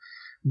into.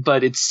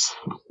 But it's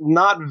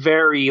not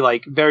very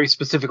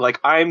specific. Like,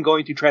 I'm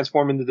going to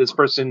transform into this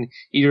person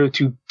either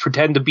to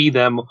pretend to be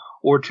them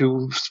or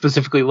to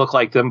specifically look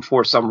like them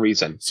for some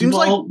reason.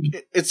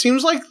 It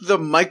seems like the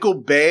Michael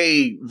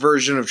Bay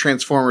version of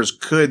Transformers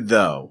could,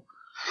 though.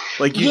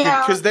 Like,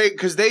 because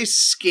they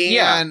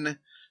scan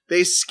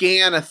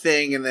a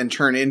thing and then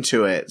turn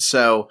into it.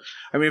 So,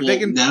 I mean, if they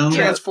can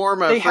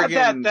transform a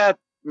friggin' that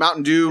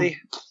Mountain Dew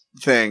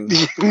thing.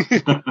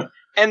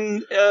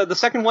 And the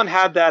second one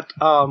had that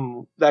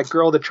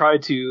girl that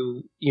tried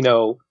to,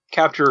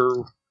 capture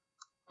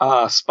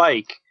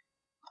Spike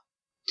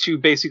to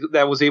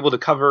that was able to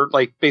cover,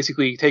 like,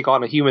 basically take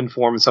on a human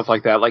form and stuff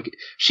like that. Like,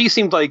 she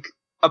seemed like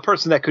a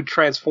person that could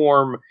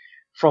transform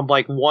from,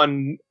 like,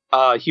 one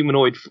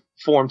humanoid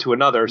form to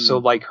another. So,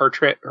 like, her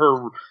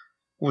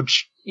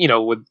which,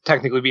 would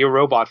technically be a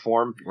robot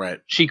form. Right.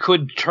 She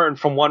could turn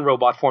from one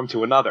robot form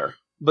to another.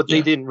 But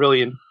they didn't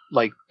really,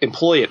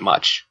 employ it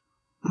much.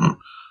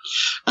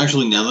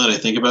 Actually, now that I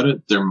think about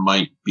it,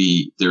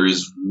 there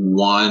is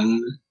one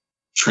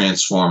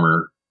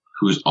Transformer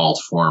whose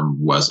alt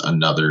form was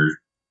another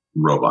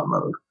robot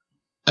mode.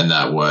 And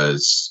that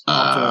was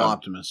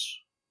Optimus.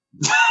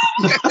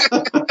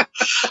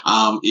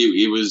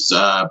 It was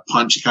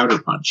Punch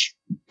Counter Punch.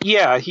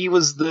 Yeah, he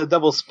was the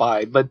double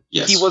spy, but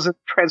he wasn't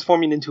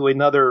transforming into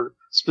another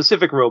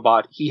specific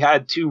robot. He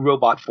had two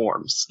robot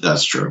forms.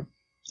 That's true.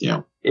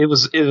 Yeah. It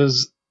was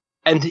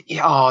and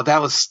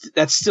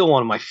that's still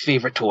one of my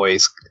favorite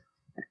toys.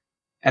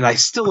 And I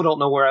still don't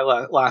know where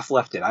I last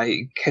left it.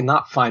 I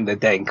cannot find the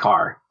dang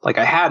car. Like,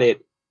 I had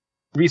it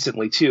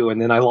recently too,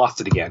 and then I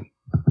lost it again.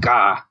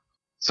 Gah.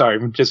 Sorry,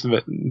 I'm just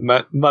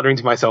muttering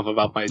to myself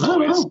about my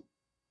toys.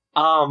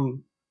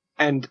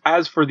 And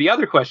as for the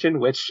other question,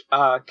 which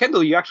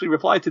Kendall, you actually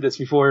replied to this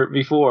before.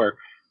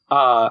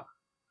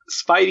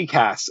 Spidey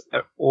Cast,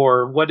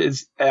 or what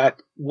is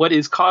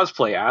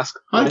cosplay? Ask.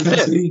 What is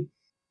this?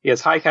 Yes,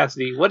 hi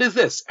Cassidy. What is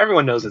this?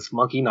 Everyone knows it's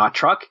Monkey, not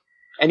Truck.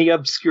 Any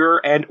obscure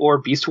and or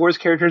Beast Wars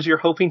characters you're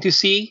hoping to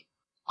see?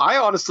 I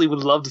honestly would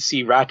love to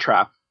see Rat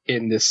Trap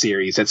in this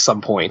series at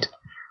some point.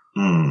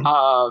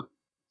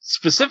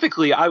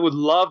 Specifically, I would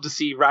love to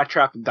see Rat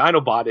Trap and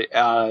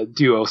Dinobot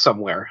duo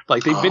somewhere.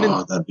 Like they've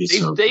done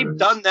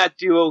that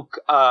duo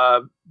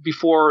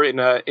before in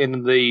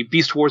the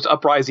Beast Wars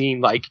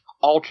Uprising, like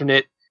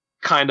alternate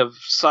kind of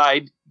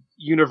side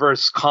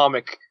universe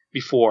comic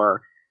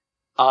before.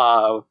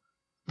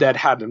 That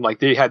had them, like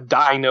they had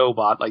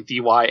Dinobot, like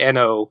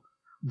DYNO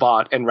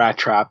bot and Rat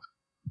Trap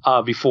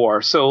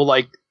before. So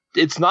like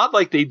it's not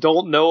like they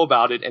don't know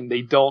about it, and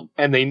they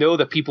know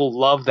that people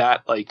love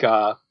that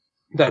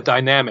that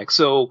dynamic.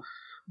 So,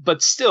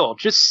 but still,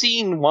 just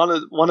seeing one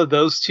of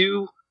those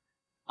two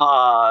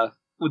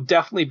would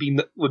definitely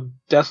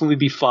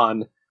be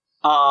fun.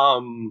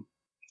 I'll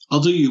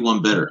do you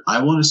one better.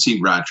 I want to see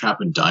Rat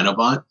Trap and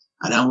Dinobot,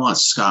 and I want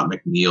Scott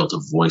McNeil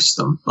to voice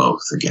them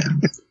both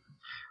again.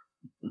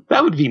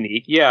 That would be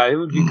neat. Yeah, it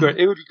would be great.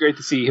 It would be great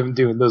to see him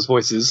doing those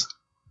voices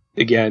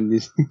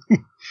again.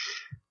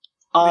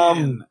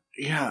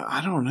 Yeah,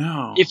 I don't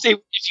know. If you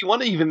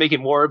want to even make it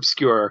more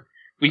obscure,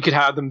 we could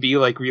have them be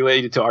like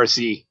related to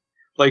RC,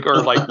 like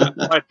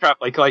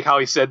how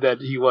he said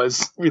that he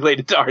was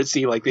related to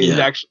RC. Like they would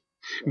actually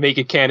make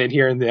it canon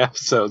here in the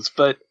episodes.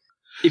 But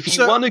if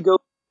you want to go,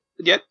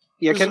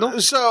 Kendall.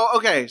 So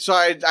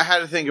I had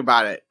to think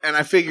about it, and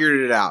I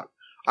figured it out.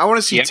 I want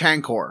to see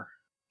Tankor.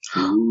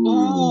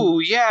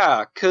 Ooh,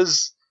 yeah,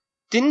 because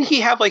didn't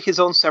he have like his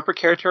own separate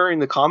character in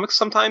the comics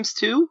sometimes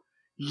too?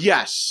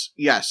 Yes.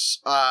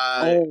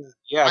 I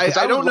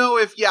don't know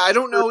if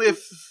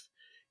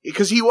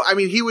because he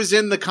was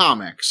in the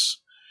comics.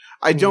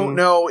 I don't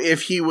know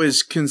if he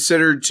was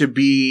considered to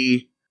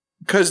be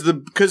because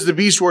the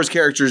Beast Wars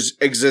characters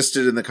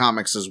existed in the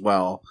comics as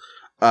well,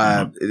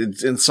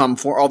 in some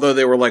form, although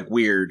they were like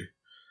weird.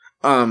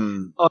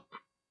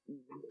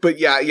 But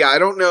yeah, I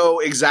don't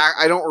know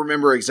I don't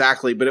remember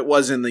exactly, but it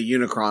was in the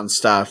Unicron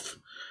stuff.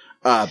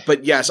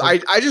 But yes,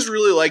 I just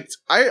really liked,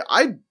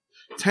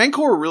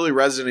 Tankor really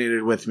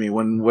resonated with me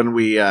when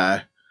we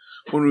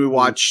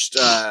watched,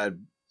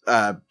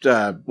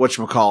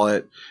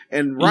 whatchamacallit.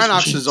 And Beast Rhinox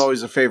machines. is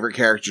always a favorite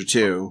character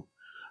too.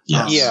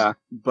 Yes. Yeah.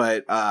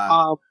 But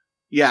Um,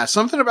 yeah,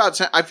 something about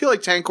I feel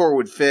like Tankor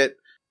would fit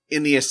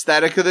in the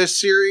aesthetic of this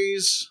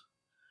series.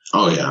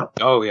 Oh yeah.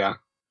 Oh yeah,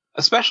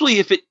 especially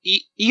if it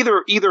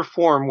either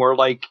form where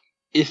like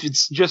if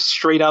it's just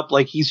straight up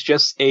like he's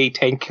just a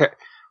tank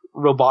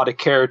robotic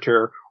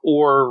character,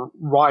 or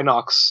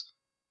Rhinox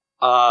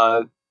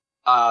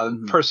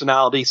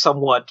personality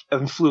somewhat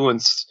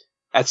influenced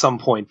at some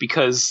point,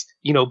 because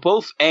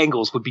both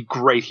angles would be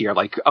great here.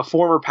 Like a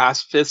former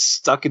pacifist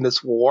stuck in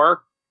this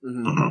war,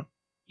 Mm-hmm.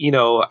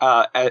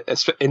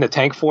 in a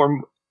tank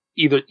form.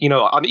 Either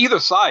on either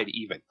side,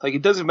 even like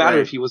it doesn't matter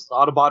Right. if he was an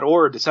Autobot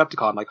or a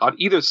Decepticon. Like on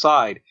either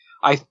side,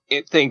 I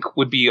think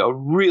would be a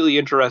really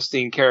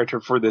interesting character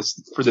for this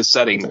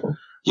setting.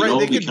 You Right, know,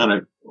 they we could- kind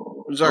of.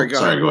 Sorry, go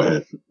Sorry, ahead. go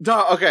ahead.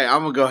 No, okay,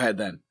 I'm gonna go ahead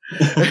then.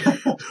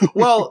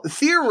 Well,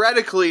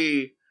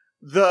 theoretically,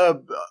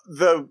 the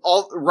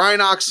all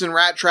Rhinox and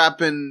Rat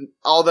Trap and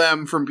all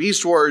them from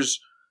Beast Wars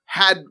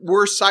had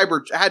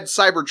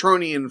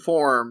Cybertronian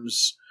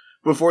forms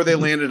before they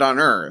landed on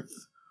Earth.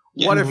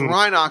 Yeah. What if Mhm.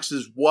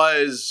 Rhinox's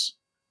was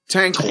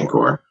Tankor?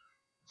 Tankor.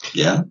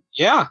 Yeah.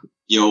 Yeah,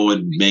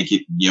 Would make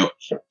it,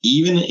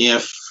 even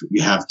if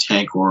you have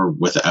Tankor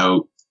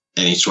without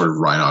any sort of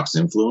Rhinox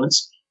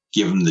influence,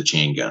 give him the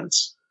chain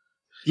guns.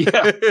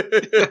 yeah,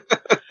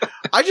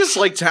 I just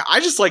like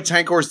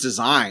Tankor's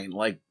design,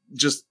 like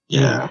just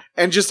Yeah.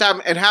 and just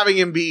having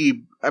him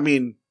be. I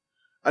mean,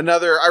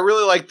 another. I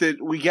really like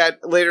that we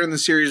get later in the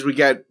series. We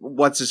get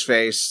what's his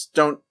face.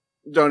 Don't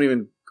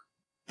even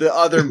the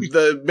other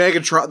the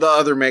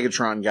other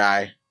Megatron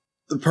guy,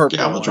 the purple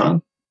one.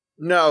 Galvatron.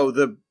 No,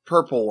 the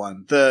purple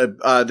one. The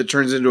that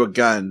turns into a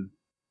gun.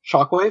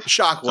 Shockwave.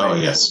 Shockwave. Oh,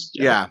 yes.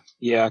 Yeah.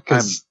 Yeah,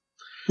 because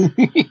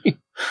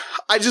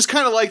I just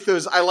kind of like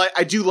those.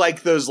 I do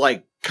like those,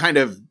 like kind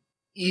of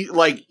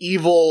like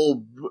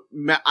evil.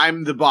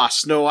 I'm the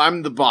boss. No,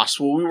 I'm the boss.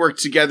 Well, we work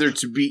together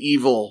to be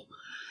evil,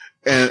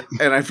 and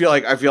I feel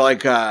like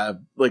Tankor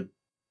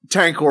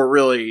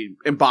really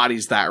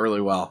embodies that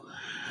really well.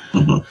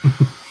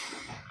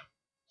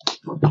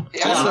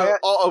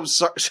 Also,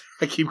 sorry,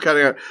 I keep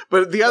cutting out.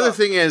 But the other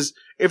thing is,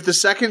 if the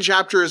second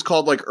chapter is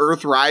called like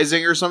Earth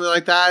Rising or something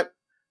like that,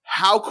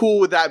 how cool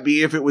would that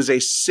be if it was a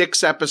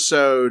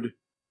 6-episode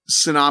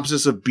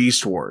synopsis of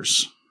Beast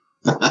Wars?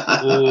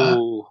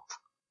 Ooh.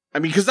 I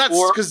mean, because that's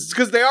Or-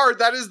 because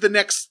that is the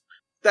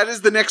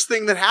next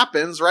thing that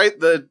happens, right?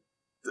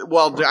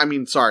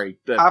 Sorry.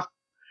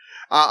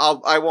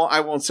 I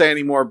won't say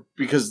any more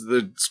because of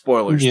the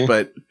spoilers, Yeah.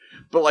 but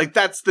like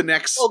that's the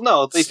next. Well,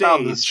 no, they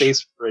found the stage.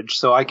 space bridge,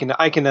 so I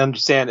can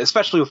understand,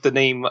 especially with the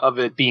name of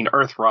it being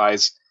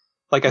Earthrise.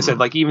 Like I said,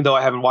 like even though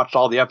I haven't watched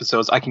all the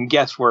episodes, I can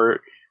guess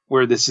where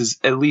this is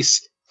at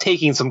least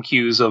taking some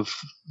cues of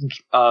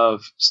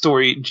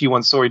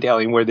G1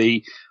 storytelling where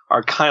they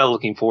are kind of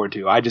looking forward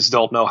to. I just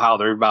don't know how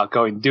they're about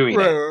doing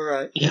it.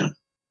 Right. Yeah.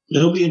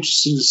 It'll be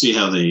interesting to see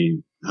how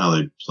they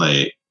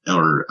play,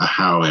 or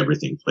how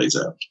everything plays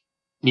out.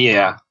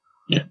 Yeah.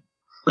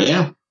 But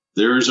yeah,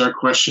 there's our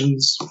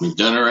questions. We've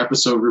done our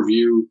episode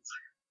review.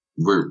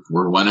 We're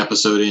one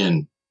episode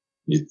in.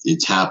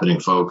 It's happening,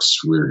 folks.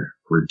 We're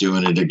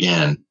doing it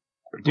again.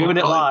 We're doing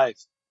it live.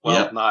 Well,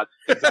 Yep. not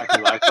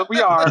exactly live, but we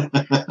are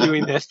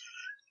doing this.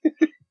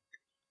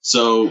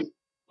 So,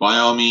 by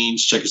all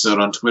means, check us out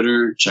on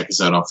Twitter. Check us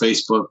out on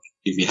Facebook.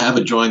 If you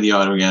haven't joined the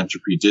Auto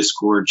Entropy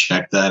Discord,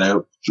 check that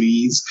out,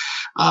 please.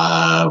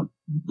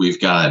 We've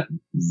got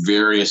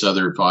various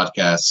other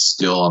podcasts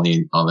still on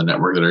the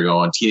network that are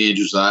going.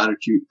 Teenagers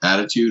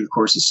Attitude, of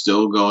course, is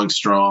still going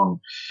strong.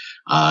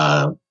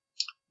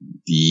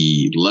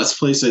 The Let's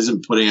Plays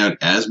isn't putting out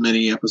as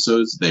many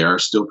episodes. They are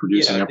still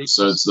producing Yeah,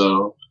 episodes,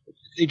 though.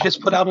 They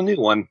just put out a new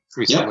one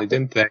recently,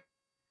 didn't they?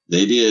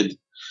 They did.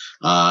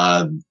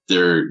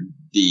 They're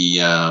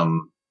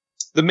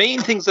The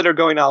main things that are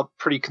going out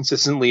pretty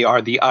consistently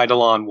are the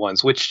Eidolon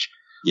ones, which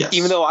yes.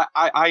 even though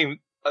I'm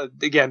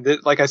again,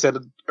 like I said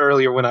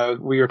earlier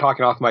when we were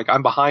talking off mic,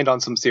 I'm behind on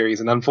some series,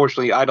 and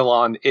unfortunately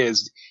Eidolon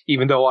is,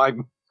 even though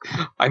I'm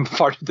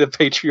part of the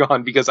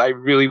Patreon because I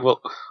really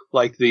will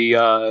like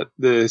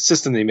the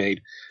system they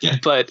made, Yeah.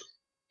 but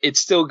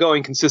it's still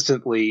going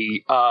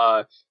consistently.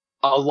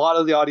 A lot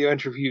of the audio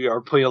interview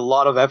are putting a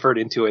lot of effort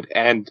into it,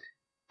 and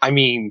I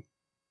mean,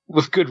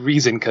 with good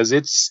reason, because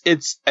it's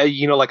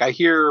like I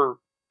hear,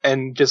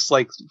 and just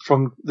like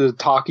from the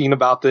talking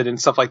about it and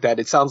stuff like that,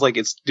 it sounds like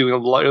it's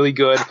doing really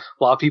good.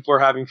 A lot of people are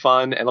having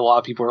fun, and a lot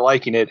of people are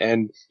liking it.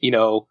 And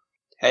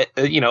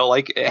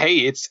like, hey,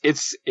 it's.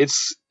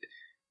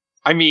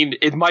 I mean,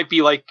 it might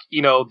be like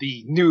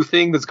the new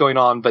thing that's going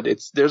on, but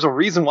there's a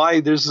reason why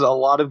there's a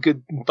lot of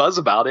good buzz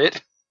about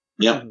it.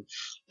 Yep.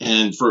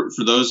 And for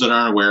those that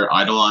aren't aware,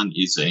 Eidolon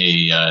is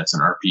it's an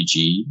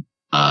RPG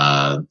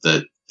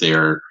that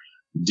they're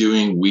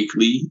doing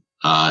weekly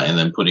and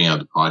then putting out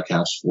the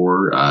podcast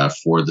for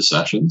the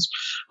sessions.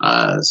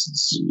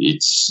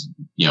 It's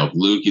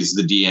Luke is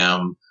the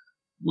DM.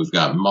 We've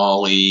got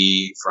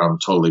Molly from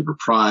Totally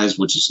Reprised,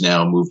 which is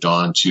now moved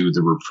on to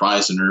The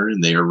Reprisoner,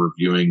 and they are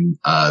reviewing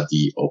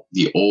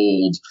the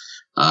old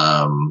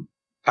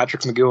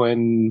Patrick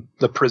McGowan,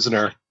 The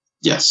Prisoner.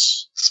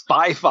 Yes.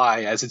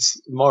 Spy-Fi, as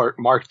it's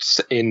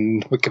marked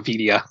in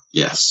Wikipedia.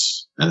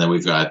 Yes. And then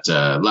we've got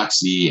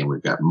Lexi and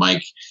we've got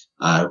Mike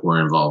who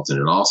are involved in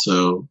it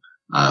also.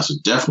 So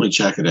definitely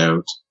check it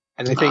out.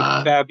 And I think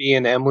Fabi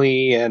and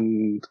Emily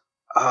and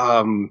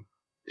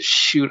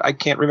I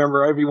can't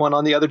remember everyone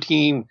on the other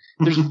team.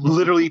 There's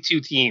literally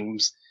 2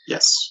 teams.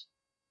 Yes.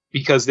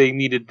 Because they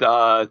needed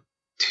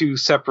 2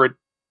 separate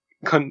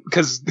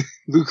because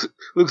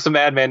Luke's a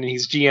madman and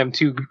he's GM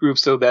 2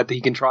 groups so that he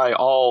can try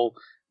all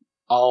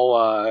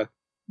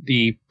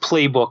the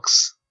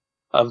playbooks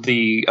of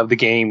the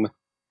game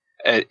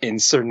in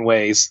certain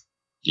ways.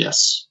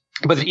 Yes.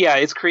 But yeah,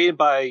 it's created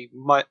by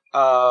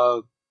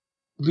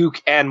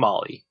Luke and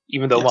Molly,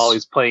 even though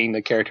Molly's playing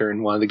the character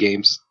in one of the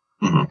games.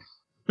 Mm-hmm.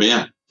 But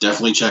yeah,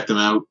 definitely check them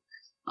out.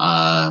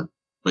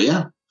 But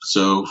yeah,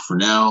 so for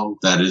now,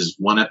 that is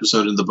one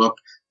episode in the book.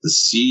 The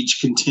siege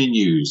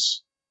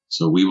continues.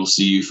 So we will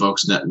see you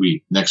folks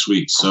next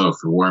week. So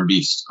for War and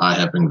Beast, I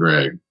have been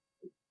Greg.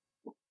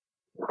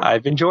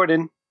 I've been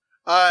Jordan.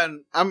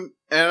 And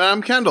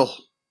I'm Kendall.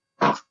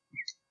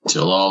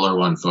 Till all are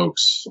one,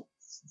 folks.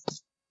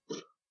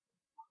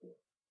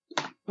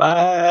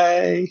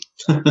 Bye.